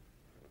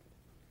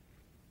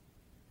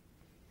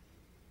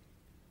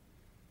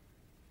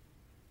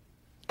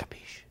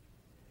 Capiche?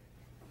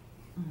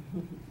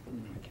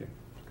 Thank you.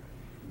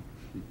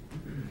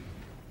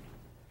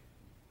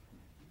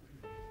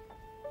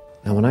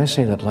 when I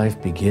say that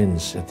life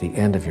begins at the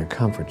end of your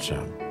comfort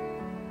zone,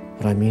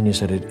 what I mean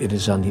is that it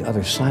is on the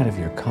other side of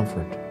your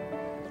comfort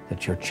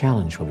that your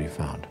challenge will be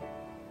found.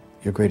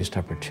 Your greatest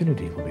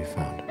opportunity will be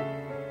found.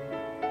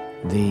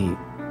 The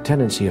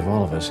tendency of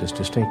all of us is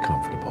to stay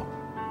comfortable,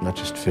 not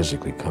just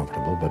physically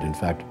comfortable, but in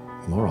fact,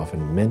 more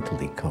often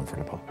mentally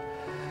comfortable.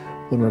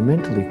 When we're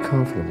mentally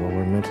comfortable,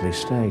 we're mentally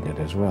stagnant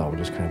as well. We're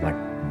just kind of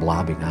like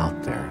blobbing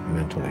out there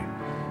mentally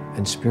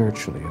and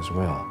spiritually as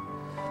well.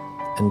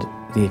 And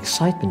the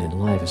excitement in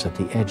life is at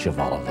the edge of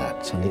all of that.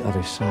 It's on the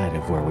other side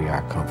of where we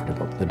are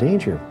comfortable. The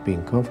danger of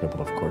being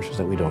comfortable, of course, is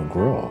that we don't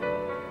grow.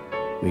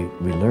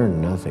 We learn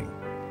nothing,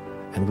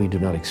 and we do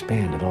not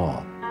expand at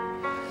all.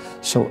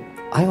 So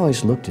I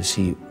always look to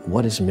see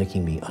what is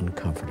making me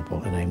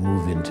uncomfortable, and I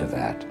move into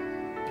that,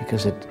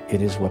 because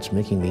it is what's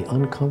making me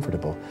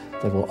uncomfortable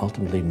that will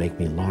ultimately make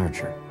me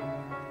larger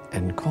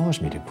and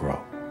cause me to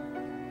grow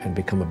and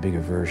become a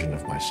bigger version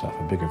of myself,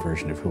 a bigger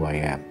version of who I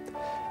am.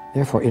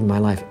 Therefore, in my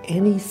life,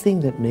 anything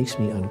that makes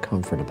me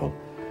uncomfortable,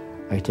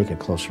 I take a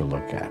closer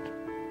look at.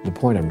 The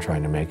point I'm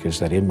trying to make is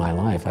that in my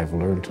life, I've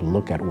learned to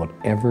look at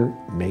whatever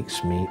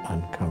makes me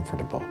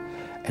uncomfortable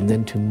and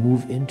then to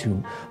move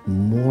into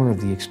more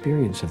of the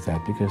experience of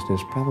that, because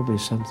there's probably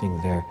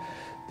something there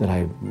that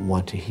I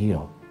want to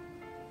heal,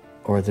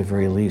 or at the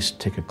very least,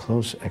 take a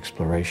close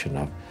exploration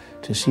of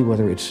to see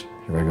whether it's,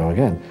 here I go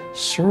again,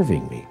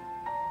 serving me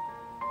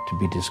to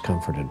be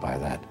discomforted by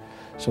that.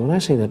 So when I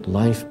say that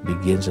life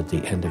begins at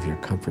the end of your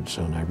comfort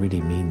zone, I really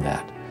mean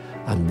that.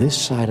 On this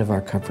side of our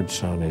comfort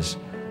zone is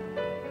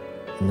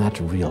not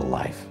real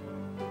life,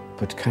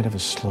 but kind of a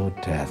slow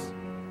death.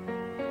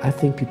 I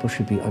think people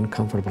should be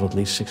uncomfortable at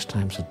least 6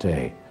 times a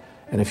day.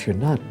 And if you're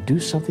not, do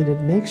something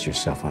that makes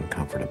yourself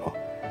uncomfortable.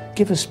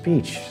 Give a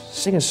speech,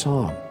 sing a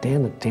song,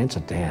 dance a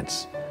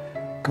dance.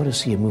 Go to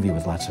see a movie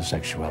with lots of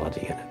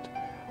sexuality in it,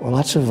 or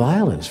lots of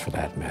violence for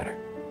that matter,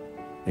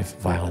 if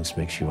violence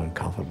makes you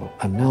uncomfortable.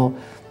 I'm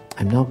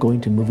now going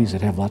to movies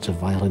that have lots of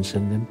violence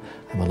in them.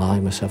 I'm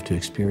allowing myself to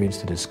experience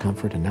the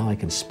discomfort, and now I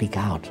can speak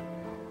out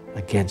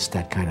against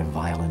that kind of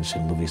violence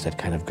in movies, that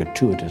kind of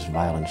gratuitous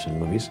violence in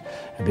movies,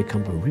 and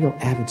become a real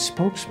avid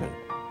spokesman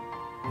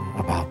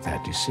about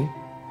that, you see?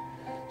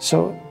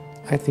 So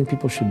I think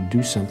people should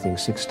do something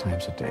 6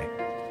 times a day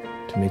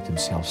to make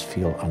themselves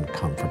feel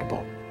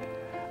uncomfortable.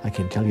 I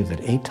can tell you that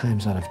 8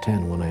 times out of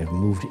 10, when I have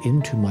moved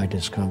into my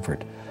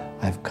discomfort,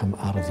 I've come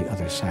out of the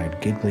other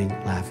side giggling,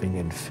 laughing,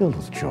 and filled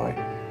with joy.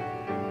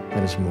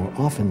 That is more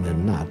often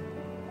than not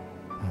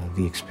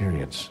the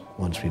experience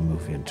once we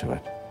move into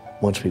it,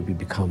 once we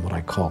become what I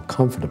call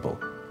comfortable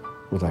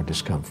with our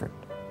discomfort.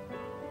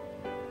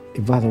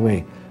 And by the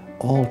way,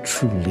 all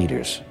true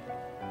leaders,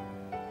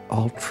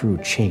 all true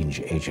change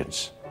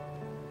agents,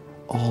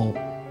 all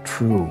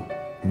true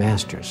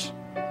masters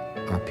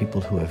are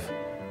people who have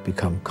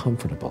become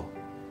comfortable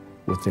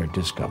with their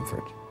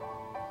discomfort.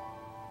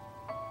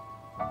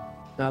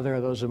 Now there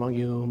are those among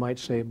you who might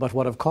say, but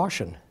what of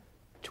caution?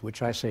 To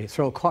which I say,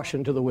 throw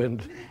caution to the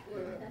wind.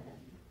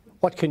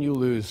 What can you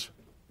lose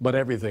but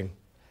everything?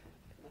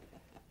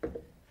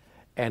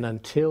 And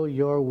until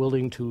you're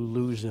willing to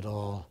lose it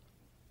all,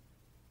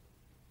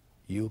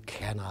 you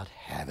cannot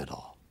have it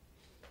all.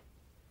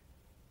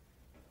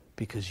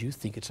 Because you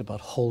think it's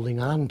about holding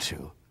on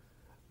to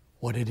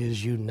what it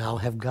is you now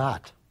have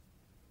got.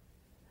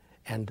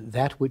 And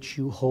that which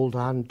you hold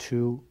on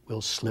to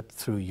will slip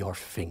through your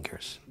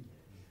fingers.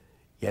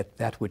 Yet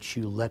that which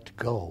you let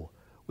go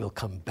will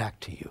come back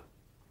to you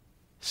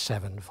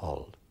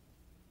 7-fold.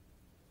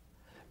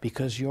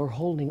 Because you're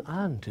holding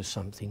on to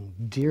something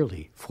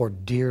dearly, for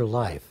dear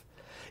life,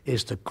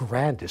 is the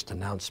grandest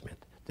announcement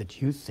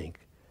that you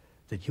think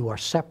that you are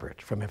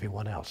separate from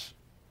everyone else.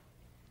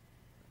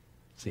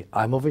 See,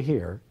 I'm over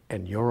here,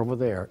 and you're over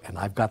there, and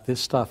I've got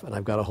this stuff, and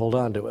I've got to hold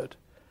on to it.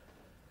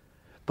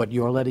 But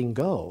your letting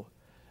go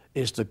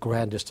is the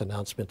grandest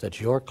announcement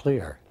that you're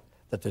clear,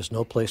 that there's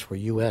no place where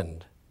you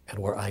end and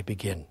where I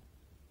begin.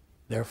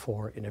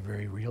 Therefore, in a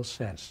very real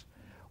sense,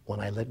 when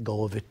I let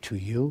go of it to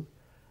you,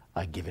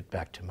 I give it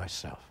back to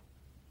myself.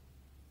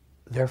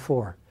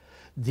 Therefore,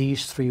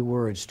 these 3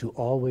 words to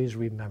always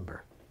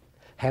remember.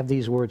 Have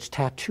these words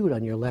tattooed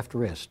on your left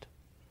wrist.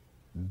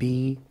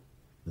 Be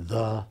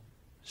the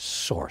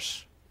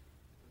source.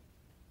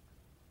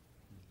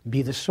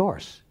 Be the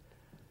source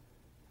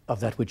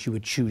of that which you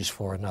would choose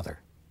for another.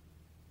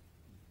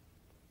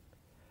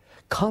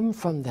 Come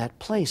from that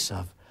place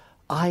of,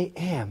 I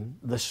am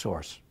the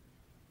source.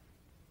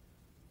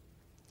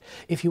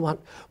 If you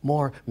want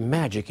more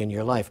magic in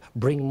your life,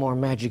 bring more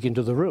magic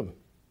into the room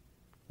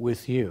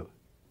with you.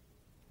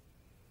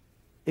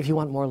 If you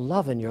want more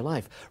love in your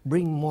life,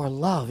 bring more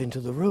love into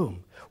the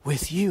room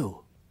with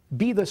you.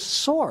 Be the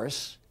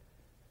source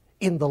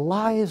in the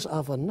lives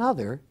of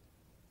another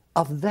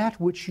of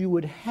that which you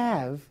would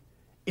have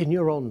in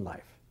your own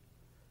life.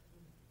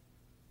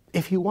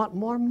 If you want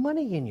more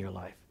money in your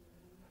life,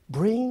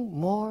 bring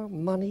more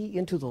money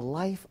into the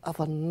life of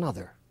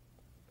another.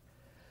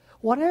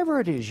 Whatever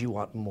it is you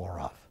want more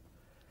of,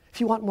 If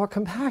you want more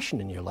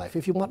compassion in your life,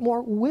 if you want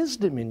more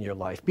wisdom in your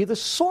life, be the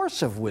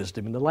source of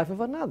wisdom in the life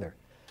of another.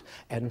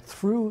 And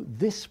through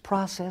this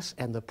process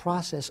and the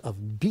process of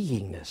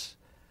beingness,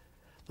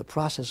 the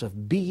process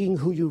of being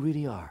who you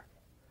really are,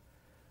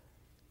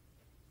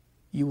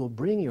 you will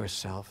bring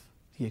yourself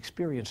the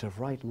experience of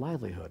right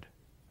livelihood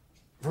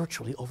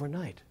virtually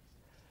overnight.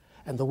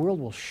 And the world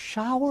will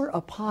shower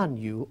upon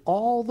you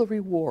all the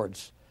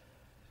rewards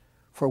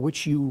for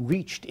which you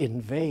reached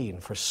in vain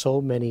for so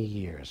many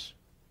years.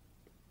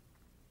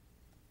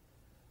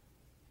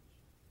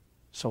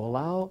 So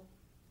allow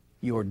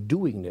your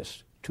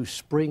doingness to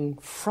spring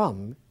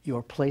from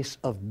your place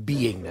of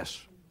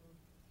beingness.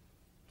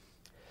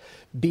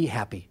 Be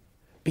happy,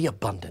 be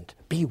abundant,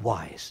 be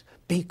wise,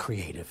 be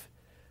creative,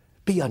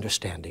 be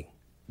understanding,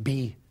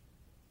 be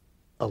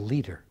a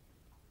leader.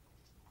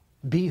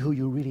 Be who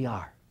you really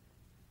are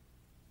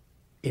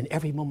in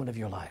every moment of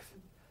your life.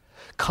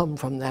 Come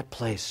from that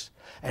place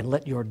and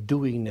let your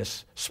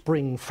doingness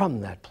spring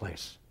from that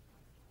place.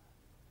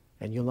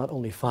 And you'll not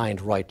only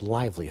find right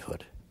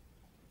livelihood,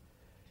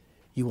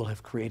 you will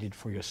have created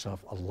for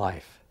yourself a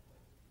life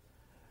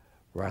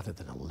rather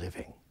than a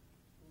living.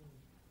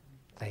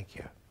 Thank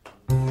you.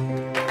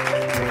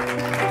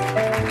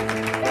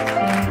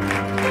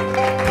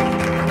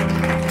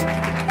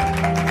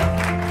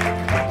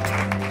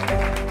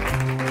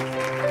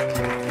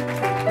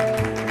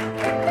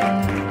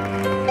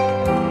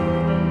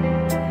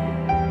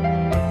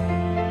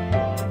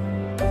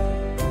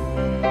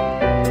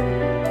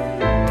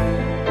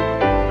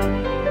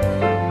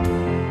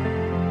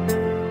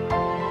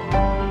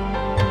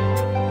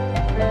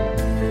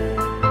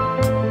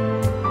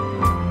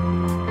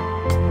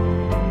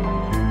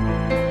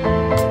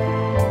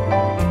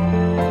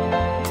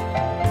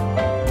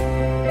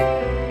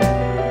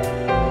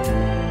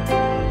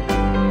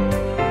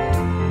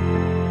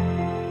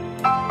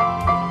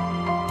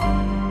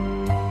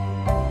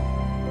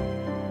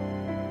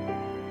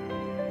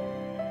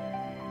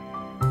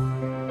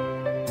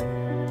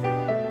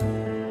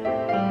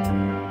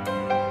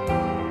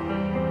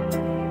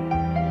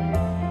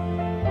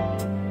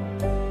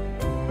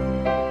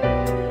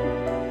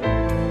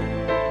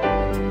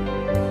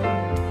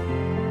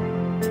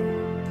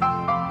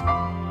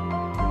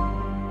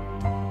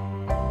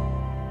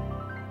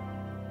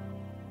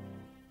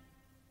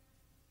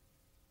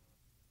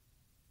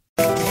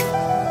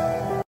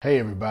 Hey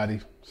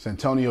everybody, it's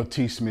Antonio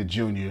T. Smith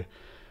Jr.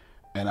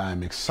 and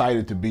I'm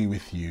excited to be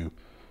with you.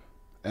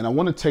 And I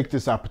want to take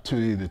this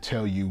opportunity to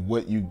tell you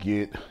what you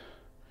get,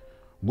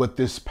 what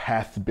this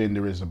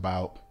Pathbender is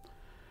about.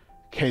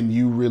 Can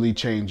you really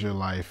change your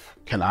life?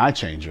 Can I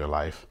change your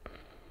life?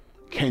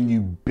 Can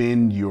you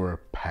bend your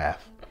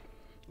path?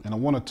 And I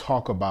want to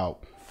talk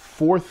about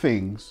 4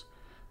 things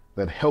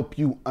that help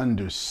you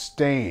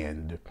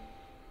understand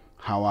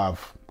how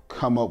I've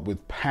come up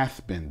with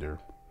Pathbender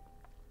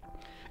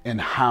and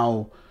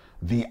how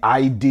the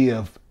idea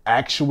of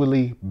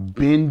actually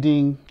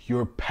bending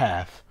your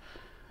path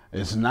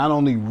is not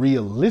only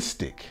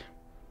realistic,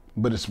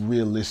 but it's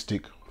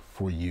realistic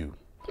for you.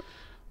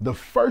 The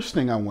first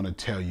thing I want to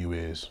tell you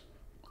is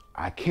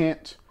I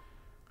can't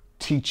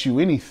teach you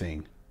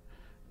anything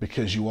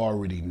because you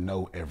already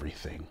know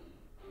everything.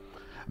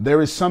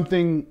 There is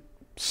something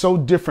so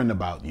different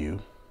about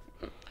you.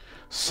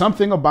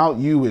 Something about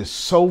you is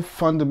so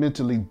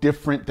fundamentally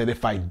different that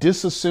if I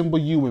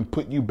disassemble you and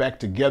put you back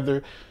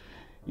together,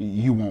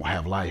 you won't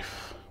have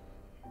life.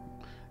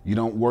 You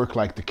don't work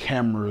like the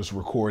cameras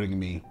recording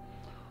me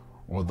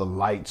or the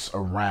lights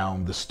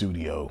around the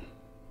studio.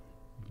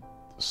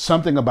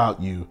 Something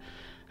about you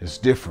is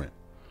different.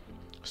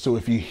 So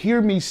if you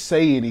hear me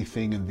say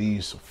anything in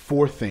these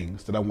 4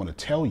 things that I want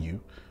to tell you,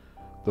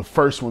 the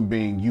first one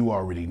being you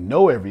already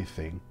know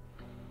everything.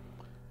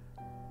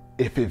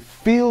 If it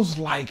feels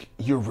like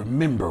you're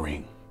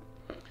remembering,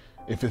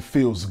 if it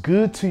feels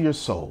good to your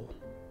soul,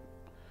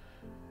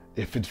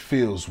 if it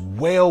feels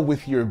well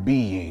with your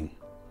being,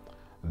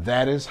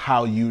 that is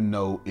how you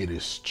know it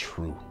is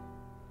true.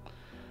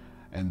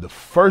 And the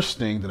first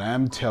thing that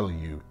I'm telling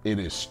you, it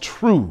is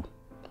true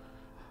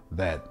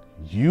that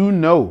you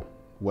know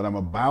what I'm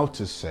about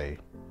to say,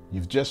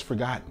 you've just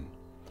forgotten.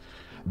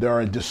 There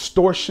are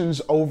distortions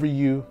over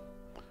you.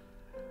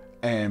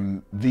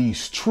 And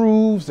these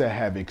truths that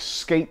have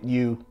escaped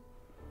you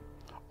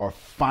are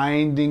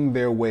finding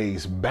their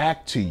ways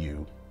back to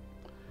you.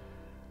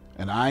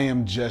 And I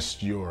am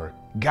just your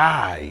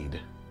guide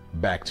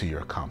back to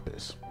your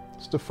compass.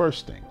 It's the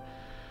first thing.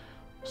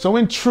 So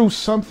in truth,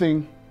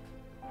 something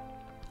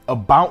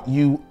about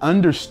you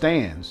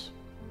understands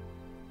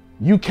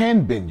you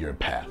can bend your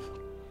path.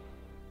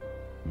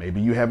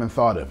 Maybe you haven't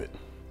thought of it.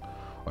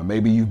 Or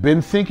maybe you've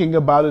been thinking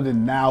about it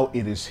and now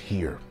it is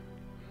here.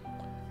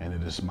 And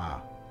it is my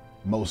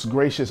most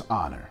gracious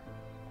honor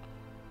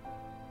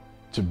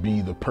to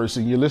be the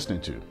person you're listening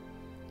to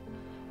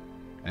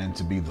and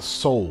to be the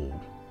soul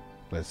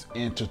that's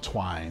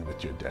intertwined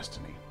with your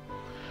destiny.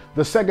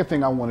 The second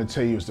thing I want to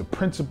tell you is the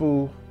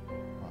principle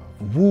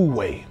of Wu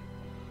Wei.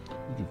 You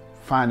can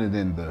find it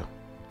in the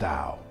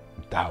Tao,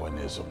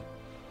 Taoism.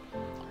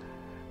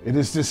 It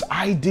is this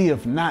idea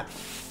of not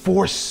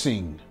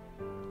forcing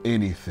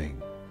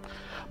anything.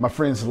 My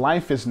friends,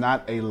 life is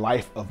not a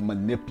life of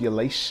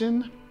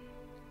manipulation.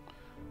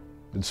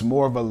 It's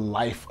more of a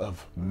life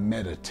of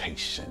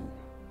meditation.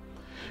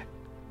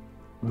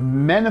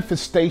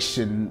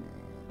 Manifestation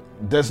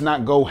does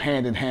not go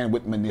hand in hand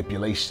with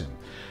manipulation.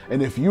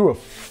 And if you are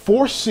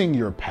forcing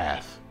your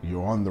path,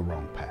 you're on the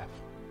wrong path.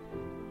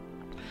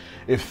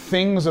 If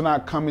things are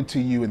not coming to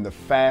you in the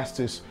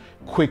fastest,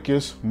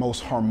 quickest,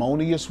 most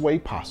harmonious way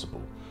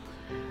possible,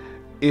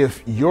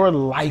 if your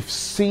life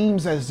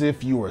seems as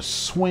if you are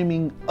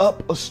swimming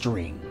up a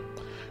stream,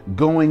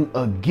 going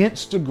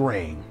against the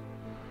grain,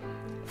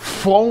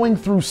 flowing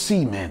through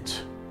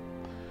cement,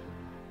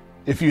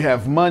 if you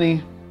have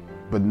money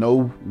but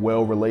no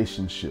well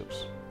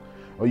relationships,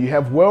 or you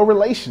have well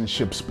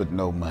relationships but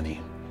no money,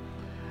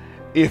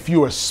 if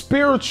you are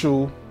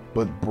spiritual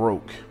but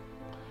broke,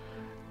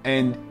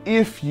 and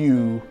if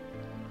you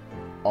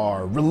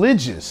are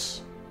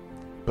religious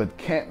but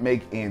can't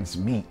make ends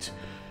meet,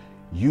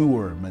 you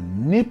are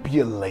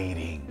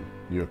manipulating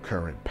your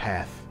current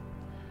path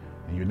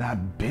and you're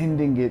not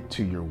bending it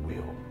to your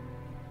will.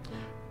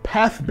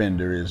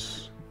 Pathbender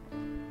is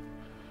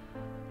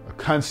a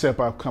concept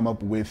I've come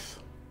up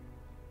with.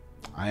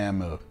 I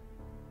am a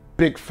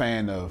big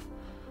fan of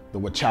the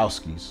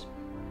Wachowskis.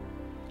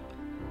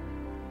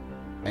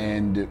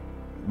 And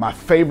my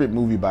favorite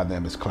movie by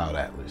them is Cloud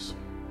Atlas.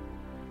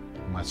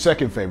 My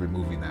second favorite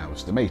movie now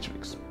is The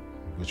Matrix,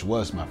 which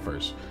was my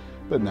first,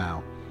 but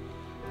now.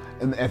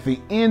 And at the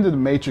end of The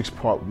Matrix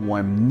Part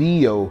 1,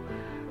 Neo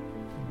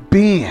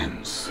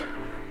bends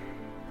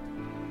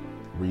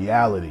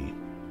reality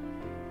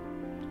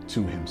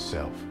to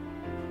himself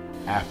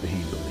after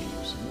he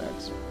believes. And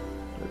that's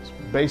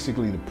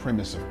basically the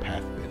premise of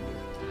Pathbender.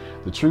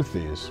 The truth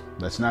is,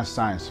 that's not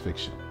science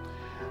fiction.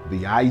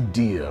 The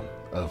idea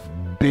of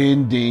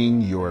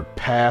bending your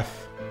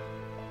path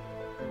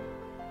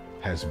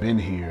has been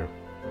here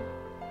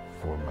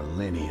for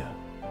millennia.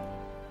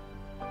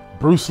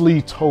 Bruce Lee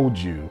told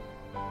you,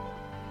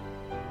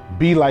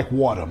 be like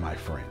water, my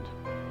friend.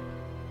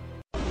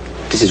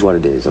 This is what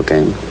it is,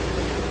 okay?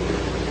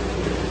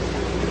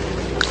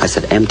 I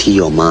said, empty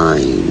your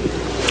mind.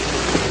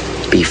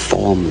 Be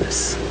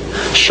formless,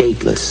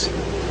 shapeless,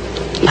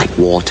 like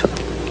water.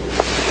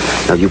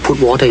 Now you put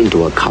water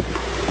into a cup,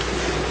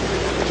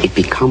 it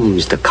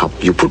becomes the cup.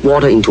 You put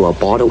water into a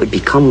bottle, it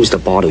becomes the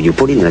bottle. You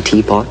put it in a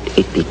teapot,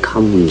 it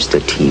becomes the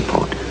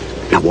teapot.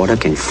 Now water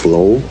can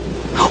flow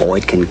or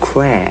it can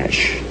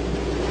crash.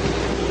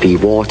 Be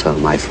water,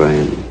 my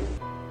friend.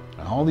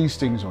 All these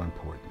things are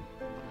important.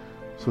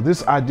 So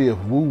this idea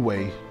of Wu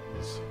Wei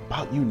is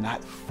about you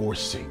not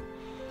forcing.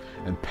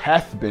 And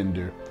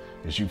Pathbender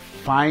is you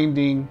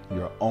finding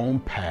your own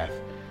path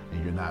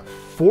and you're not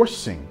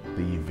forcing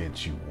the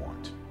events you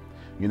want.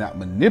 You're not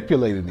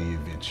manipulating the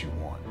events you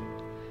want.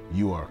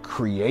 You are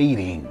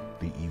creating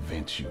the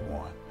events you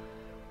want.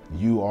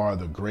 You are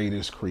the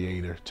greatest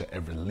creator to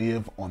ever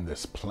live on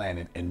this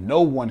planet, and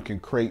no one can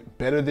create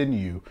better than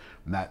you,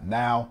 not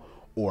now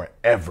or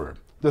ever.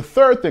 The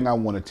third thing I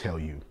want to tell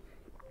you,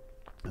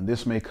 and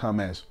this may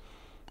come as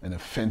an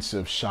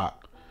offensive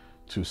shock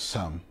to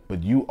some,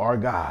 but you are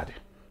God.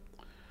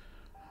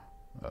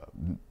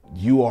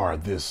 You are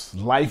this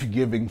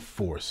life-giving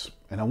force,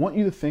 and I want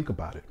you to think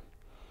about it.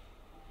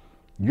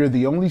 You're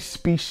the only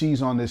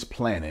species on this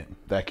planet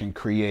that can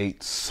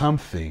create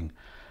something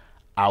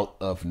out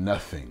of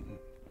nothing.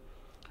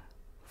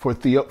 For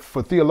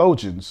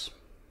theologians,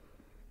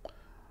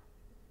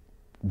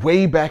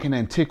 way back in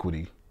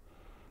antiquity,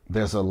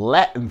 there's a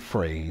Latin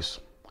phrase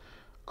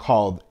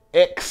called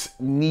ex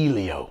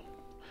nihilo.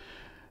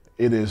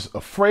 It is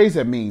a phrase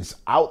that means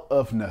out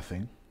of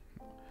nothing,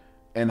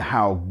 and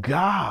how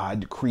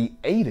God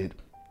created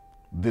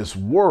this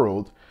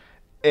world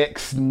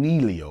ex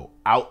nihilo,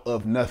 out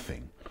of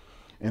nothing.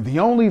 And the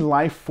only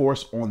life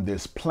force on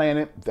this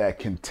planet that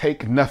can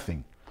take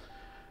nothing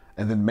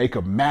and then make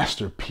a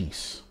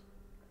masterpiece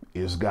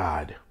is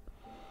God.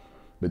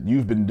 But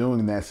you've been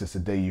doing that since the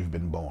day you've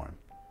been born.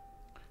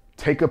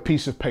 Take a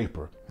piece of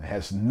paper that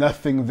has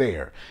nothing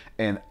there,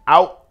 and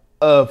out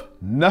of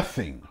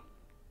nothing,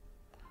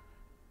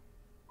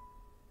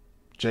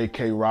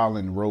 J.K.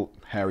 Rowling wrote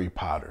Harry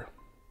Potter.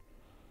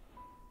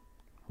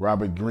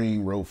 Robert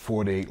Greene wrote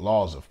 48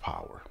 Laws of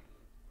Power.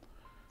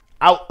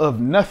 Out of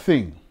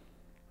nothing,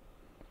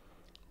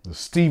 the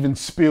Steven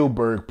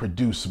Spielberg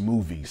produced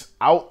movies.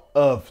 Out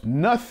of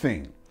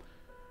nothing,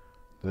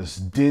 does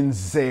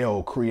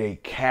Denzel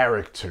create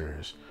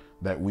characters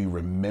that we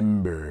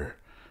remember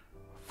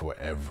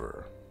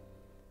forever.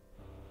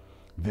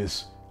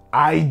 This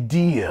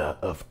idea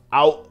of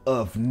out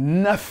of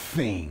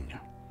nothing.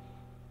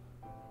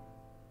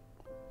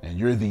 And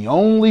you're the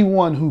only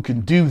one who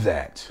can do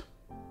that.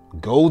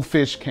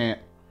 Goldfish can't.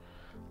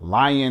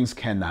 Lions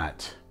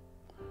cannot.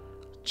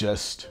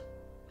 Just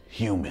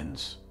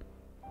humans.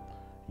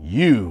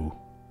 You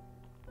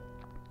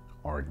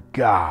are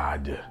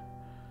God.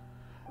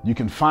 You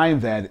can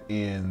find that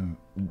in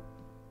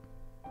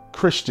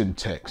Christian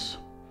texts.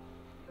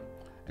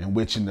 in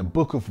which in the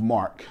book of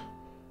Mark,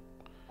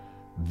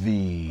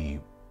 the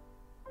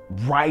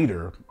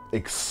writer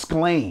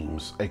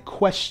exclaims a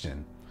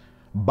question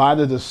by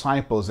the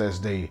disciples as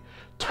they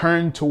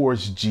turn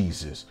towards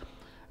Jesus.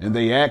 And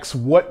they ask,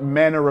 what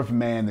manner of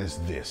man is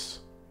this,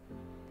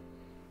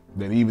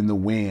 that even the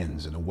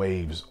winds and the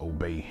waves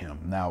obey him?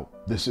 Now,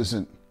 this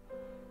isn't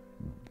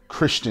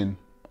Christian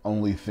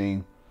only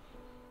thing.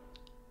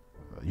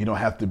 You don't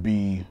have to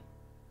be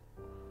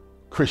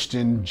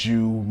Christian,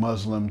 Jew,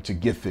 Muslim to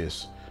get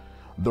this.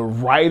 The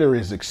writer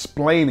is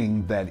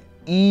explaining that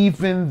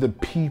even the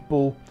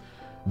people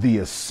the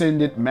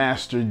ascended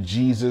master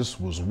Jesus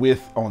was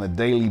with on a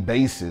daily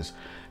basis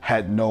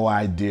had no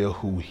idea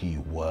who he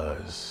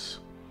was.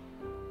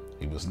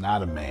 He was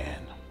not a man.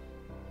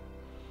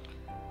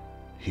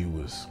 He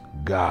was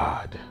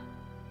God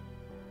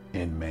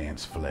in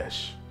man's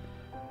flesh.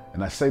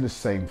 And I say the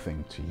same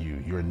thing to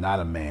you. You're not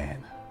a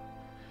man.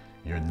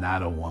 You're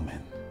not a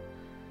woman.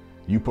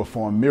 You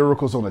perform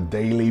miracles on a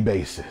daily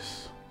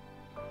basis.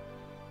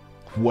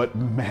 What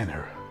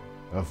manner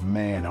of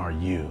man are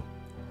you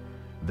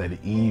that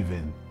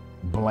even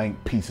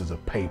blank pieces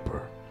of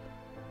paper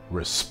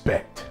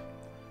respect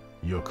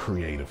your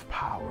creative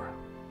power?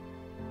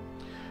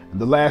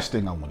 And the last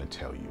thing I want to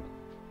tell you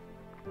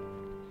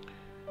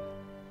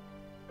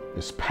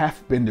is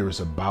Pathbender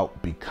is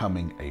about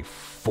becoming a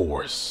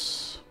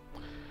force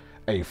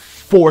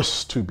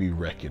to be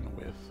reckoned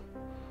with.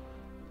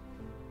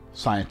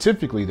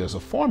 Scientifically, there's a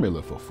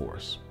formula for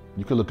force.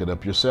 You can look it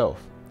up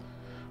yourself.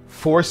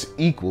 Force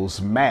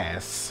equals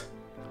mass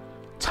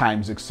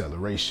times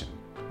acceleration.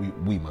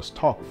 We must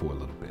talk for a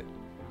little bit.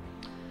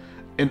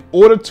 In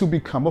order to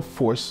become a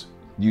force,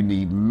 you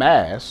need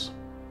mass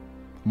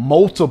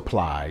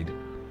multiplied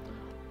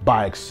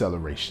by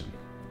acceleration.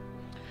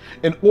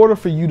 In order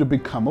for you to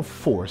become a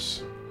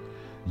force,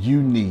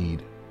 you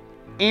need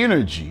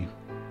energy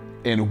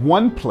in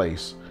one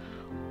place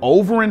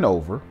over and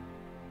over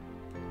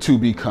to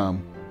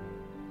become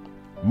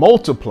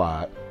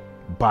multiplied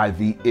by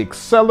the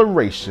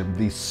acceleration,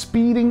 the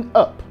speeding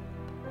up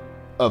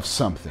of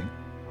something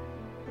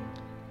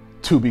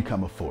to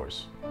become a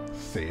force.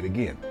 Say it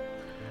again.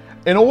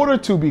 In order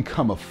to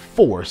become a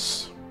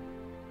force,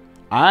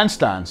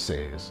 Einstein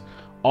says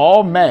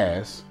all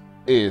mass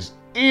is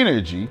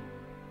energy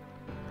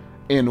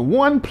in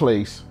one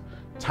place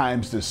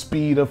times the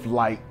speed of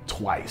light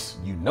twice.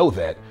 You know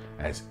that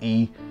as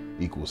E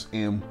equals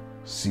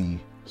mc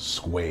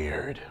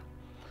squared.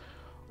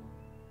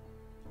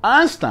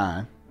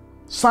 Einstein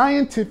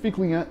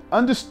scientifically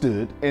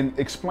understood and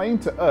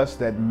explained to us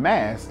that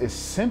mass is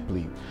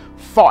simply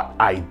thought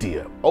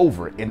idea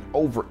over and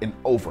over and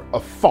over. A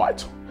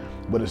thought.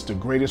 What is the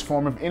greatest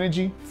form of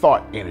energy?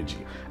 Thought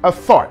energy. A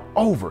thought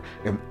over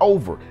and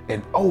over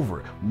and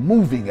over,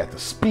 moving at the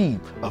speed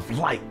of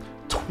light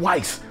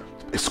twice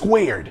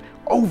squared,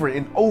 over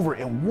and over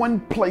in one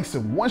place.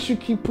 And once you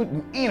keep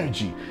putting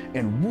energy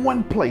in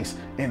one place,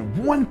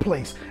 in one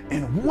place,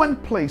 in one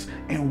place,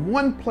 in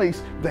one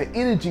place, the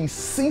energy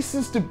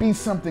ceases to be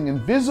something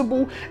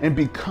invisible and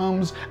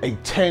becomes a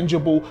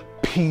tangible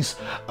piece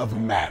of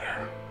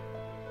matter.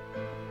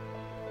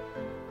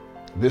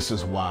 This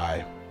is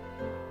why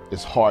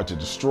it's hard to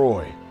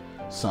destroy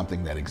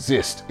something that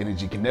exists.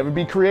 Energy can never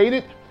be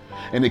created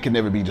and it can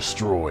never be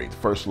destroyed.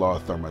 First law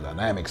of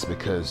thermodynamics,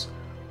 because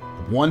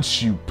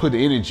once you put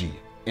energy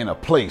in a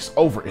place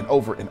over and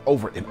over and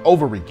over and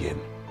over again,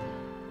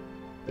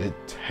 it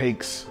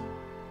takes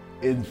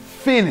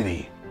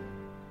infinity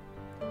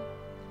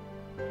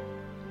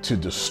to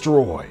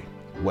destroy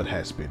what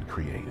has been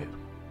created.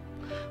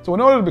 So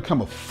in order to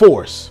become a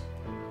force,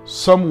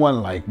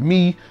 someone like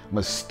me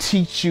must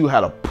teach you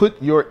how to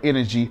put your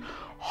energy,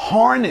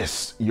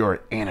 harness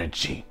your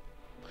energy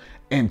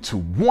into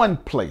one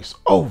place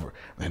over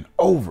and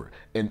over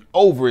and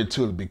over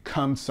until it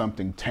becomes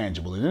something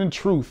tangible. And in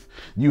truth,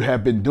 you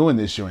have been doing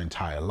this your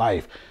entire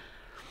life.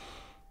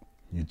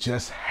 You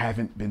just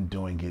haven't been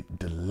doing it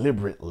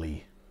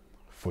deliberately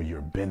for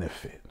your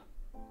benefit.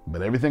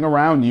 But everything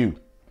around you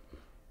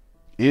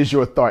is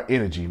your thought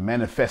energy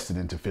manifested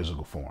into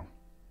physical form.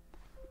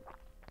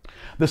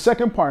 The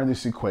second part of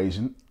this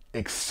equation,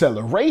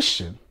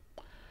 acceleration,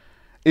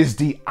 is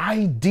the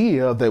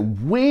idea that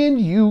when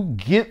you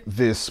get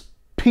this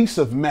piece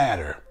of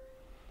matter,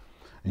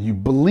 you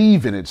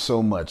believe in it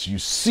so much, you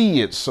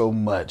see it so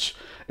much,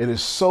 it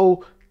is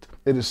so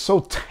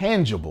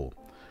tangible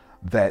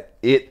that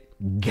it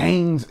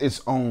gains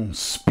its own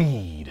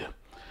speed.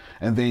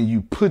 And then you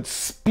put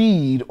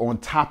speed on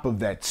top of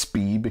that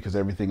speed, because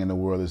everything in the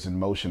world is in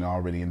motion,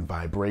 already in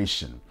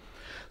vibration.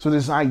 So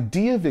this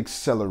idea of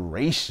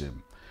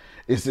acceleration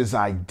is this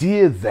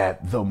idea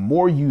that the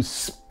more you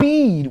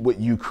speed what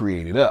you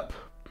created up,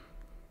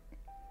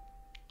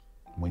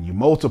 when you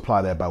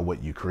multiply that by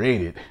what you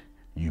created,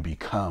 you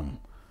become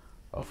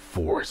a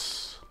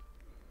force.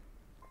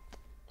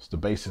 It's the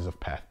basis of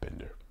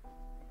Pathbender.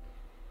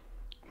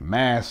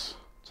 Mass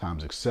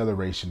times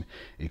acceleration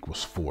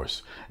equals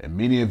force. And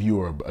many of you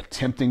are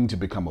attempting to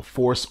become a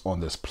force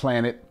on this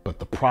planet, but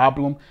the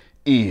problem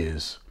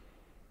is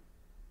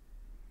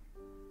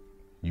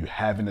you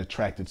haven't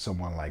attracted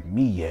someone like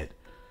me yet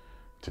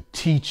to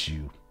teach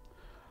you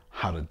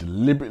how to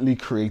deliberately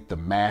create the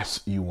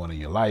mass you want in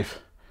your life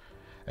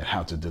and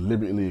how to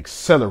deliberately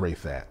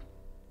accelerate that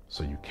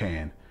so you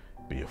can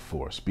be a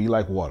force. Be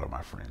like water,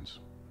 my friends.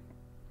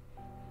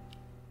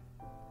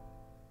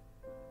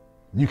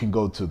 You can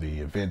go to the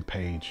event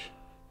page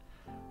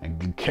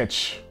and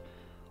catch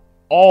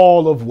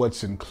all of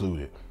what's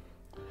included.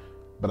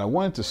 But I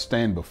wanted to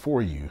stand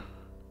before you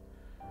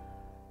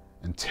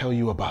and tell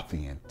you about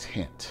the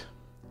intent.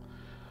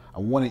 I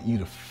wanted you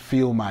to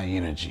feel my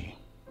energy.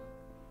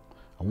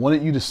 I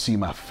wanted you to see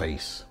my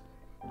face.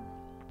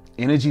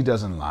 Energy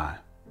doesn't lie.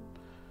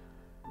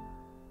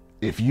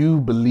 If you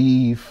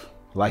believe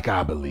like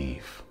I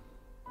believe,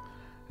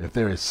 if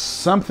there is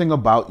something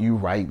about you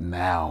right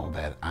now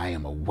that I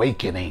am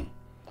awakening,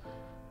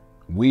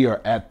 we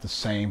are at the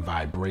same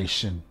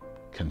vibration.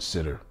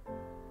 Consider.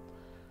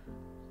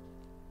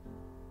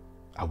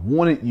 I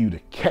wanted you to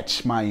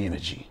catch my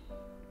energy.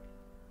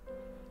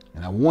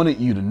 And I wanted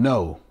you to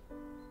know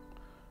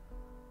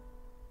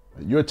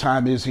that your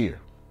time is here.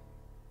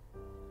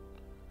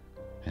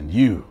 And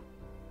you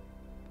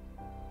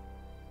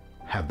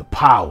have the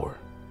power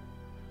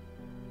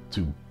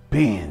to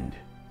bend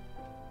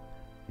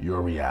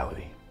your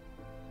reality.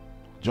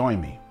 Join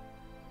me.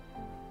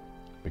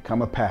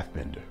 Become a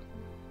pathbender.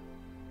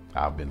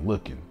 I've been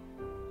looking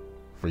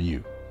for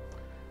you.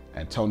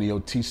 Antonio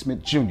T.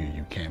 Smith Jr.,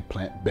 you can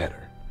plant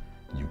better.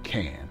 You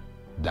can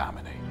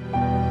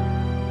dominate.